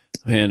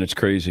 Man, it's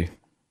crazy.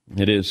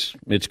 It is.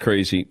 It's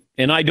crazy.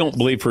 And I don't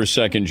believe for a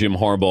second Jim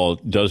Harbaugh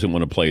doesn't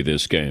want to play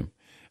this game.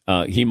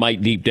 He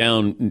might deep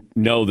down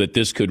know that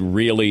this could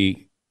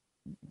really,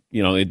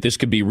 this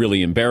could be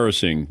really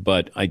embarrassing.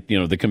 But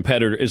the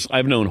competitor is,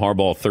 I've known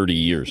Harbaugh 30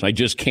 years. I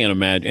just can't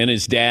imagine. And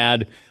his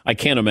dad, I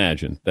can't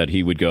imagine that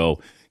he would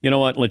go, you know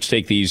what, let's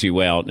take the easy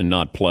way out and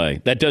not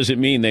play. That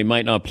doesn't mean they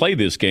might not play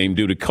this game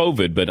due to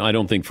COVID, but I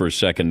don't think for a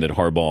second that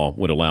Harbaugh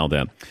would allow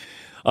that.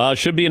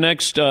 Should be a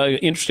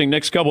interesting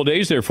next couple of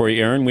days there for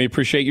you, Aaron. We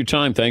appreciate your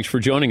time. Thanks for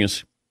joining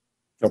us.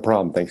 No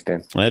problem. Thanks,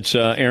 Dan. That's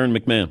Aaron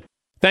McMahon.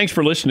 Thanks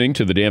for listening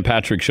to the Dan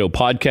Patrick Show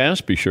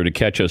podcast. Be sure to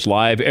catch us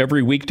live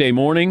every weekday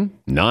morning,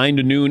 9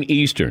 to noon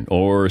Eastern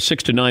or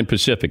 6 to 9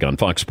 Pacific on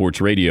Fox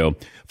Sports Radio.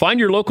 Find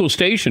your local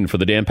station for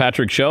the Dan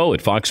Patrick Show at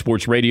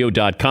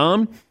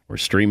foxsportsradio.com or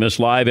stream us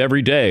live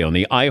every day on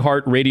the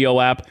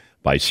iHeartRadio app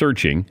by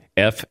searching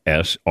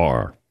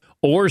FSR.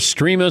 Or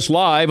stream us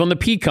live on the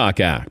Peacock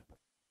app.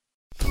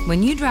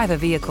 When you drive a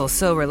vehicle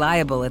so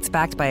reliable it's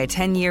backed by a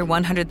 10-year,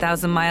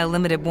 100,000-mile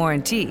limited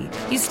warranty,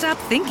 you stop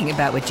thinking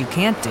about what you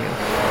can't do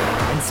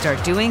and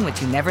start doing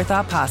what you never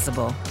thought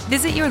possible.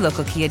 Visit your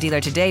local Kia dealer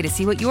today to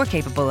see what you're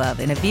capable of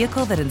in a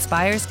vehicle that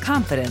inspires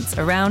confidence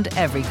around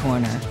every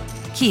corner.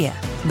 Kia,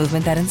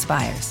 movement that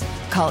inspires.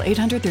 Call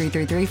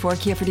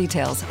 800-333-4KIA for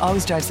details.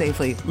 Always drive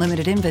safely.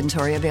 Limited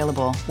inventory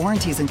available.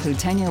 Warranties include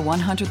 10-year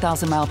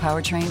 100,000-mile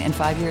powertrain and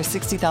 5-year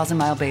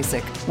 60,000-mile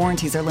basic.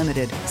 Warranties are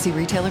limited. See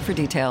retailer for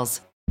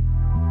details.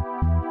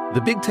 The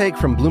Big Take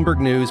from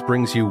Bloomberg News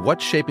brings you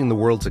what's shaping the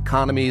world's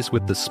economies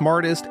with the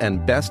smartest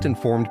and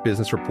best-informed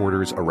business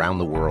reporters around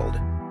the world.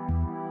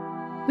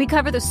 We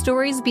cover the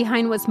stories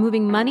behind what's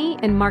moving money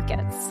and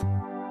markets,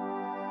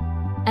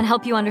 and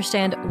help you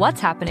understand what's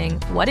happening,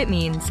 what it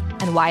means,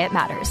 and why it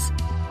matters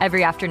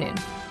every afternoon.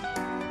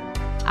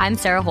 I'm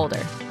Sarah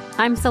Holder.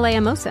 I'm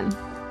Saleha Mohsin.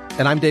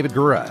 And I'm David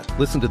Gura.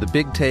 Listen to The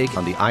Big Take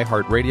on the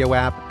iHeartRadio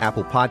app,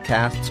 Apple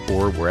Podcasts,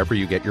 or wherever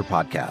you get your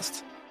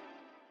podcasts.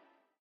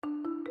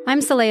 I'm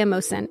Saleha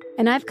Mohsin,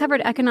 and I've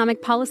covered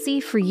economic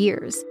policy for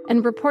years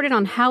and reported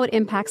on how it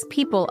impacts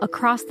people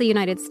across the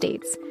United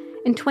States.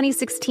 In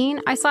 2016,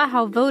 I saw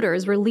how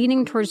voters were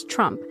leaning towards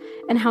Trump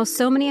and how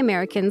so many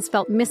Americans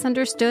felt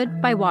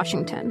misunderstood by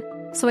Washington.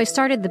 So I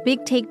started The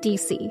Big Take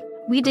DC.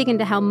 We dig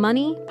into how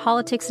money,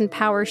 politics, and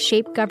power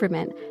shape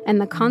government and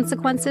the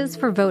consequences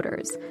for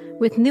voters.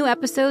 With new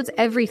episodes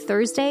every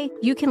Thursday,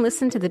 you can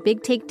listen to The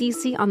Big Take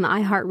DC on the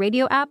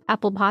iHeartRadio app,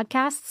 Apple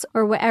Podcasts,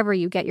 or wherever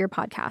you get your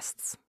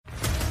podcasts.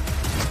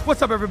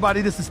 What's up,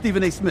 everybody? This is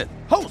Stephen A. Smith,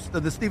 host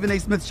of the Stephen A.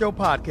 Smith Show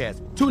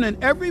podcast. Tune in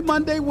every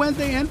Monday,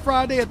 Wednesday, and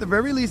Friday at the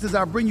very least as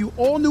I bring you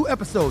all new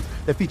episodes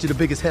that feature the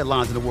biggest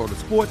headlines in the world of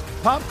sports,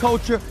 pop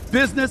culture,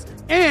 business,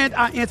 and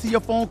I answer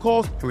your phone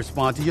calls and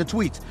respond to your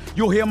tweets.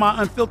 You'll hear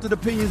my unfiltered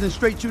opinions and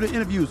straight-shooter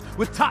interviews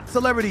with top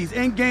celebrities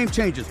and game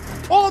changers.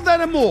 All that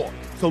and more.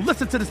 So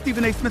listen to the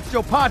Stephen A. Smith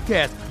Show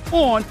podcast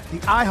on the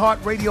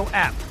iHeartRadio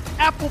app,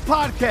 Apple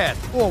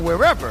Podcasts, or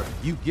wherever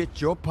you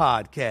get your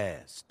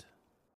podcast.